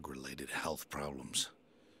 Fog-related health problems.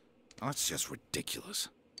 That's just ridiculous.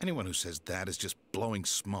 Anyone who says that is just blowing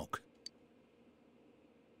smoke.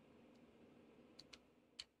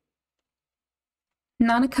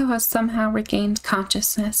 Nanako has somehow regained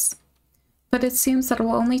consciousness, but it seems that it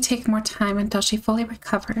will only take more time until she fully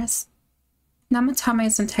recovers.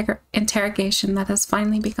 Namatame's interrogation that has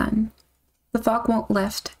finally begun. The fog won't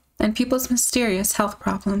lift, and people's mysterious health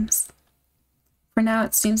problems. For now,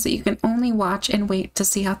 it seems that you can only watch and wait to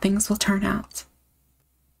see how things will turn out.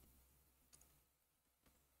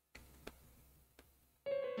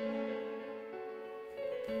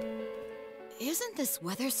 Isn't this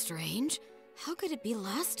weather strange? How could it be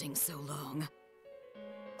lasting so long?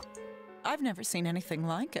 I've never seen anything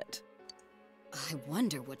like it. I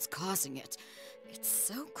wonder what's causing it. It's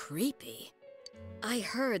so creepy. I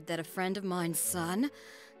heard that a friend of mine's son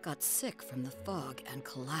got sick from the fog and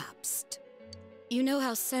collapsed. You know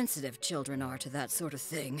how sensitive children are to that sort of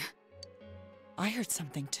thing. I heard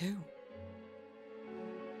something too.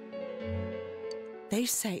 They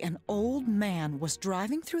say an old man was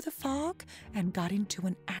driving through the fog and got into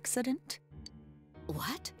an accident.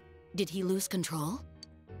 What? Did he lose control?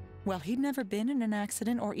 Well, he'd never been in an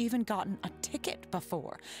accident or even gotten a ticket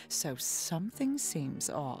before, so something seems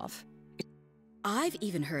off. I've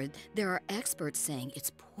even heard there are experts saying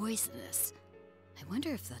it's poisonous. I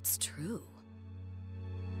wonder if that's true.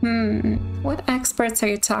 What experts are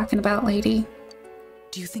you talking about, lady?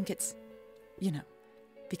 Do you think it's,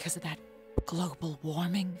 because of that global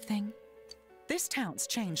warming thing? This town's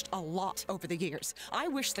changed a lot over the years. I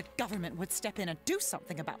wish the government would step in and do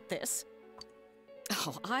something about this.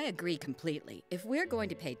 Oh, I agree completely. If we're going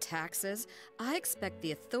to pay taxes, I expect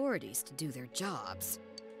the authorities to do their jobs.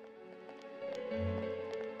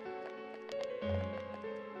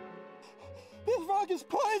 This fog is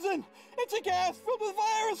poison! It's a gas filled with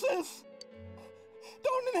viruses!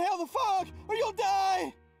 Don't inhale the fog, or you'll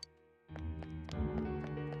die!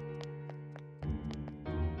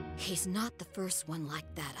 He's not the first one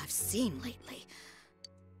like that I've seen lately.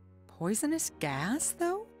 Poisonous gas,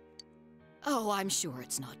 though? Oh, I'm sure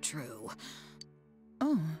it's not true.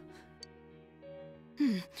 Oh.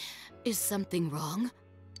 Is something wrong?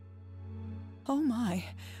 Oh my.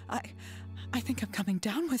 I think I'm coming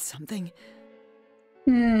down with something.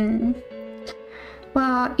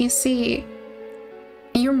 Well, you see,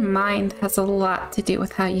 your mind has a lot to do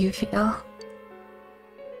with how you feel.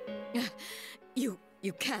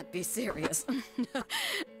 You can't be serious.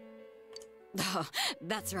 Oh,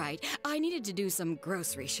 that's right. I needed to do some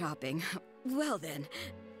grocery shopping. Well then.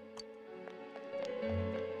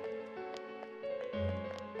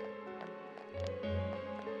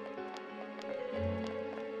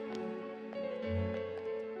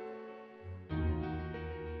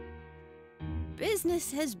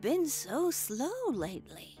 Business has been so slow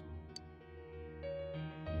lately.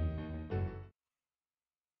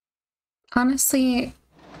 Honestly,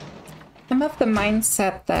 I'm of the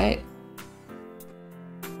mindset that,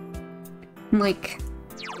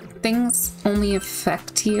 things only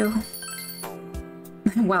affect you.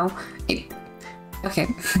 Well, okay,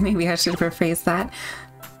 maybe I should rephrase that.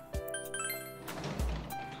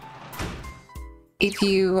 If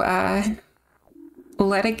you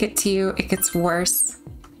let it get to you, it gets worse.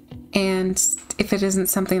 And if it isn't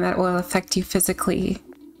something that will affect you physically,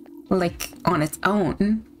 like on its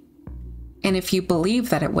own, and if you believe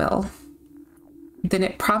that it will, then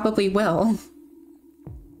it probably will.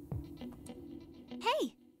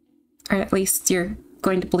 Hey! Or at least you're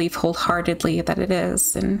going to believe wholeheartedly that it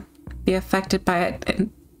is and be affected by it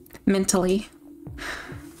mentally.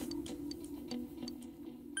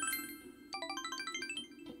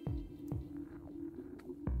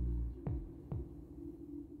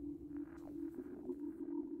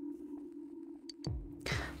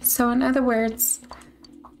 So in other words,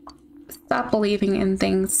 stop believing in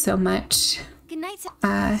things so much. Good night.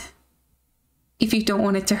 If you don't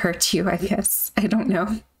want it to hurt you, I guess. I don't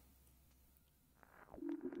know.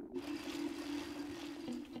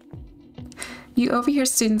 You overhear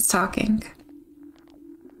students talking.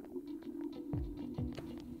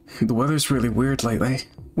 The weather's really weird lately.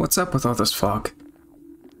 What's up with all this fog?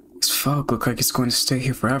 This fog looks like it's going to stay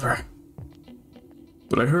here forever.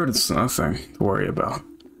 But I heard it's nothing to worry about.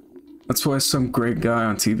 That's why some great guy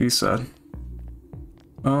on TV said.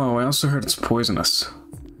 Oh, I also heard it's poisonous.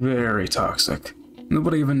 Very toxic.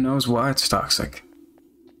 Nobody even knows why it's toxic.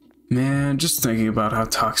 Man, just thinking about how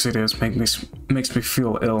toxic it is makes me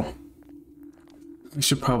feel ill. I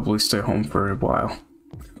should probably stay home for a while.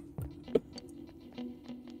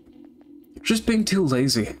 You're just being too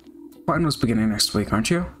lazy. Finals beginning next week, aren't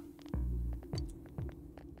you?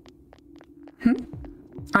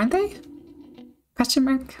 Aren't they? Question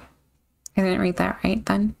mark? I didn't read that right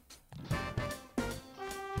then.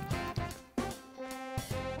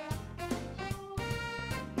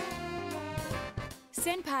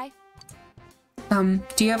 Senpai.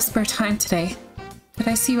 Do you have spare time today? Could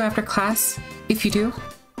I see you after class? If you do?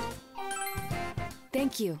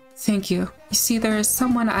 Thank you. Thank you. You see, there is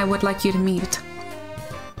someone I would like you to meet.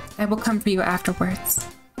 I will come for you afterwards.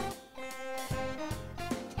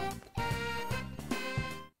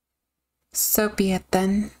 So be it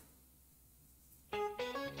then.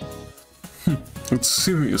 It's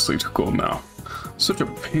seriously too cold now. Such a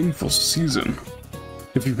painful season.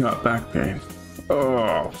 If you've got back pain.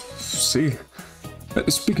 Oh, see?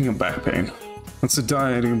 Speaking of back pain, that's a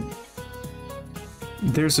deity.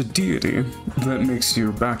 There's a deity that makes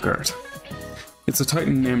your back hurt. It's a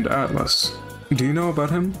titan named Atlas. Do you know about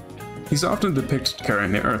him? He's often depicted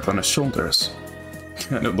carrying the earth on his shoulders.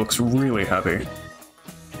 And it looks really heavy.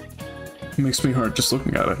 It makes me hurt just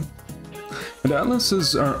looking at it. And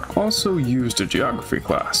atlases are also used in geography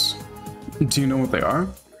class. Do you know what they are?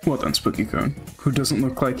 Well then, Spooky-kun. Who doesn't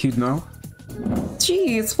look like he'd know?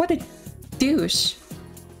 Jeez, what a douche.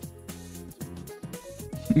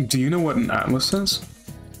 Do you know what an atlas is?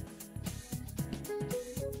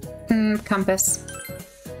 Compass.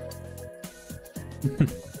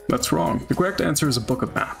 That's wrong. The correct answer is a book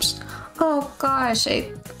of maps. Oh gosh,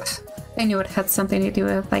 I knew it had something to do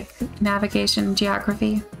with like navigation and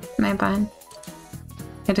geography. My bad.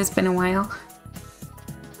 It has been a while.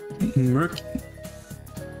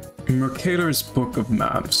 Mercator's Book of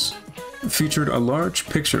Maps featured a large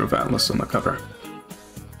picture of Atlas on the cover.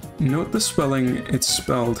 Note the spelling, it's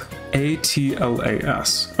spelled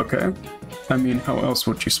A-T-L-A-S, okay? I mean, how else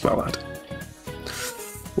would you spell it?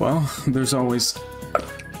 Well, there's always...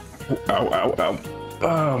 Ow, ow, ow.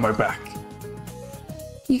 Oh, my back.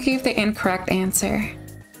 You gave the incorrect answer.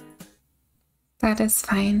 That is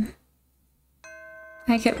fine.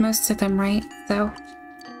 I get most of them right, so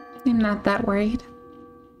I'm not that worried.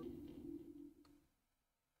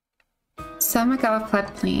 Samagawa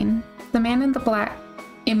floodplain. The man in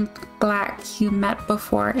black you met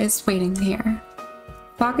before is waiting here.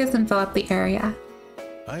 Fog has enveloped the area.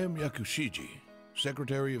 I am Yakushiji,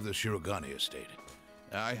 secretary of the Shirogane estate.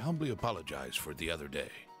 I humbly apologize for the other day.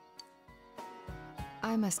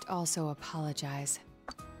 I must also apologize.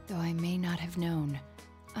 Though I may not have known,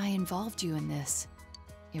 I involved you in this.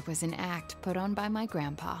 It was an act put on by my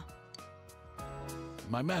grandpa.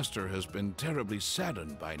 My master has been terribly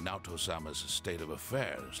saddened by Naoto-sama's state of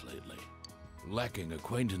affairs lately. Lacking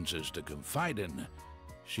acquaintances to confide in,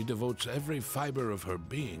 she devotes every fiber of her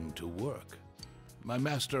being to work. My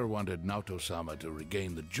master wanted Naoto-sama to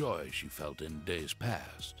regain the joy she felt in days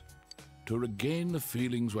past. To regain the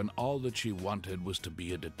feelings when all that she wanted was to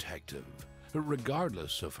be a detective,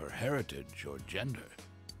 regardless of her heritage or gender.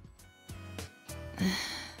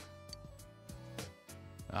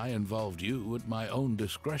 I involved you at my own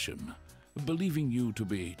discretion, believing you to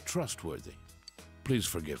be trustworthy. Please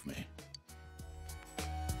forgive me.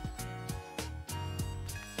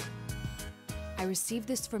 I received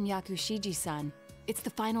this from Yakushiji-san. It's the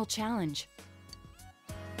final challenge.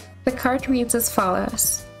 The card reads as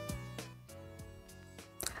follows.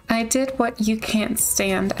 I did what you can't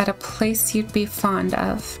stand at a place you'd be fond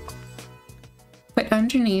of. But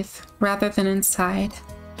underneath, rather than inside.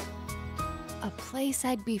 A place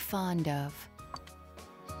I'd be fond of.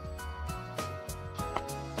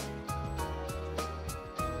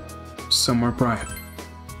 Somewhere bright.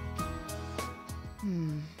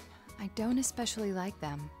 I don't especially like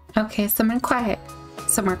them. Okay, somewhere quiet.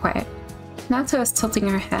 Somewhere quiet. Nato is tilting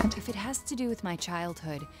her head. If it has to do with my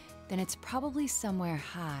childhood, then it's probably somewhere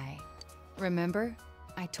high. Remember?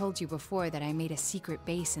 I told you before that I made a secret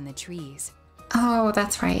base in the trees. Oh,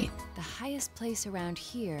 that's right. The highest place around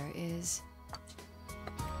here is...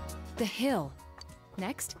 the hill.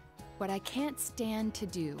 Next, what I can't stand to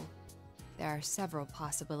do. There are several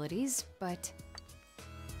possibilities, but...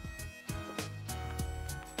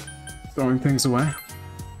 Throwing things away?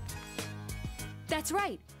 That's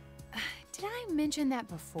right! Did I mention that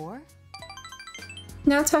before?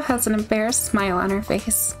 Nato has an embarrassed smile on her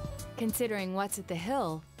face. Considering what's at the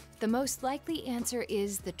hill, the most likely answer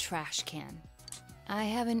is the trash can. I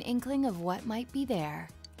have an inkling of what might be there.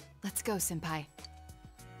 Let's go, Senpai.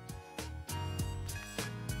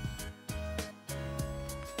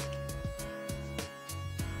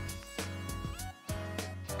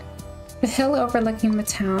 The hill overlooking the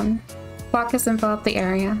town. Fog has enveloped the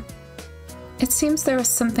area. It seems there was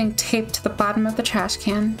something taped to the bottom of the trash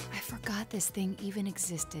can. I forgot this thing even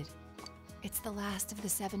existed. It's the last of the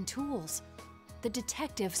 7 tools. The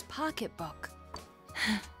detective's pocketbook.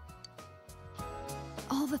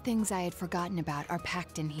 All the things I had forgotten about are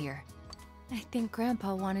packed in here. I think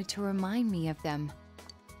Grandpa wanted to remind me of them.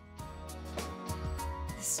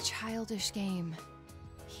 This childish game.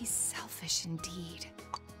 He's selfish indeed.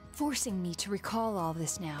 Forcing me to recall all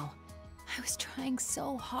this now. I was trying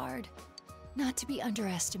so hard. Not to be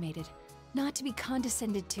underestimated. Not to be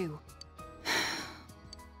condescended to.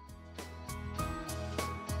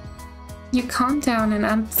 You calm down and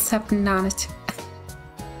upset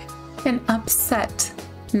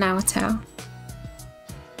Naruto.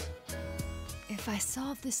 If I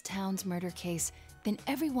solve this town's murder case, then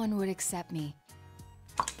everyone would accept me.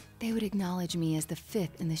 They would acknowledge me as the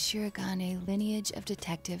 5th in the Shirogane lineage of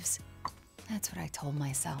detectives. That's what I told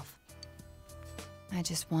myself. I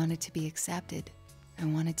just wanted to be accepted. I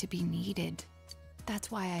wanted to be needed. That's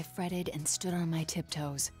why I fretted and stood on my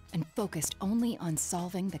tiptoes and focused only on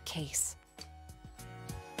solving the case.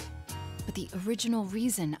 But the original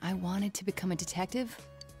reason I wanted to become a detective,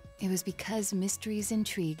 it was because mysteries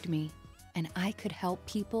intrigued me, and I could help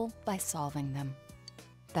people by solving them.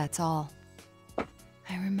 That's all.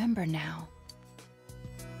 I remember now.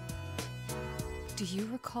 Do you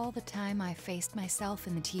recall the time I faced myself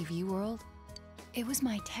in the TV world? It was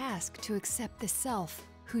my task to accept the self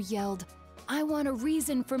who yelled, "I want a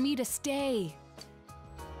reason for me to stay!"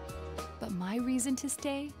 But my reason to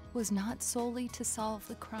stay was not solely to solve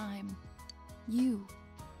the crime. You,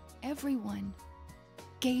 everyone,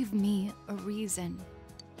 gave me a reason.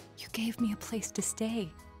 You gave me a place to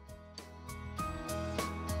stay.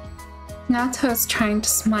 Nato's trying to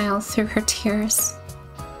smile through her tears.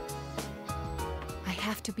 I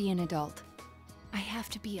have to be an adult. I have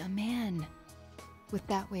to be a man. With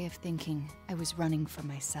that way of thinking, I was running from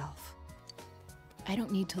myself. I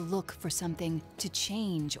don't need to look for something to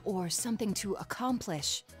change or something to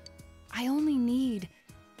accomplish. I only need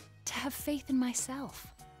to have faith in myself.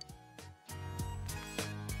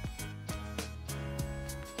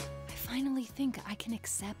 I finally think I can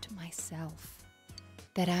accept myself.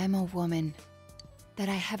 That I'm a woman. That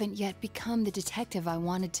I haven't yet become the detective I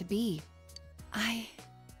wanted to be. I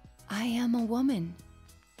am a woman.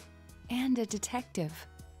 And a detective.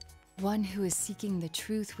 One who is seeking the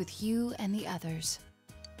truth with you and the others.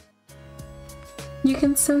 You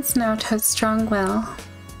can sense Naoto's strong will.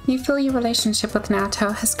 You feel your relationship with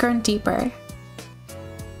Naoto has grown deeper.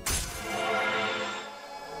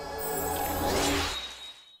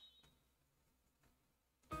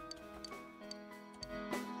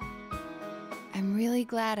 I'm really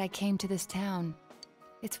glad I came to this town.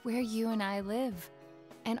 It's where you and I live.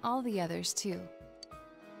 And all the others, too.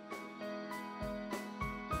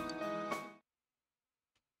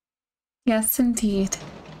 Yes, indeed.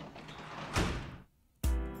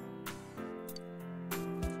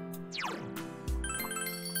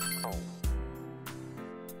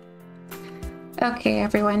 Okay,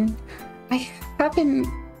 everyone. I haven't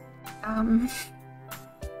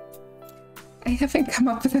come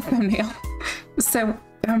up with a thumbnail. So,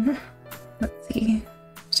 let's see.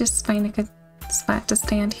 Just find a good spot to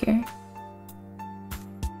stand here.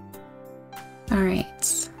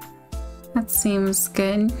 Alright. That seems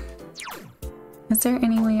good. Is there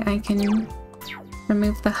any way I can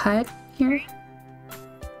remove the HUD here?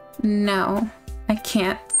 No, I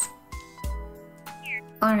can't.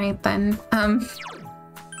 Alright then,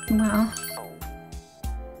 well.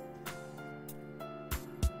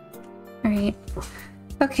 Alright.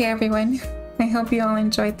 Okay, everyone. I hope you all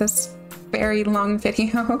enjoyed this very long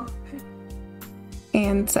video.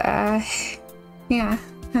 And, yeah.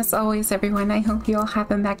 As always, everyone, I hope you all have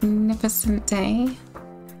a magnificent day.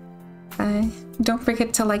 Don't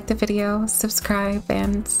forget to like the video, subscribe,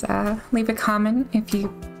 and leave a comment if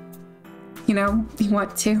you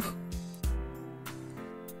want to.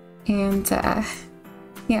 And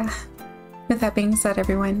yeah, with that being said,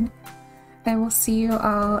 everyone, I will see you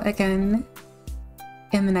all again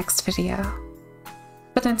in the next video.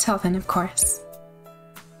 But until then, of course,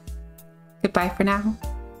 goodbye for now.